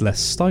letter was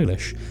less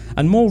stylish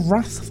and more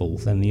wrathful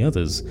than the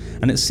others,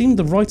 and it seemed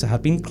the writer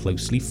had been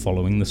closely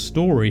following the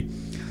story.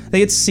 They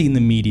had seen the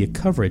media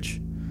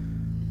coverage.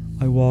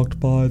 I walked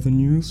by the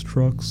news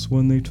trucks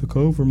when they took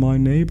over my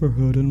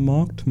neighbourhood and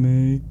mocked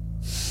me.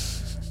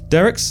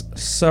 Derek's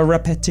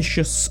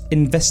surreptitious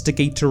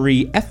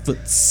investigatory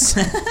efforts.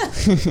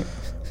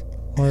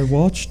 I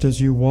watched as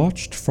you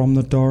watched from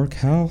the dark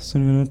house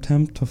in an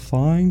attempt to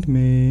find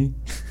me.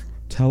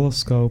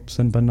 Telescopes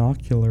and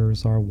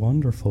binoculars are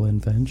wonderful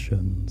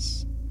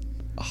inventions.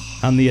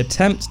 And the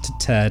attempt to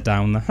tear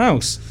down the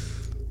house.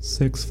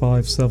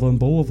 657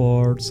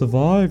 Boulevard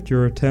survived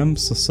your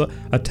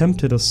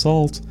attempted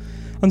assault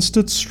and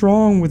stood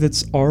strong with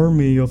its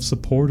army of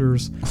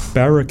supporters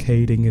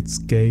barricading its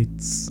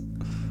gates.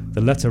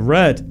 The letter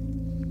read,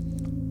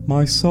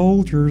 My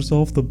soldiers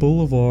of the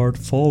boulevard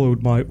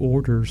followed my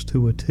orders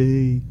to a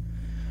T.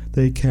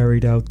 They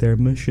carried out their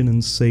mission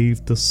and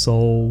saved the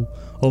soul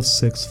of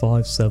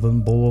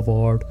 657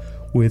 Boulevard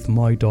with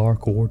my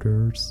dark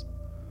orders.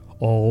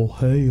 All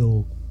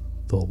hail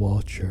the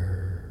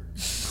Watcher.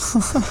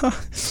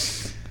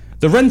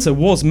 The renter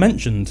was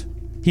mentioned.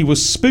 He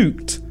was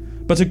spooked,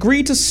 but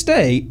agreed to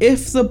stay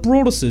if the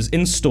Broaduses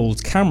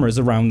installed cameras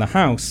around the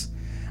house,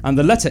 and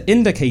the letter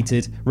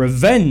indicated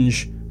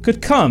revenge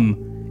could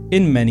come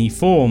in many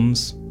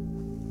forms.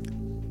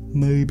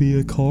 Maybe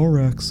a car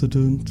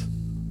accident,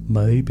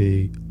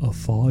 maybe a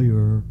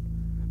fire,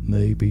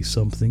 maybe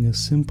something as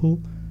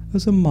simple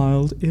as a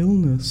mild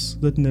illness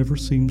that never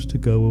seems to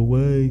go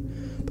away,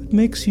 but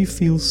makes you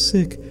feel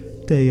sick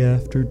day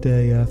after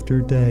day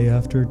after day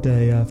after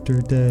day after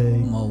day.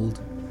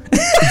 Mold.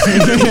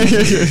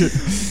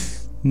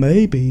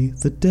 Maybe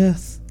the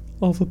death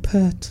of a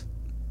pet.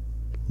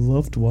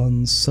 Loved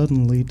ones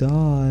suddenly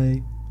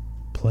die.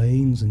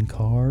 Planes and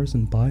cars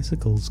and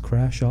bicycles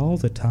crash all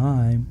the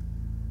time.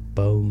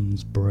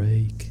 Bones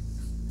break.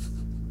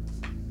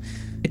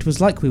 It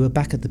was like we were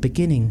back at the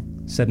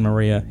beginning, said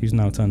Maria, who's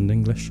now turned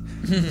English.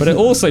 But it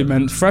also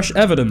meant fresh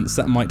evidence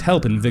that might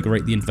help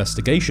invigorate the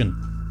investigation.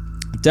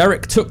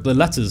 Derek took the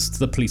letters to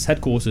the police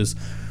headquarters,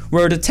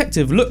 where a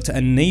detective looked at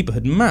a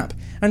neighbourhood map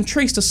and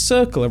traced a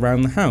circle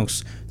around the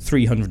house,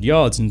 300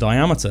 yards in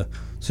diameter,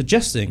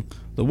 suggesting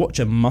the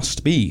Watcher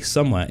must be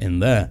somewhere in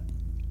there.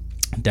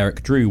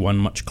 Derek drew one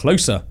much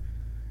closer.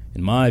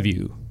 In my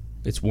view,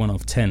 it's one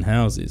of 10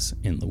 houses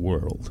in the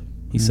world,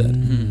 he said.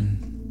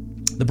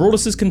 The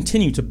Broaduses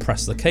continued to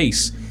press the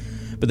case,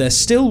 but there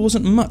still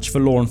wasn't much for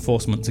law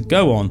enforcement to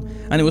go on,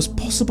 and it was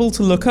possible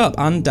to look up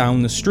and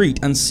down the street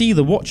and see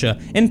the Watcher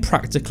in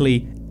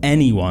practically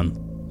anyone.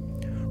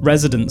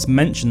 Residents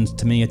mentioned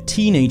to me a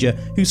teenager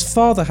whose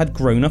father had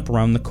grown up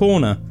around the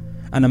corner,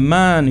 and a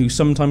man who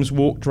sometimes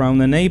walked around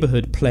the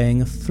neighbourhood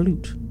playing a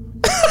flute.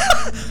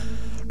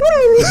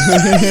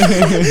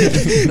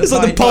 It's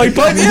like the pipe.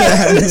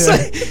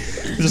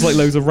 It's just like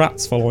loads of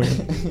rats following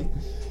him.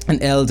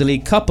 An elderly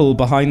couple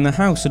behind the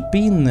house had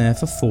been there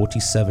for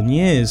 47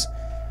 years.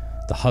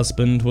 The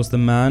husband was the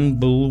man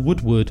Bull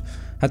Woodward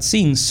had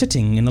seen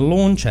sitting in a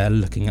lawn chair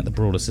looking at the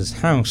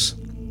Broaduses' house.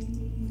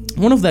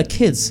 One of their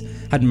kids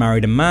had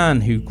married a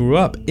man who grew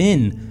up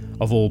in,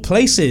 of all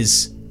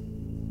places,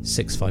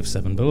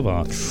 657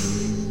 Boulevard.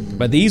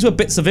 But these were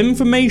bits of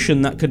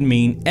information that could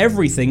mean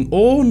everything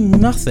or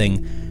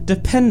nothing,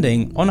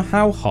 depending on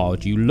how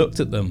hard you looked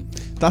at them.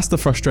 That's the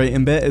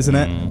frustrating bit, isn't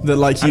it? That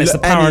like, and it's the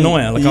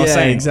paranoia, like I was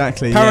saying.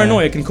 Exactly.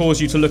 Paranoia can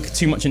cause you to look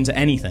too much into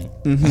anything.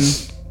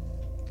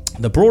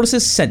 The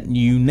Broaduses sent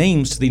new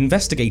names to the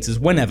investigators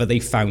whenever they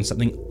found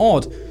something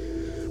odd,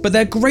 but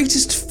their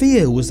greatest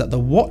fear was that the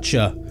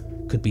Watcher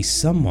could be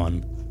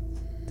someone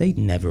they'd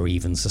never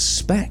even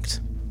suspect.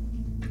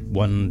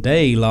 One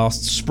day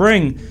last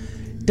spring,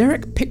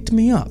 Derek picked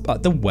me up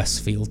at the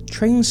Westfield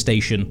train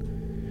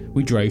station.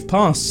 We drove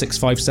past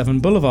 657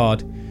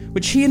 Boulevard,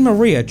 which he and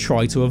Maria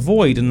try to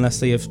avoid unless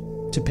they have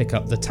to pick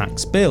up the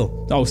tax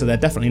bill. Oh, so they're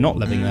definitely not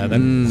living there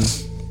then.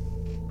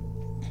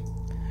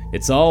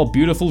 It's all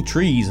beautiful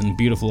trees and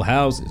beautiful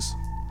houses,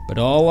 but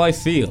all I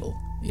feel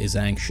is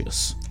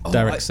anxious,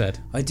 Derek said.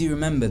 I do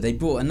remember they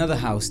bought another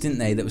house, didn't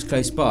they, that was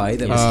close by,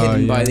 that was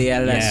hidden by the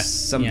LS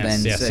something.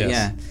 Yes.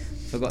 Yeah.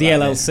 The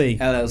LLC.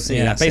 LLC.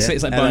 Yeah, basically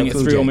it's like buying it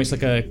through almost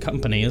like a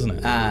company, isn't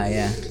it?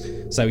 Yeah.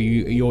 So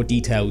your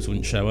details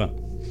wouldn't show up.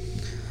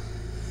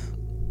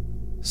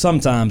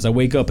 Sometimes I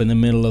wake up in the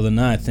middle of the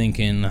night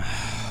thinking,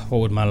 what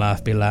would my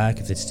life be like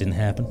if this didn't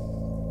happen?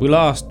 We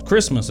lost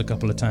Christmas a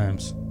couple of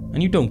times,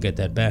 and you don't get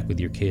that back with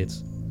your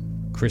kids.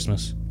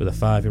 Christmas with a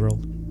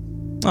 5-year-old.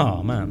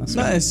 Oh man,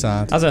 that is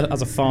sad. As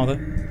a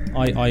father,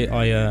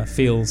 I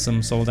feel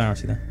some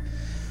solidarity there.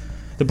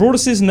 The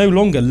Broaduses no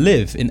longer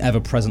live in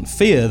ever-present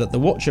fear that the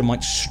Watcher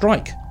might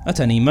strike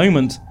at any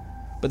moment,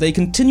 but they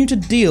continue to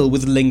deal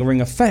with lingering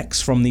effects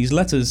from these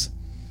letters.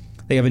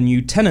 They have a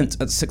new tenant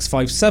at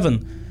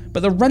 657,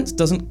 but the rent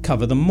doesn't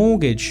cover the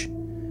mortgage.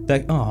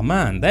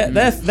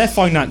 They're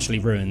financially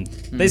ruined.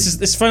 This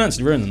is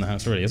financially ruined in the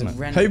house, really, isn't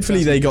it?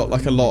 Hopefully they got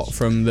like a lot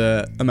from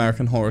the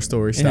American Horror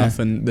Story stuff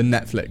and the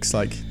Netflix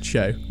like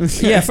show.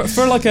 Yeah,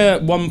 for like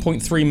a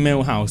 1.3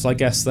 mil house, I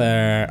guess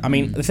they're. I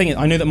mean, the thing is,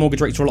 I know that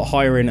mortgage rates are a lot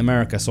higher in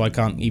America, so I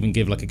can't even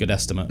give like a good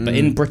estimate. But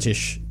in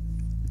British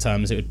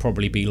terms, it would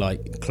probably be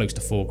like close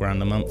to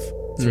 $4,000 a month.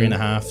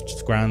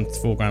 3.5 grand,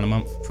 $4,000 a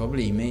month.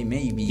 Probably,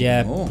 maybe.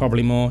 Yeah, more.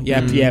 Probably more.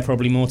 Yeah,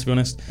 probably more, to be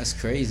honest. That's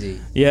crazy.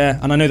 Yeah,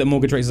 and I know that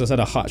mortgage rates, as I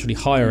said, are actually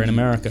higher in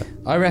America.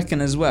 I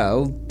reckon as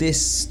well, this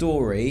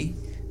story,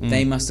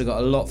 they must have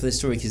got a lot for this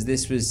story because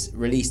this was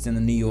released in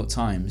the New York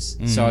Times.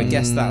 So I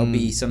guess that'll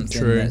be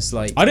something that's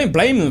like... I don't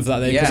blame them for that,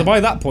 though, because by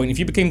that point, if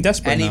you became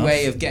desperate any enough,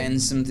 way of getting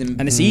something...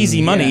 And it's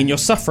easy money and you're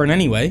suffering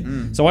anyway,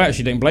 so I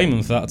actually don't blame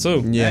them for that at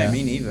all. Yeah, no,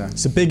 me neither.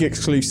 It's a big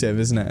exclusive,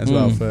 isn't it, as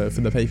well, for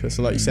the paper.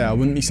 So like you say, I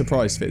wouldn't be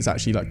surprised if it's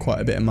actually like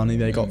quite a bit of money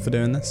they got for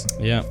doing this.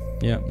 Yeah,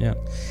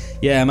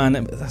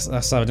 man, that's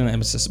sad, isn't it?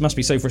 It must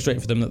be so frustrating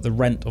for them that the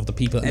rent of the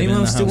people that live in the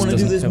house still want to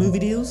do those cover. movie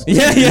deals?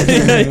 Yeah.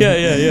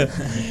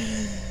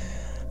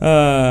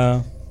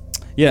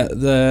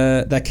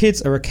 Their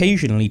kids are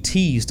occasionally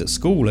teased at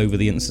school over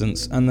the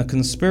incidents, and the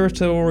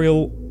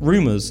conspiratorial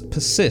rumours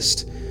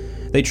persist.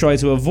 They try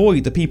to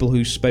avoid the people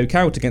who spoke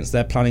out against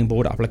their planning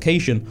board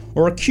application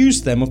or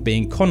accused them of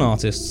being con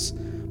artists,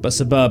 but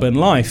suburban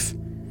life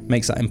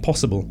makes that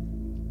impossible.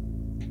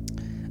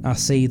 I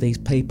see these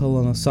people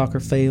on the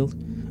soccer field,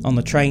 on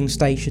the train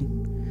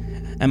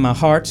station, and my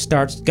heart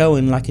starts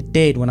going like it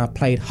did when I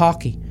played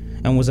hockey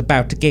and was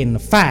about to get in a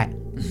fight.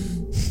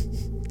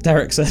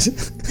 Derek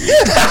says.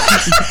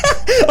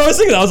 I was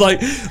thinking that, I was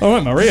like,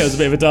 alright, Maria's a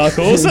bit of a dark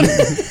horse.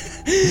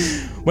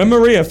 When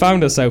Maria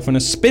found herself in a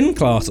spin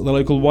class at the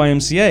local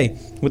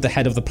YMCA with the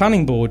head of the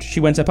planning board, she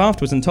went up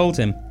afterwards and told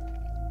him,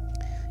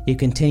 "You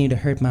continue to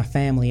hurt my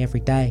family every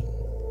day."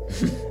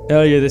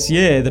 Earlier this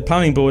year, the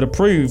planning board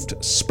approved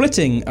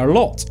splitting a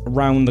lot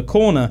around the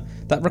corner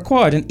that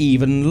required an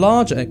even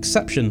larger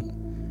exception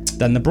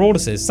than the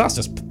Broaduses. That's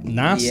just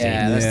nasty.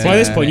 Yeah, By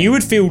this point, you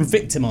would feel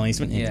victimised,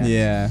 wouldn't you?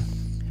 Yeah.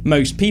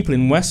 Most people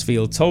in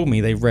Westfield told me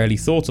they rarely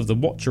thought of the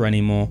Watcher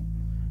anymore.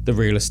 The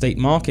real estate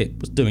market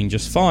was doing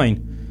just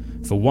fine,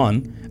 for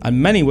one,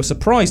 and many were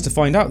surprised to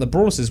find out the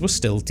Broaduses were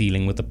still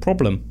dealing with the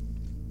problem.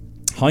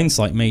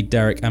 Hindsight made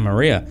Derek and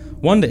Maria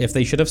wonder if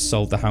they should have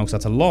sold the house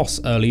at a loss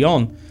early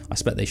on. I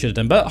expect they should have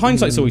done, but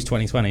hindsight's always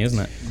 20/20, isn't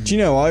it? Do you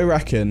know, I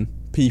reckon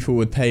people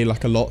would pay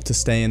like a lot to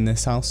stay in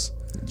this house.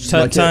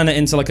 Turn it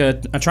into like a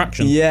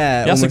attraction.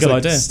 Yeah, that's a good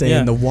idea. Stay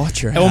in the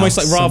Watcher house. Almost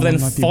like rather than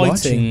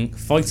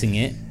fighting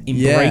it,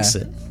 embrace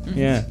it.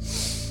 Yeah.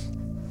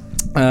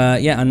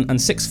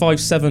 And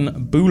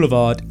 657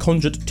 Boulevard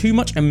conjured too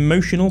much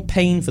emotional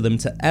pain for them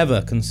to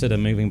ever consider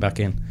moving back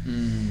in.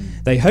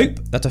 They hope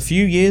that a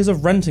few years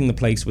of renting the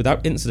place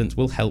without incident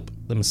will help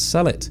them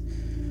sell it.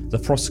 The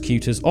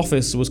prosecutor's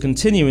office was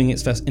continuing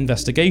its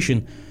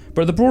investigation,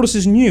 but the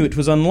Broaduses knew it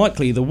was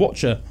unlikely the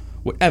Watcher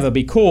would ever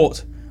be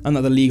caught, and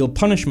that the legal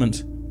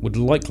punishment would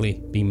likely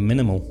be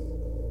minimal.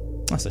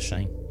 That's a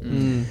shame.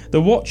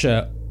 The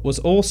Watcher was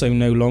also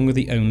no longer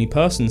the only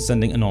person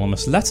sending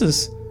anonymous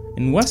letters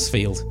in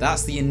Westfield.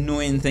 That's the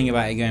annoying thing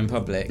about it going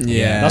public.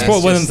 Yeah. That's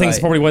one of the things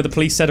probably why the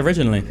police said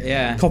originally.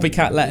 Yeah.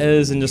 Copycat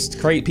letters and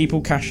just create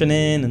people cashing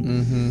in.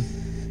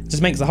 And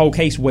Just makes the whole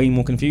case way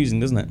more confusing,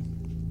 doesn't it?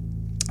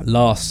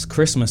 Last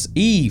Christmas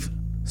Eve,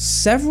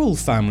 several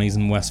families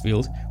in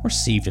Westfield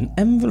received an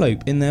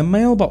envelope in their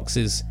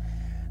mailboxes.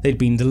 They'd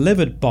been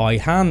delivered by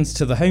hand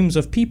to the homes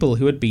of people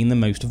who had been the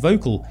most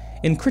vocal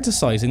in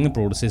criticising the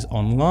Broaduses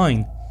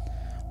online.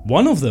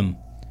 One of them,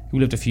 who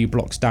lived a few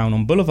blocks down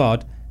on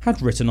Boulevard,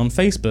 had written on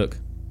Facebook,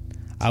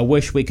 "I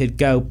wish we could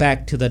go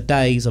back to the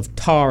days of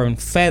tar and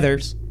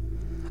feathers.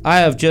 I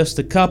have just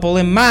a couple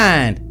in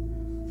mind."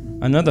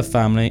 Another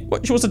family,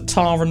 which was a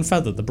tar and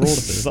feather, the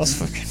Broaduses. That's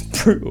fucking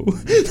brutal.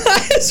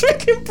 That is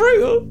fucking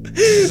brutal.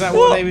 Is that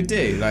what they would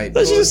do? Like,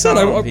 That's just said,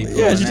 on people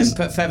yeah, and you then just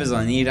put feathers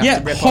on. You'd have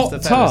to rip off the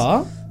feathers.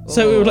 Hot tar,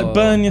 so it would like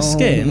burn your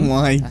skin. Oh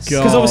my god.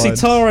 Because obviously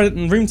tar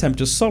and room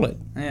temperature is solid.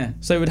 Yeah.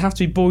 So it would have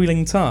to be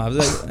boiling tar.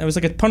 It was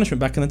like a punishment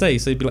back in the day,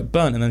 so you'd be like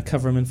burnt and then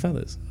cover them in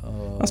feathers.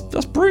 Oh.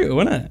 That's brutal,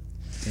 isn't it?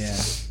 Yeah.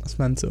 That's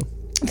mental.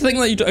 I think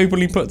that you'd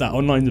openly put that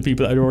online to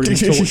people that had already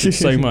been tortured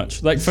so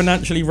much. Like,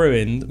 financially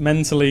ruined,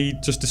 mentally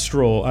just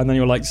distraught, and then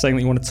you're like saying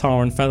that you want to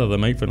tar and feather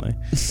them openly.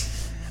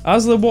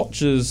 As the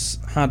Watchers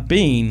had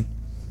been,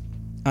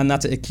 and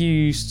that it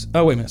accused...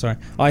 Oh, wait a minute, sorry.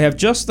 I have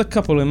just the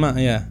couple in mind,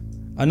 yeah.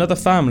 Another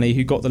family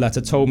who got the letter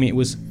told me it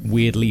was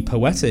weirdly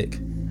poetic,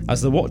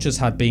 as the Watchers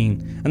had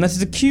been, and that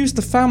it accused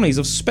the families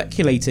of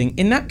speculating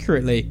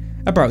inaccurately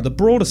about the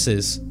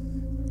Broaduses.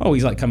 Oh,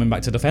 he's like coming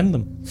back to defend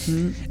them.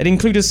 It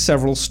included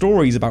several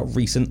stories about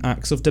recent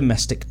acts of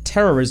domestic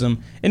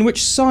terrorism in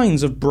which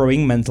signs of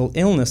brewing mental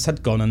illness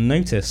had gone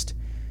unnoticed.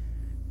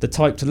 The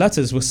typed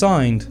letters were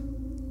signed,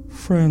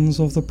 "Friends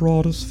of the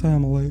Broadus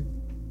family."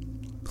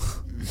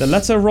 The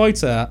letter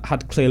writer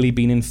had clearly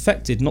been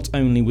infected not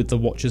only with the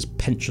Watcher's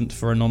penchant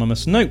for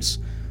anonymous notes,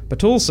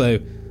 but also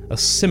a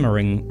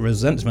simmering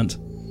resentment.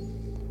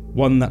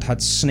 One that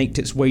had snaked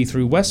its way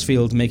through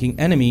Westfield, making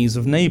enemies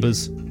of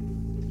neighbours.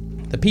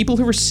 The people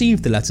who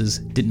received the letters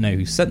didn't know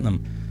who sent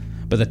them,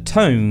 but the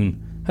tone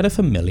had a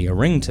familiar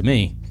ring to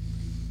me.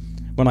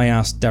 When I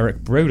asked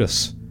Derek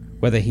Brodus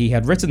whether he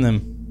had written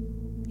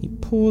them, he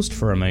paused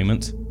for a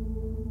moment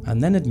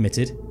and then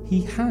admitted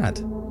he had.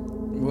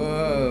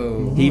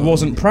 Whoa. He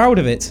wasn't proud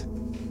of it.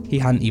 He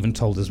hadn't even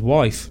told his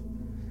wife,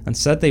 and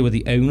said they were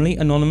the only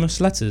anonymous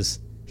letters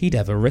he'd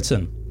ever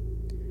written.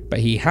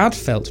 But he had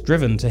felt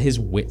driven to his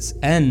wit's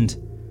end,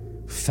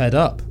 fed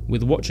up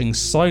with watching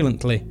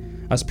silently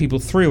as people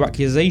threw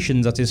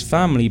accusations at his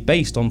family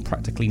based on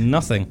practically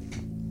nothing.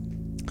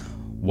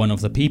 One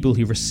of the people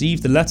who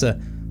received the letter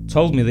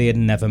told me they had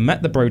never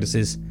met the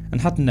Broaduses and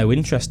had no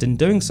interest in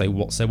doing so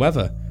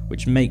whatsoever,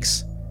 which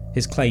makes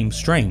his claim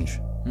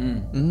strange.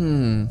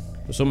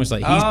 It's almost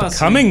like he's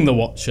becoming the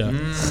Watcher.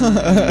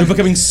 He's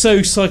becoming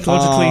so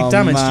psychologically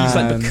damaged, he's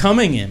like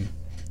becoming him.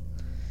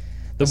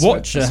 The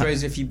Watcher... I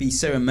suppose if you'd be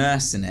so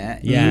immersed in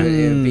it, yeah,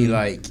 it would be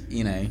like,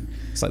 you know...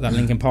 It's like that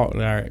Linkin Park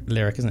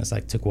lyric, isn't it? It's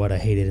like, took what I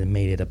hated and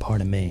made it a part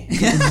of me.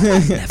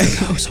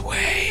 Never goes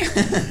away.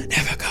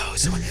 Never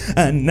goes away.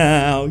 And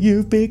now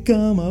you've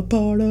become a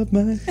part of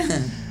me.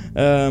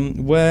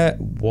 Where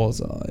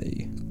was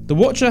I? The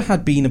Watcher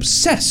had been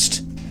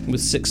obsessed with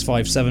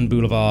 657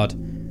 Boulevard,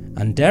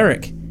 and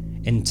Derek,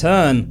 in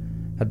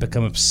turn, had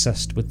become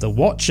obsessed with the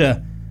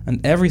Watcher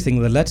and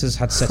everything the letters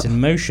had set in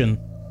motion.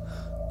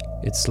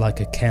 "It's like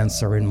a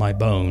cancer in my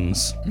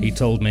bones," he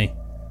told me.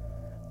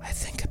 "I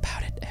think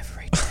about it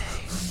every day."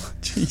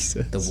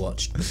 Jesus. The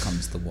Watched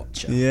becomes the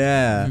Watcher.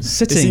 Yeah.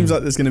 Sitting. It seems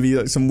like there's going to be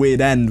like some weird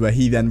end where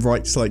he then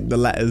writes like the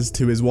letters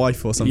to his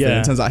wife or something.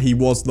 Yeah. It turns out he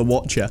was the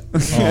Watcher.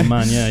 Oh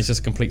man, yeah, he's just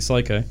a complete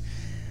psycho.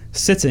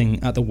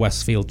 Sitting at the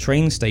Westfield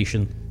train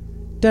station,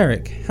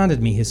 Derek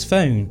handed me his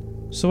phone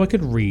so I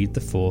could read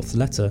the fourth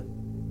letter.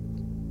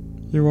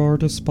 "You are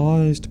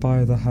despised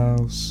by the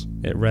house,"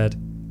 it read,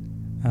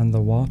 "and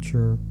the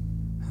Watcher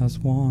has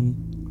won."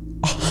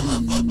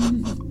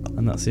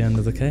 And that's the end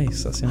of the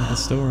case. That's the end of the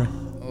story.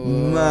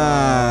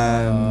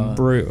 Man.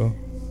 Brutal.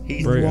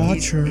 He's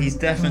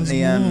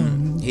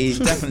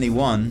definitely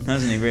won,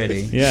 hasn't he?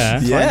 Really? Yeah.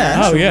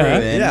 Yeah. Oh yeah.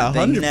 Ruin. Yeah, They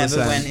 100%. never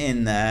went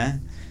in there.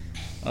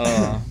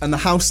 Oh. And the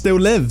house still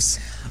lives.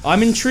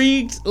 I'm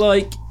intrigued,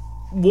 like,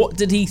 what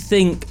did he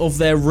think of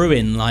their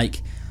ruin?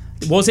 Like,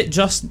 was it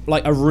just,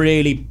 like, a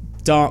really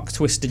dark,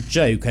 twisted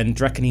joke, and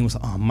do you reckon he was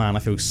like, oh man, I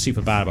feel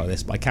super bad about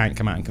this, but I can't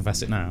come out and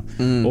confess it now?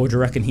 Or do you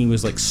reckon he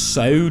was, like,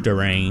 so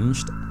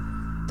deranged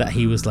that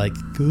he was like,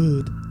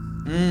 good.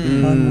 You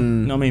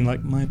know what I mean?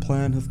 Like, my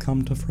plan has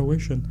come to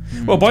fruition.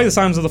 Well, by the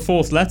sounds of the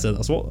fourth letter,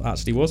 that's what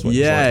actually was what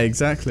Yeah, he was like.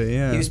 exactly,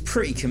 yeah. He was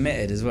pretty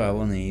committed as well,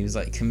 wasn't he? He was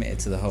like committed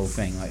to the whole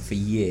thing, like for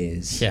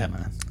years. Yeah,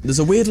 man. There's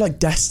a weird like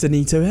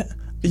destiny to it.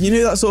 You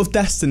know that sort of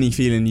destiny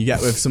feeling you get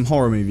with some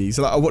horror movies?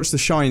 Like I watched The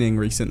Shining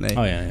recently.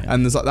 Oh yeah.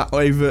 And there's like that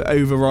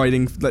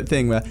overriding like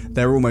thing where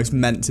they're almost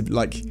meant to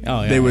like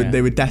they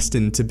were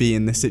destined to be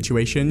in this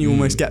situation. You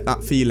almost get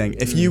that feeling.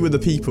 If you were the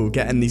people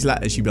getting these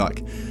letters, you'd be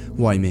like,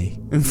 why me?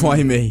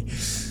 Why me?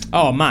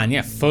 Oh man,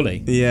 yeah,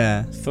 fully.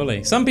 Yeah.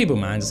 Fully. Some people,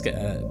 man, just get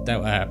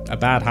dealt a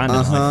bad hand in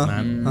life,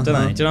 man. Don't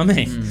they? Do you know what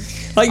I mean?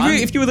 Like,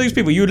 if you were those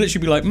people, you would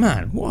literally be like,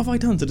 man, what have I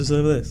done to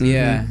deserve this?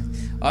 Yeah.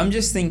 I'm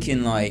just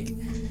thinking, like,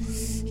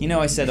 You know,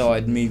 I said,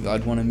 I'd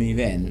want to move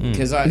in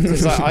because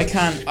I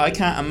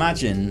can't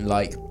imagine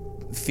like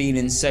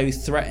feeling so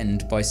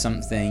threatened by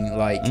something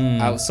like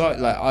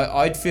outside. Like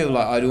I'd feel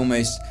like I'd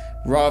almost,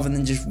 rather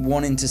than just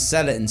wanting to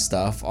sell it and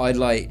stuff,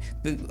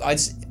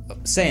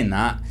 saying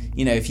that,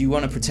 you know, if you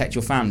want to protect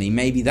your family,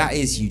 maybe that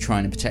is you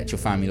trying to protect your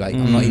family. Like,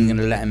 I'm not even going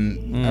to let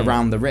him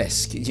around the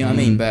risk. Do you know what I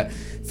mean? But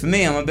for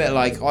me, I'm a bit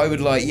like, I would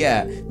like,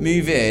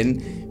 move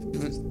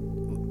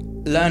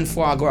in, learn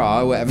foie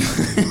gras or whatever.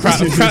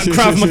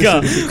 Krav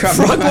Maga.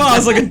 Foie gras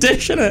is like a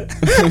dish, isn't it?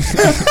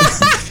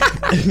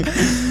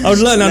 I would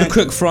learn how to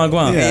cook foie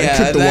gras. Yeah,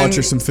 cook the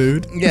Watcher some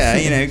food. Yeah,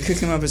 you know, cook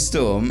him up a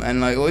storm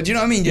and like, or do you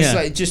know what I mean?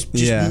 Just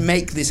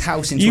make this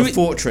house into a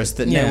fortress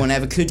that no one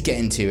ever could get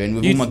into, and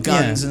with all my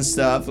guns and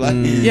stuff. Like,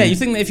 you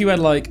think that if you had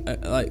like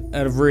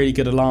a really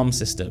good alarm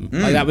system,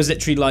 like that was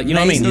literally like, you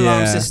know what I mean?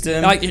 Alarm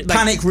system, like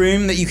panic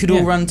room that you could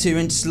all run to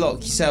and just lock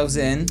yourselves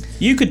in.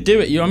 You could do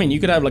it. You know what I mean? You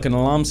could have like an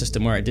alarm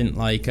system where it didn't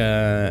like.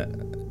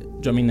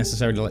 Do you know what I mean,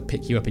 necessarily like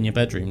pick you up in your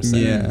bedroom? So, do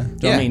you know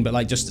what I mean? But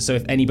like, just so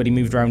if anybody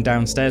moved around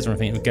downstairs or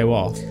anything, it would go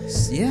off.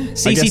 Yeah.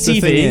 CCTV. I guess the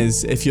thing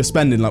is, if you're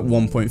spending like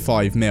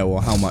 1.5 mil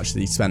or how much that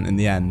he spent in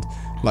the end,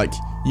 like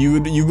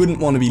you wouldn't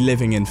want to be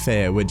living in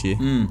fear, would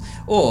you?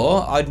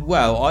 Or I'd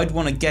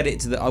want to get it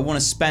to I want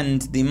to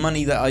spend the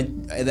money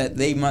that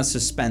they must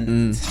have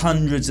spent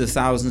hundreds of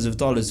thousands of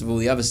dollars of all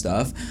the other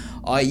stuff.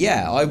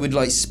 I would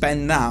like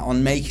spend that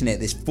on making it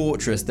this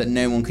fortress that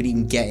no one could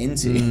even get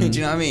into. Do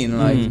you know what I mean?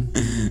 Like,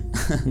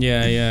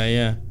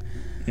 yeah.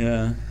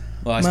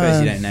 Well, I suppose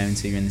you don't know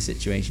until you're in the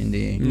situation, do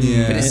you?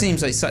 Yeah. But it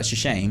seems like such a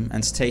shame,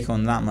 and to take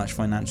on that much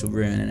financial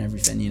ruin and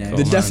everything, you know.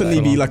 There'd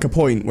definitely be like a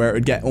point where it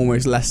would get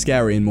almost less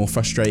scary and more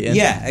frustrating.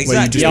 Yeah, exactly.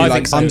 Where you'd just be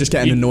like, I'm just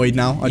getting annoyed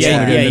now. I just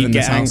want to go live in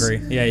this house.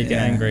 Yeah, you'd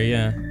get angry,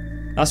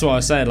 That's what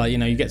I said, like, you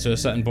know, you get to a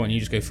certain point and you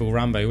just go full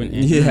Rambo, wouldn't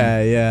you?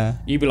 Yeah.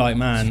 You'd be like,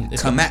 man...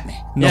 Come at me.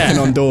 Knocking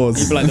on doors.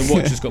 You'd be like, the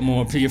Watcher's got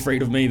more, be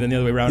afraid of me than the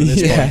other way around at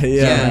this point.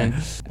 Yeah.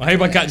 I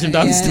hope I catch him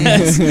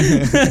downstairs.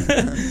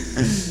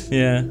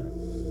 Yeah.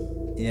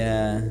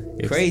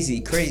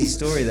 Crazy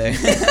story though.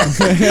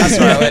 That's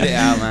why I let it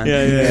out, man.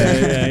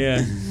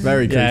 Yeah.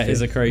 Very creepy. Yeah, it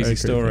is a crazy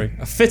story.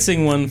 A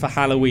fitting one for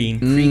Halloween.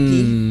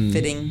 Creepy,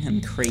 fitting,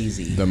 and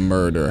crazy. The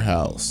Murder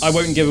House. I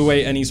won't give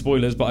away any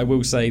spoilers, but I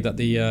will say that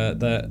the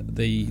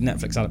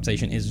Netflix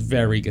adaptation is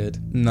very good.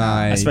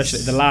 Nice. Especially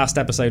the last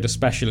episode,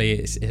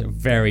 it's a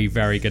very,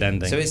 very good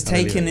ending. So it's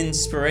taken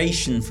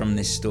inspiration from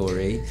this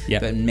story,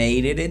 but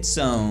made it its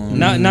own.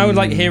 Now,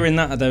 like hearing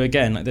that though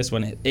again, like this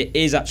one, it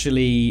is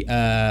actually.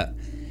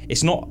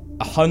 It's not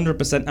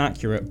 100%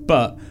 accurate,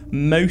 but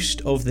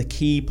most of the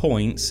key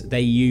points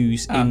they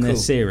use in the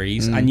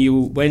series, and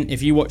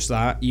if you watch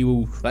that, you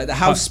will like the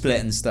house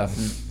split and stuff.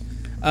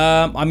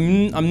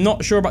 I'm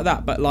not sure about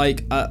that, but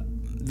like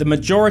the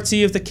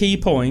majority of the key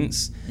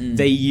points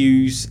they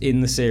use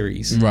in the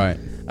series, right?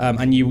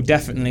 And you will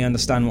definitely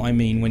understand what I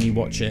mean when you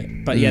watch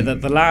it. But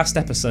the last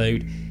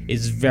episode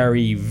is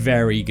very,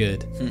 very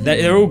good.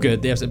 They're all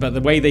good, but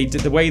the way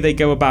they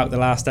go about the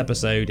last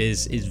episode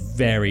is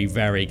very,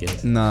 very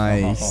good.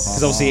 Nice.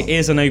 Because obviously it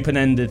is an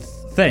open-ended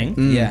thing.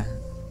 Yeah.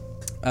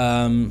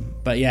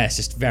 But yeah, it's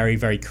just very,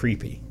 very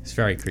creepy. It's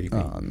very creepy.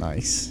 Oh,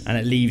 nice. And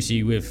it leaves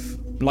you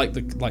with like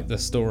the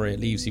story. It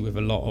leaves you with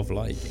a lot of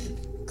like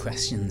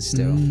questions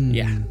still.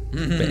 Yeah,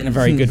 but in a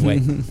very good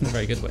way.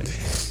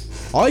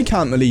 I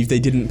can't believe they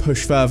didn't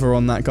push further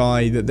on that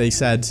guy that they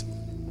said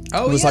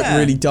was like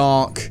really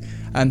dark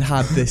and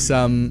had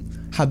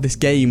this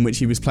game which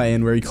he was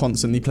playing where he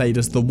constantly played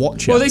as the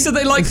Watcher. Well, they said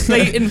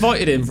they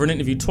invited him for an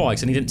interview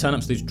twice and he didn't turn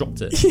up, so they just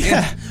dropped it.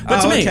 Yeah.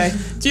 But to me,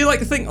 do you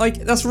like think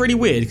like that's really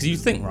weird? Because you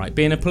think, right,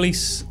 being a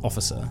police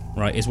officer,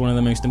 right, is one of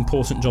the most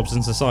important jobs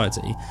in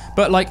society.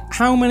 But like,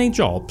 how many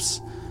jobs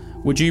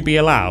would you be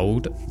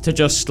allowed to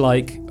just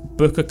like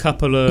book a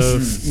couple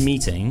of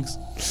meetings?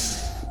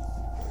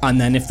 And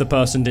then if the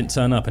person didn't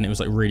turn up and it was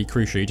like really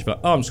crucial, you'd just be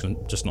like, oh, I'm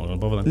just not gonna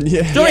bother them.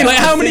 Yeah. Do you know what I mean? Like,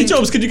 how many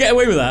jobs could you get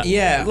away with that?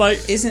 Yeah. Like,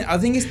 I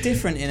think it's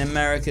different in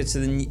America to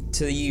the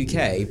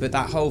UK, but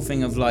that whole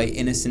thing of like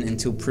innocent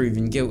until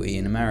proven guilty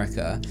in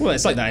America. Well,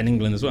 it's like that in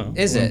England as well.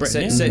 Is it?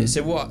 Britain,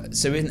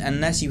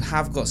 Unless you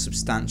have got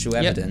substantial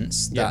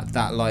evidence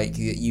that like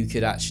you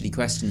could actually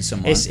question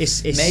someone,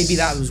 maybe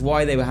that was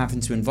why they were having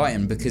to invite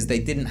him, because they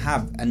didn't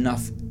have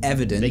enough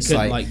evidence. They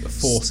couldn't like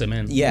force him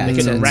in. Yeah, they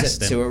couldn't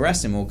arrest him. To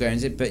arrest him or go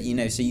into. But you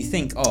know, so you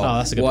think,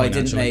 that's a good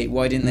point,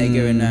 why didn't they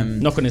go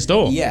and knock on his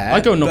door? Yeah,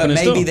 I'd go and knock on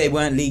his door. Maybe they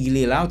weren't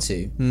legally allowed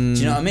to. Do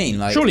you know what I mean?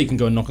 Like, surely you can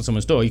go and knock on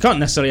someone's door. You can't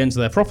necessarily enter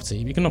their property.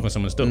 You can knock on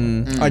someone's door.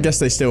 I guess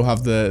they still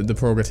have the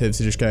prerogative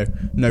to just go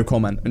no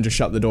comment and just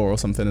shut the door or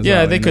something as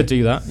well. Yeah, they could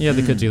do that. Yeah,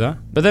 they could do that.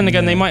 But then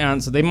again, they might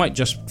answer. They might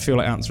just feel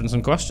like answering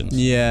some questions.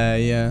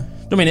 Yeah.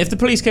 I mean, if the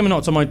police came and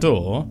knocked on my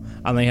door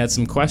and they had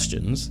some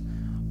questions,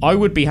 I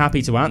would be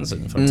happy to answer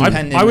them.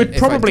 I would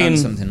probably if I'd done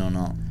something or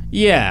not.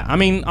 Yeah, I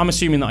mean, I'm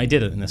assuming that I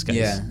did it in this case.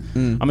 Yeah.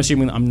 I'm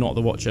assuming that I'm not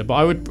the Watcher, but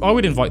I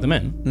would invite them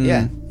in.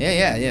 Yeah,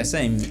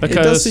 same. Because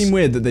it does seem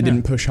weird that they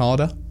didn't push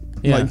harder,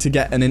 like to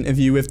get an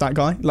interview with that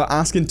guy, like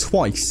asking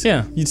twice.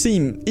 Yeah. You'd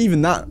seem,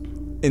 even that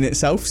in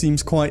itself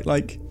seems quite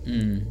like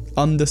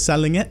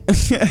underselling it.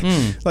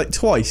 Like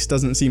twice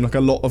doesn't seem like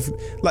a lot of,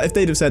 like if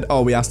they'd have said,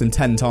 oh, we asked him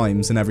 10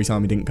 times and every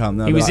time he didn't come,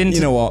 he was like,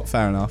 you know what,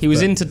 fair enough. He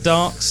was into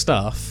dark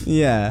stuff.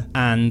 Yeah.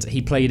 And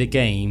he played a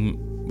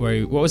game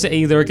where what was it?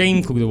 Either a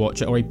game called The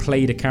Watcher or he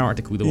played a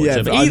character called The Watcher.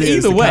 Yeah, but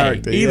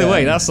either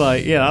way, that's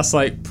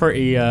like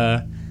pretty.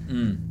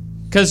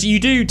 Because you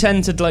do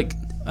tend to like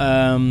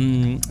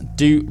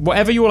do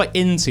whatever you're like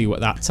into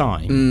at that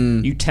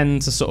time. You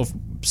tend to sort of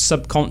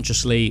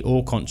subconsciously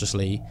or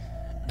consciously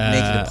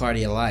make it a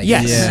party of life.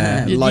 Yes,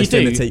 yeah. Life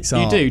imitates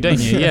art. You do, don't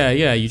you?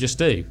 Yeah, you just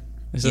do.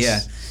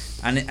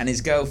 And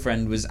his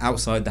girlfriend was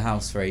outside the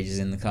house for ages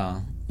in the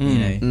car.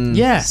 You know,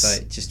 yes.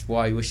 So just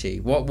why was she?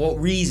 What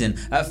reason?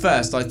 At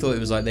first, I thought it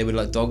was like they were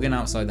like dogging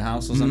outside the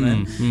house or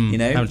something. You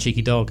know, have a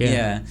cheeky dog.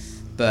 Yeah,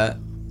 but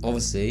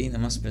obviously there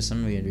must be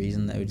some weird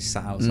reason they would just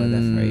sat outside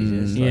there for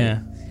ages. Like,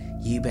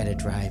 you better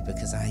drive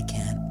because I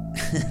can't.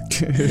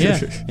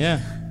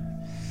 Yeah.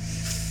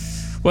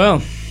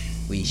 Well,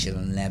 we shall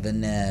never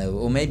know,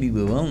 or maybe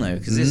we will know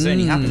because this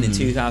only happened in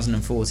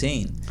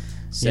 2014.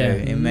 So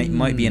it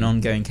might be an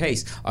ongoing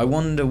case. I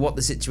wonder what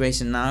the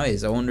situation now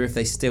is. I wonder if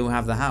they still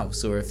have the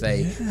house, or if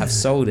they have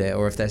sold it,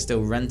 or if they're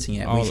still renting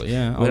it.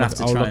 We'll have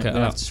to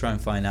try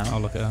and find out.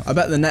 I'll look it up. I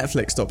bet the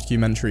Netflix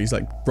documentaries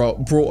like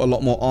brought a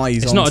lot more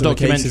eyes. It's not a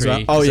documentary. As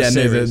well. Oh yeah,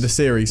 no, the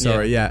series.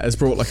 Sorry, has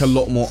brought like a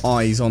lot more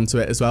eyes onto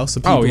it as well. So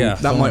people,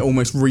 that might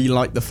almost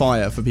relight the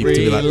fire for people to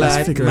be like,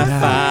 let's figure it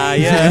out.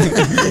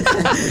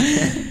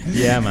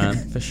 Yeah,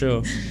 man, for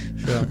sure.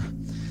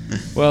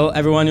 Well,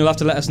 everyone, you'll have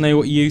to let us know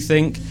what you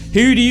think.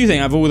 Who do you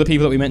think, of all the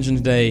people that we mentioned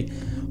today,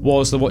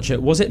 was the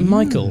Watcher? Was it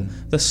Michael,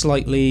 the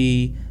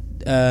slightly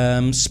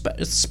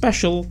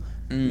special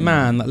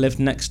man that lived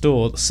next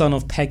door, son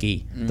of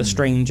Peggy, the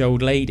strange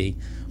old lady?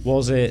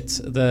 Was it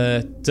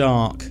the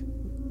dark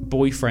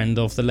boyfriend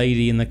of the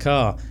lady in the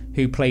car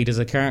who played as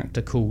a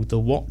character called the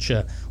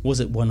Watcher? Was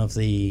it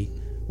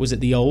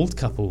the old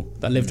couple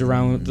that lived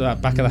around the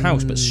back of the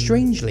house, but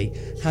strangely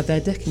had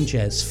their decking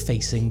chairs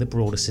facing the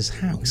Broaddus's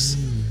house?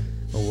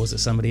 Or was it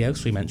somebody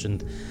else we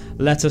mentioned?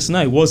 Let us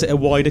know. Was it a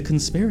wider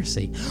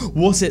conspiracy?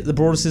 Was it the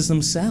Broadduses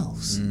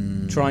themselves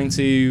trying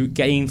to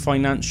gain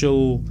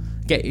financial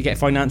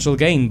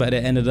gain, but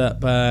it ended up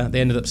they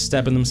ended up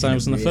stabbing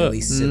themselves in the foot? Really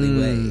silly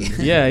way.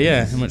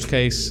 Yeah. In which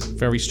case,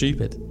 very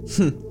stupid.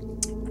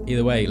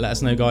 Either way, let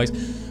us know, guys.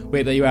 We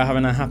hope that you are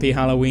having a happy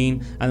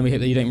Halloween, and we hope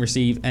that you don't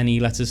receive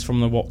any letters from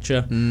the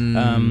Watcher.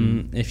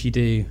 If you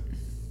do,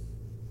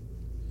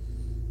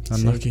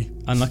 unlucky.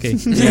 Yeah.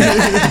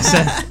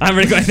 I haven't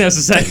really got anything else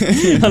to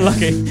say.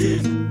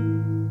 Unlucky.